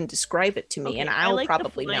name, you can describe it to me, and I'll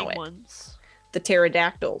probably know it. Ones. The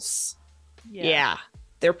pterodactyls. Yeah.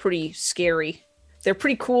 They're pretty scary. They're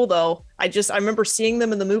pretty cool, though. I remember seeing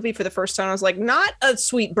them in the movie for the first time. I was like, not a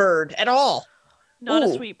sweet bird at all. Not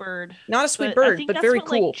a sweet bird. Not a sweet bird, but very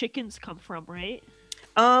cool. Like, chickens come from, right?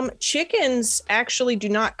 Chickens actually do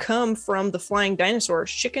not come from the flying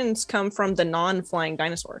dinosaurs. Chickens come from the non-flying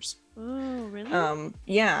dinosaurs. Oh, really?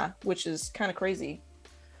 Yeah, which is kind of crazy.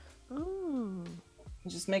 Oh. It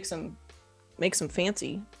just makes them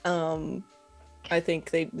fancy. I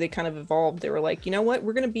think they kind of evolved. They were like, you know what?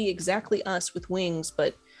 We're going to be exactly us with wings,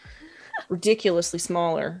 but ridiculously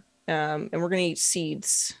smaller. And we're going to eat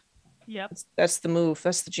seeds. Yep. That's the move.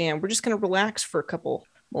 That's the jam. We're just going to relax for a couple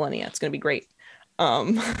millennia. It's going to be great. But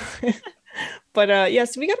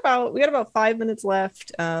so we got about 5 minutes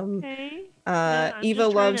left. Okay. Eva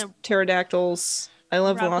loves pterodactyls. I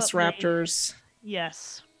love velociraptors.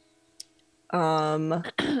 Yes. I'm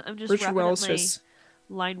just Richard wrapping Wells up my just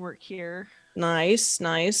line work here. Nice.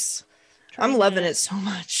 I'm loving it so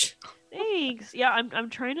much. Thanks. Yeah, I'm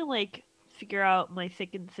trying to like figure out my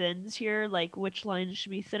thick and thins here, like which lines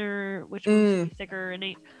should be thinner, which ones should be thicker, and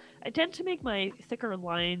I tend to make my thicker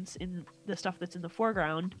lines in the stuff that's in the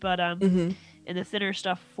foreground, but and the thinner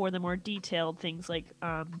stuff for the more detailed things like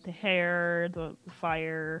the hair, the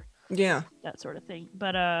fire, that sort of thing.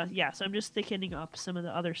 But so I'm just thickening up some of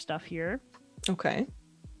the other stuff here. Okay.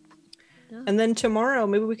 Yeah. And then tomorrow,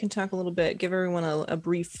 maybe we can talk a little bit, give everyone a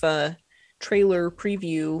brief trailer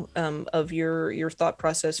preview of your thought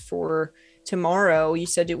process for tomorrow. You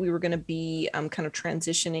said that we were going to be kind of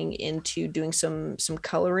transitioning into doing some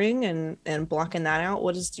coloring and blocking that out.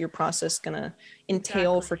 What is your process going to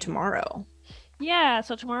entail for tomorrow? Yeah,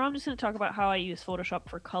 so tomorrow I'm just going to talk about how I use Photoshop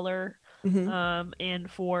for color and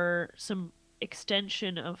for some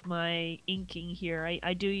extension of my inking here.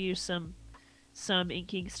 I do use some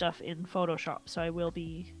inking stuff in Photoshop, so I will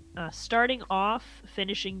be starting off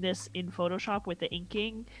finishing this in Photoshop with the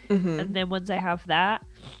inking, and then once I have that,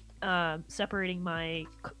 separating my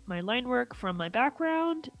line work from my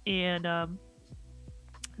background, and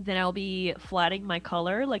then I'll be flatting my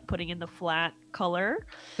color, like putting in the flat color,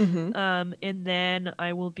 and then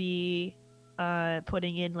I will be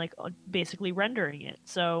putting in like basically rendering it.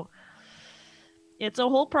 So it's a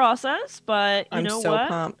whole process, but you know what?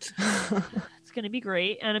 I'm so pumped. It's going to be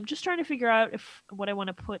great. And I'm just trying to figure out what I want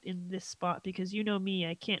to put in this spot, because you know me,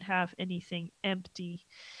 I can't have anything empty.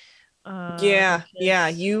 You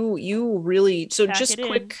really, so just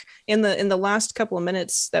quick in the last couple of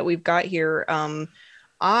minutes that we've got here,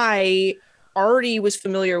 I already was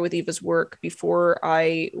familiar with Eva's work before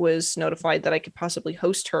I was notified that I could possibly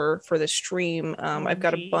host her for the stream. I've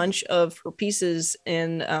got a bunch of her pieces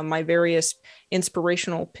in my various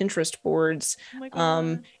inspirational Pinterest boards.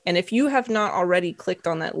 And if you have not already clicked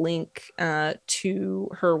on that link to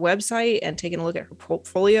her website and taken a look at her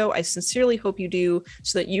portfolio, I sincerely hope you do,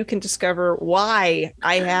 so that you can discover why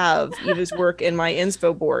I have Eva's work in my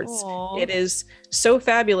inspo boards. Aww. It is so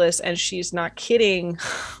fabulous, and she's not kidding.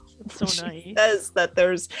 So nice. She says that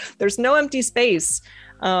there's no empty space,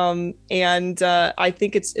 and I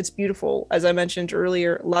think it's beautiful. As I mentioned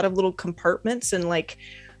earlier, a lot of little compartments, and like,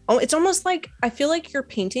 it's almost like I feel like your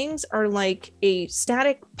paintings are like a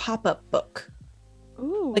static pop-up book.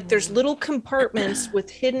 Ooh. Like there's little compartments with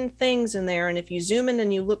hidden things in there, and if you zoom in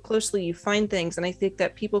and you look closely, you find things. And I think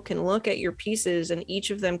that people can look at your pieces, and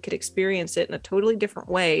each of them could experience it in a totally different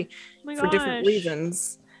way for different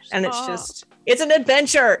reasons. And it's an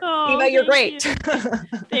adventure. Eva, you're great.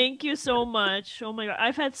 Thank you so much. Oh my God.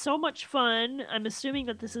 I've had so much fun. I'm assuming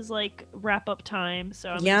that this is like wrap up time, so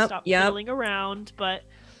I'm going to stop fiddling around, but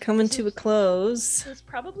coming to a close. This is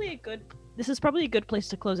probably a good place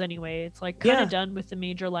to close anyway. It's like kind of done with the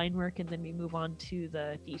major line work, and then we move on to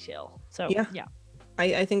the detail. So yeah.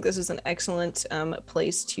 I think this is an excellent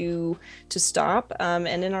place to stop.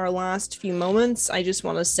 And in our last few moments, I just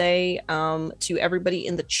want to say to everybody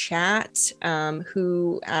in the chat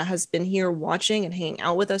who has been here watching and hanging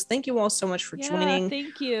out with us, thank you all so much for joining.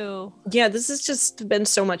 Thank you. Yeah, this has just been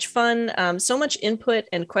so much fun. So much input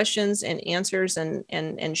and questions and answers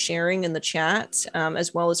and sharing in the chat,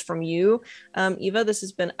 as well as from you. Eva, this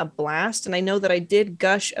has been a blast. And I know that I did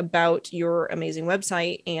gush about your amazing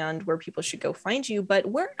website and where people should go find you. But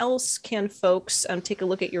where else can folks take a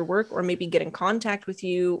look at your work, or maybe get in contact with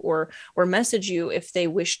you, or message you if they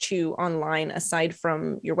wish to online aside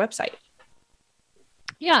from your website?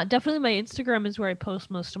 Yeah, definitely my Instagram is where I post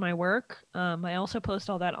most of my work. I also post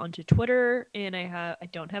all that onto Twitter, and I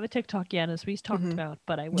don't have a TikTok yet, as we talked about,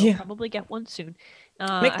 but I will probably get one soon.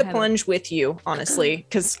 Make the plunge with you, honestly,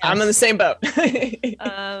 because I'm in the same boat.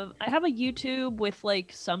 I have a YouTube with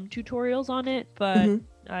like some tutorials on it, but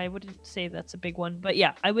I wouldn't say that's a big one. But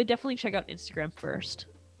yeah, I would definitely check out Instagram first.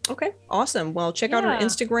 Okay, awesome. Well, check out her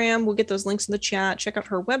Instagram. We'll get those links in the chat. Check out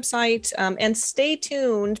her website, and stay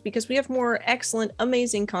tuned because we have more excellent,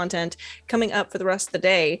 amazing content coming up for the rest of the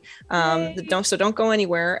day. Don't go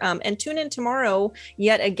anywhere. And tune in tomorrow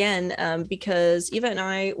yet again, because Eva and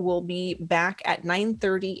I will be back at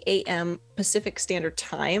 9:30 a.m. Pacific Standard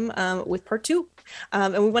Time with part 2.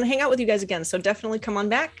 And we want to hang out with you guys again. So definitely come on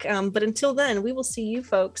back. But until then, we will see you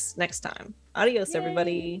folks next time. Adios,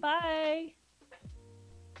 everybody. Bye.